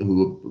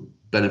who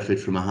benefit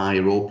from a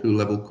higher OPU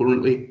level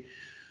currently.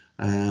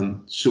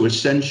 So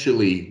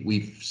essentially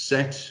we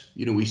set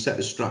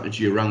a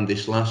strategy around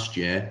this last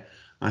year.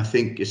 I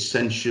think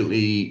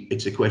essentially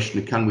it's a question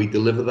of can we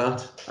deliver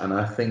that, and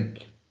I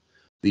think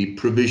the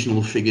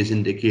provisional figures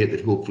indicate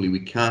that hopefully we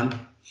can.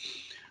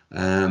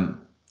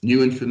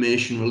 New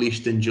information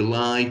released in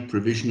July,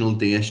 provisional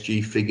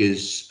DSG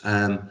figures,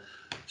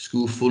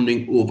 school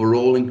funding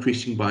overall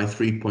increasing by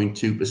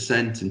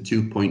 3.2% and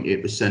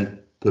 2.8%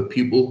 per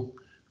pupil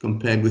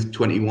compared with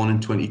 21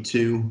 and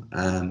 22.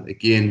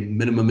 Again,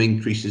 minimum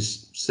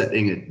increases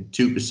setting at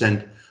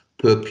 2%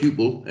 per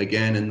pupil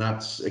again, and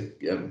that's a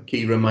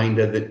key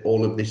reminder that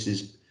all of this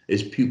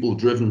is pupil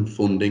driven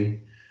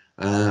funding.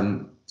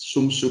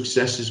 Some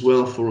success as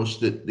well for us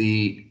that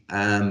the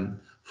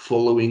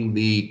following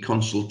the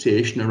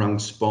consultation around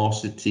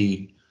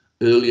sparsity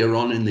earlier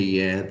on in the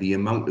year, the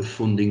amount of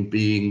funding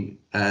being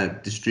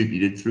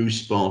distributed through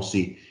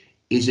sparsity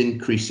is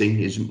increasing,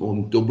 is more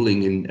than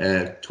doubling in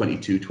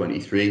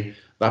 22-23.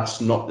 That's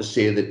not to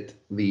say that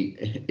the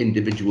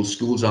individual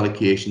schools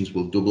allocations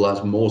will double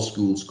as more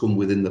schools come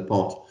within the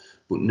pot,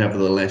 but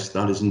nevertheless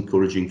that is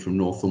encouraging from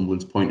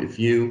Northumberland's point of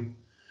view.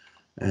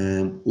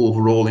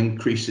 Overall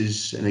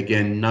increases, and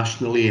again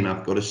nationally, and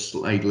I've got a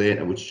slide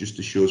later which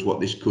just shows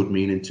what this could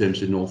mean in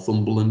terms of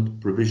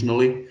Northumberland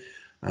provisionally.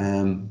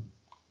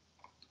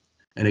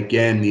 And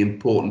again, the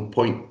important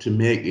point to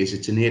make is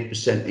it's an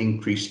 8%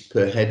 increase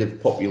per head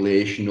of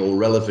population or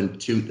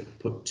relevant 2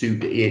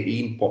 to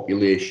 18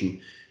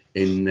 population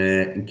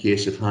in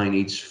case of high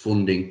needs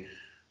funding.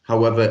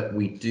 However,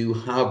 we do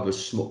have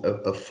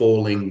a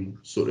falling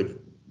sort of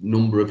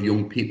number of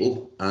young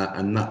people,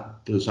 and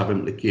that does have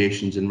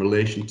implications in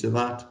relation to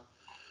that.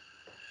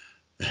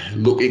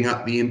 Looking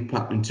at the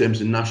impact in terms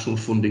of national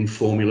funding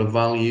formula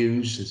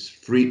values, it's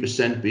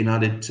 3% being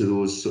added to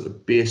those sort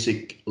of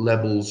basic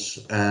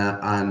levels,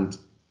 and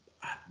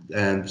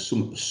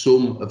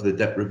some of the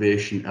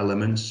deprivation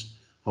elements.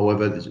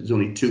 However, there's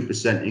only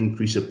 2%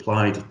 increase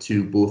applied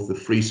to both the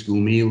free school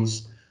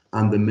meals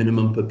and the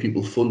minimum per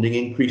pupil funding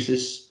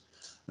increases.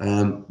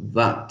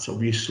 That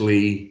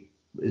obviously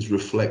is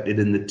reflected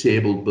in the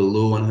table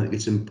below, and I think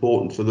it's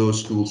important for those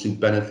schools who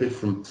benefit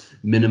from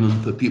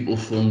minimum per pupil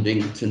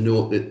funding to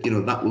note that, you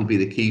know, that will be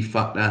the key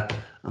factor,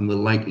 and the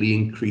likely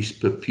increase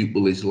per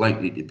pupil is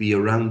likely to be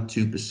around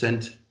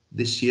 2%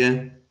 this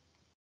year.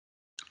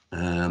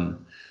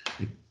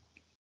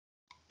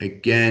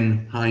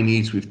 Again, high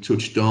needs we've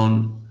touched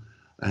on.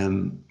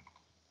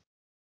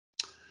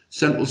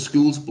 Central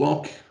schools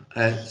block,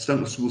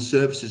 central school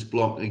services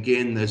block.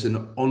 Again, there's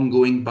an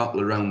ongoing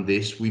battle around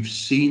this. We've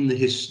seen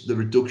the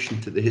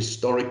reduction to the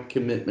historic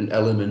commitment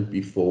element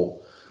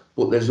before,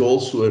 but there's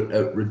also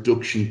a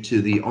reduction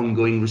to the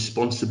ongoing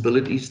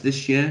responsibilities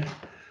this year.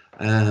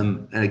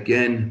 And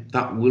again,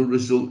 that will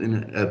result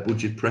in a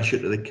budget pressure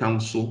to the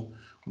council.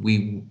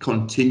 We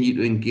continue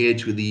to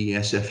engage with the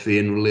ESFA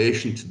in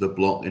relation to the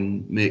block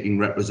and making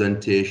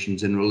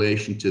representations in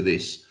relation to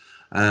this.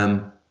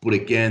 But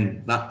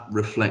again, that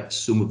reflects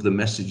some of the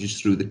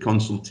messages through the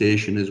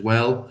consultation as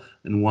well,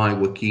 and why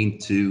we're keen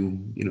to,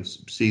 you know,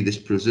 see this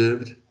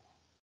preserved.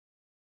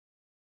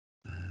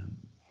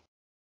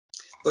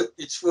 But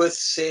it's worth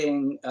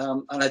saying,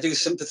 and I do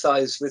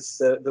sympathise with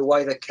the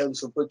wider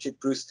council budget,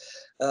 Bruce,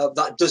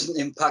 that doesn't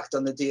impact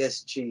on the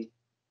DSG.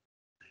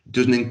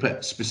 Doesn't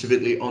impact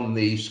specifically on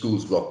the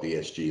schools block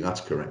DSG,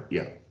 that's correct,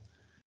 yeah.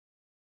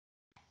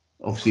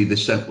 Obviously, the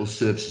central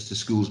services to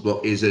schools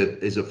block is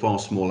a far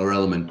smaller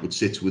element, but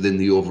sits within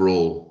the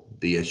overall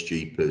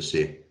DSG per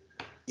se.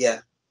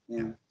 Yeah,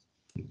 yeah.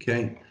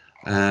 Okay.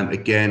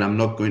 Again, I'm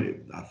not going to,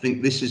 I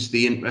think this is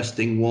the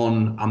interesting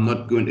one. I'm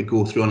not going to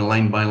go through on a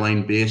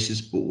line-by-line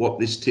basis, but what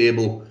this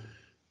table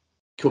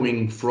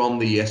coming from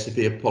the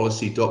SFA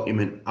policy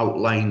document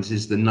outlines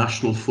is the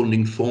national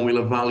funding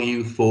formula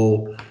value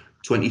for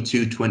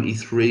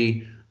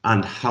 22-23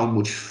 and how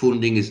much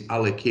funding is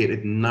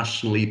allocated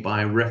nationally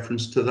by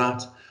reference to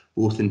that,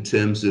 both in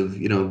terms of,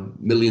 you know,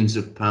 millions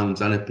of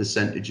pounds and a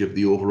percentage of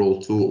the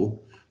overall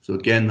total. So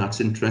again,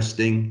 that's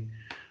interesting.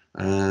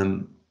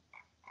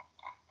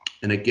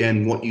 And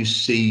again, what you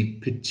see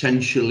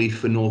potentially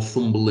for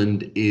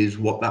Northumberland is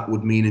what that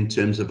would mean in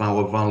terms of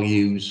our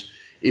values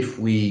if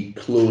we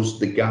closed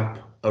the gap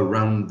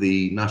around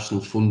the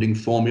national funding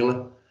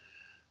formula.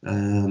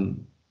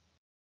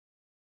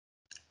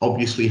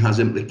 Obviously has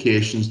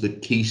implications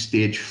that key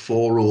stage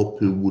 4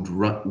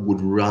 OPU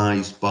would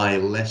rise by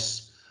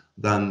less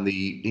than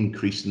the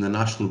increase in the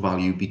national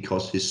value,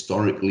 because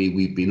historically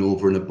we've been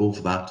over and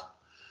above that.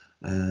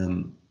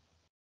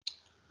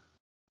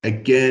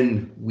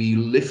 Again, we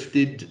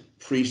lifted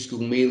free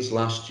school meals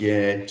last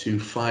year to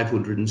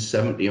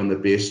 570 on the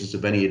basis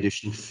of any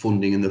additional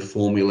funding in the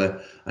formula,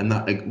 and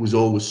that was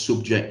always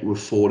subject to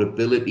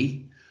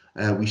affordability.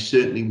 We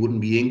certainly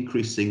wouldn't be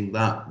increasing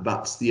that.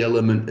 That's the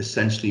element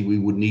essentially we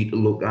would need to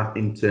look at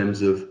in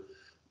terms of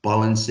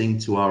balancing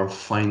to our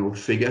final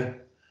figure,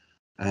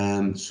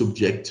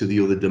 subject to the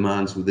other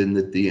demands within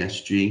the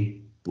DSG.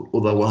 But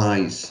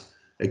otherwise,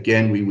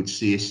 again, we would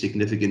see a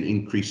significant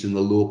increase in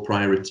the low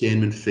prior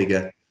attainment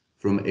figure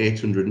from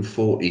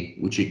 840,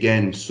 which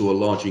again saw a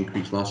large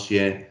increase last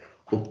year,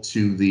 up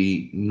to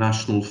the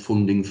national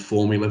funding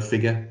formula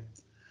figure.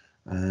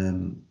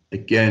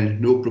 Again,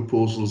 no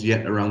proposals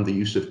yet around the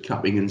use of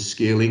capping and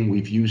scaling.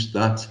 We've used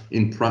that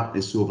in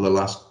practice over the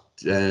last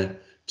 2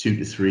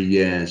 to 3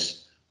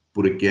 years,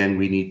 but again,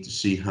 we need to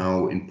see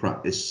how in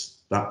practice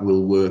that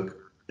will work,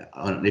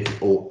 and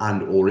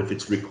if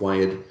it's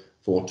required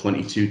for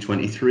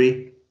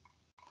 22-23.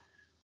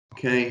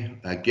 Okay,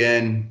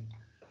 again,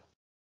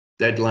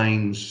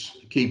 deadlines,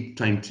 key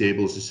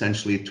timetables,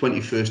 essentially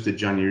 21st of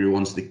January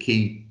once the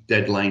key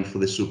deadline for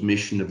the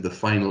submission of the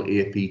final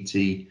APT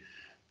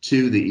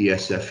to the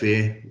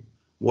ESFA.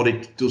 What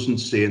it doesn't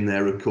say in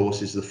there, of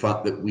course, is the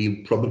fact that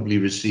we'll probably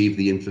receive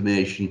the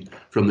information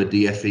from the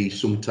DFE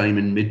sometime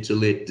in mid to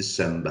late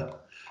December,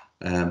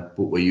 but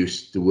we're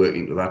used to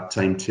working to that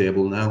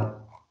timetable now.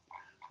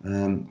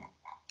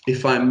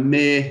 If I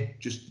may,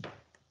 just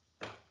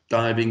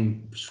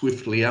diving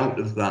swiftly out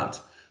of that,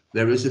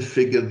 there is a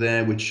figure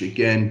there which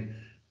again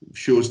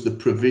shows the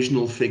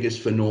provisional figures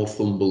for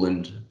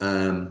Northumberland,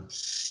 and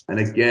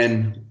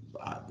again,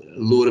 a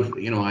lot of,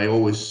 you know, I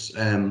always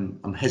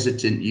I'm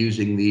hesitant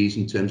using these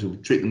in terms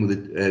of treating them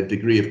with a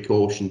degree of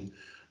caution,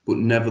 but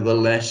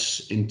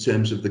nevertheless, in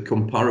terms of the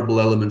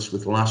comparable elements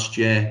with last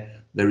year,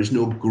 there is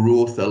no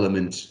growth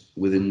element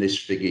within this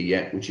figure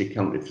yet, which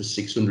accounted for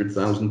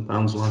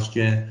 £600,000 last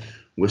year.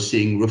 We're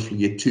seeing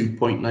roughly a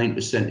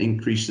 2.9%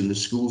 increase in the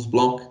schools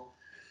block,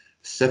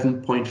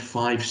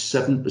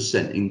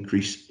 7.57%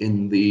 increase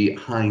in the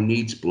high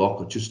needs block,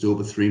 of just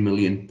over £3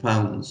 million.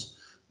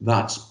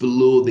 That's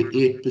below the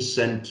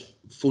 8%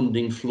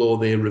 funding floor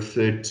they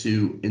referred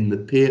to in the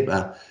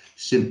paper,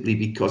 simply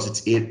because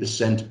it's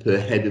 8% per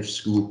head of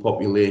school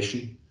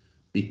population.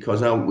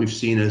 Because we've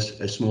seen a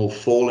small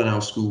fall in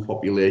our school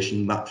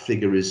population, that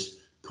figure is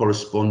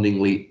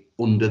correspondingly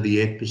under the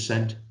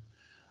 8%.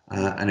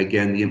 And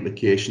again, the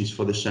implications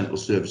for the central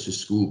services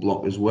school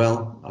block as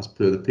well, as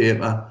per the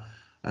paper.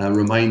 A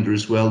reminder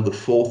as well, the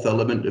fourth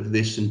element of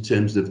this in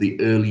terms of the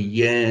early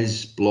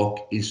years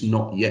block is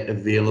not yet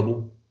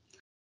available,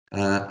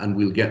 and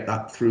we'll get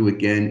that through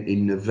again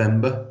in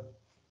November.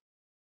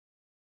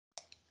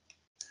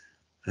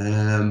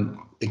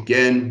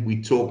 Again,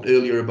 we talked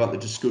earlier about the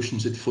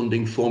discussions at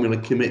Funding Formula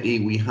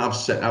Committee. We have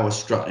set our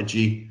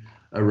strategy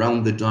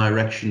around the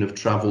direction of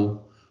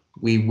travel.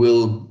 We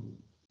will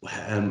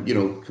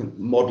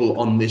model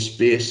on this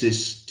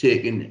basis,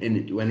 taking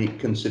into any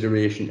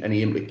consideration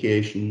any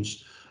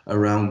implications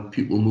around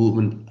pupil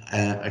movement,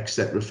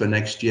 etc. for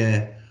next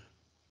year.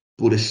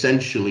 But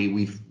essentially,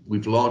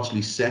 we've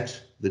largely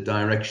set the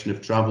direction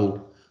of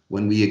travel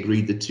when we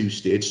agreed the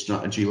two-stage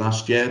strategy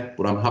last year.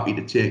 But I'm happy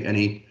to take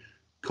any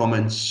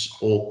comments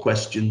or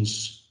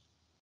questions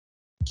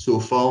so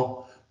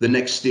far. The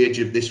next stage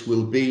of this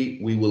will be,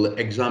 we will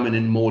examine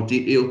in more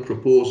detail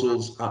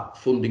proposals at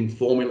Funding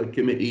Formula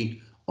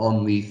Committee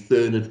on the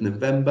 3rd of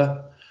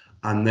November,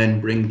 and then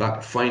bring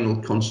back final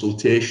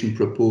consultation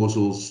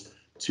proposals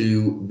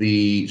to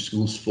the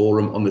Schools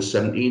Forum on the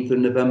 17th of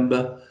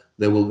November.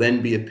 There will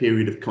then be a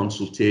period of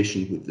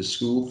consultation with the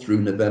school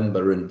through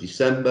November and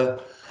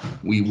December.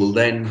 We will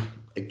then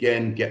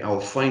again get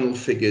our final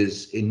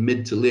figures in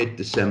mid to late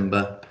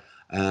December,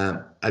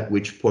 at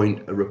which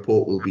point a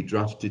report will be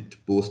drafted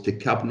both to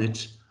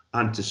Cabinet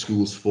and to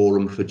Schools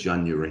Forum for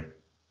January.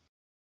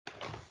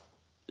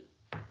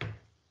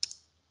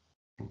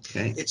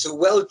 Okay. It's a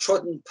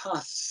well-trodden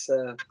path,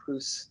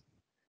 Bruce.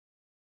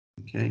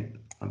 Okay.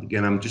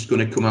 Again, I'm just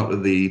going to come out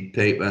of the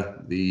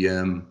paper.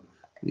 The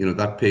you know,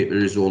 that paper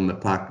is all in the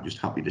pack. Just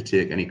happy to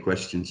take any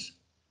questions,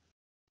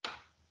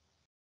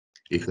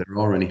 if there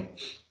are any.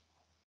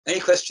 Any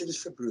questions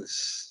for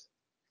Bruce?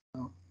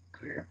 Oh,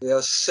 clear. We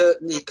are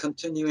certainly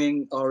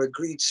continuing our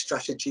agreed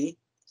strategy,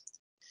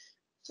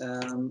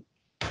 and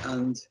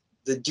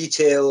the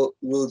detail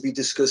will be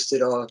discussed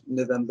at our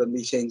November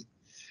meeting.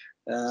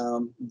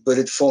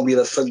 Budget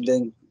formula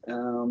funding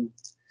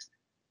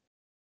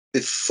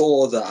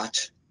before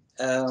that.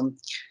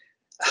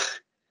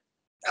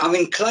 I'm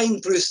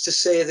inclined, Bruce, to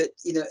say that,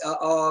 you know,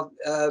 our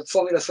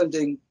formula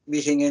funding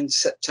meeting in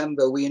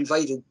September, we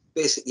invited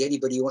basically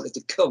anybody who wanted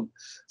to come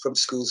from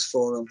Schools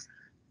Forum.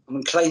 I'm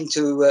inclined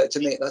to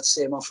make that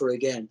same offer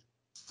again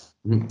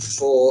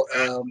for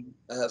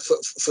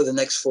the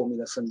next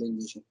formula funding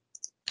meeting.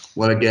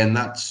 Well, again,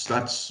 that's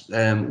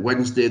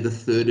Wednesday, the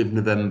 3rd of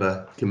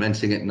November,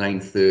 commencing at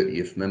 9:30.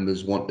 If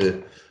members want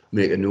to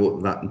make a note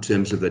of that in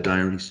terms of their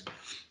diaries.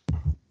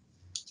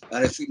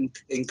 And if we can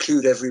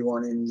include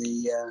everyone in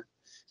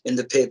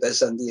the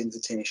papers and the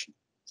invitation.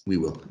 We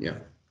will, yeah.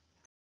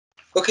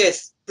 Okay,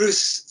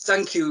 Bruce,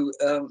 thank you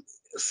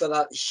for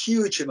that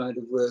huge amount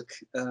of work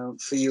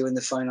for you and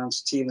the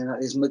finance team, and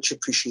that is much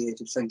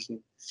appreciated. Thank you.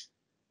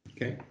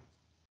 Okay.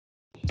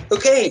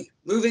 Okay,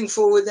 moving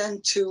forward then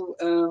to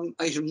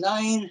item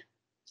 9.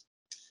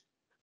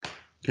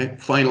 Okay,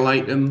 final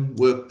item,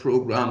 work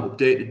programme,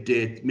 updated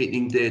date,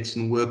 meeting dates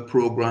and work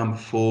programme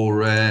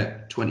for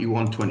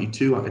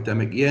 21-22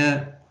 academic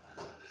year.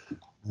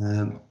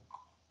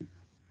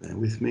 Bear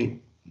with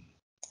me.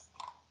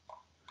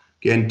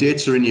 Again,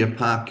 dates are in your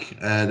pack.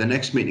 The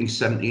next meeting,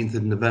 17th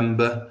of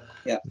November.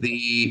 Yeah.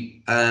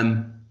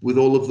 With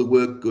all of the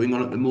work going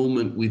on at the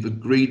moment, we've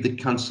agreed the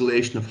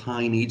cancellation of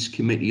High Needs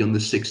Committee on the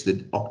 6th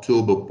of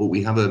October, but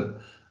we have a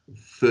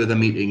further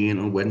meeting in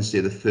on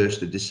Wednesday, the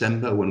 1st of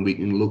December, when we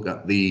can look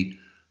at the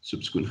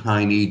subsequent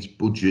High Needs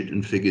budget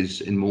and figures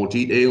in more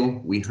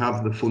detail. We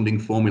have the Funding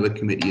Formula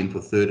Committee in for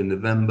 3rd of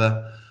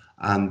November,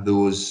 and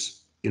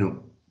those, you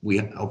know, we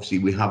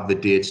have the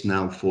dates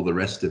now for the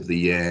rest of the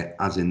year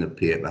as in the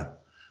paper,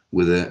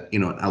 with a, you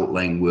know, an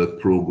outline work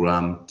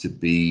programme to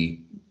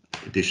be,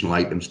 additional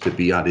items to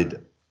be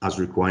added as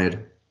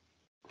required.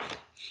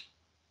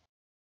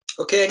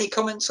 Okay, any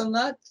comments on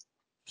that?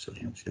 So,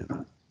 yeah.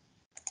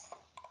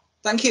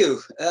 Thank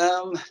you.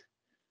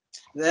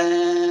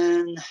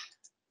 Then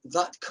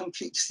that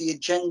completes the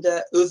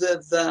agenda.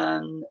 Other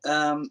than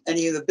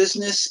any other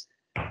business,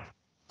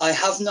 I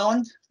have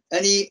none.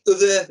 Any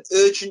other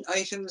urgent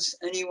items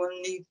anyone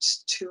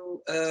needs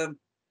to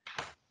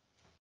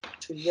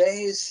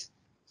raise?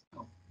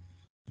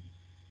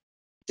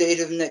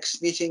 Date of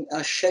next meeting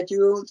as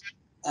scheduled,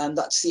 and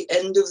that's the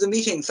end of the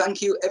meeting.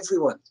 Thank you,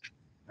 everyone.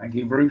 Thank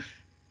you, Bruce.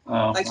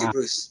 Thank you,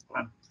 Bruce.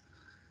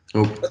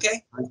 Oh,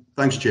 Okay.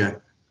 thanks,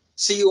 Chair.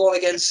 See you all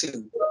again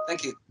soon.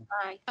 Thank you.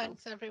 Bye.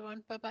 Thanks,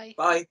 everyone. Bye-bye.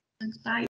 Bye. Thanks, bye.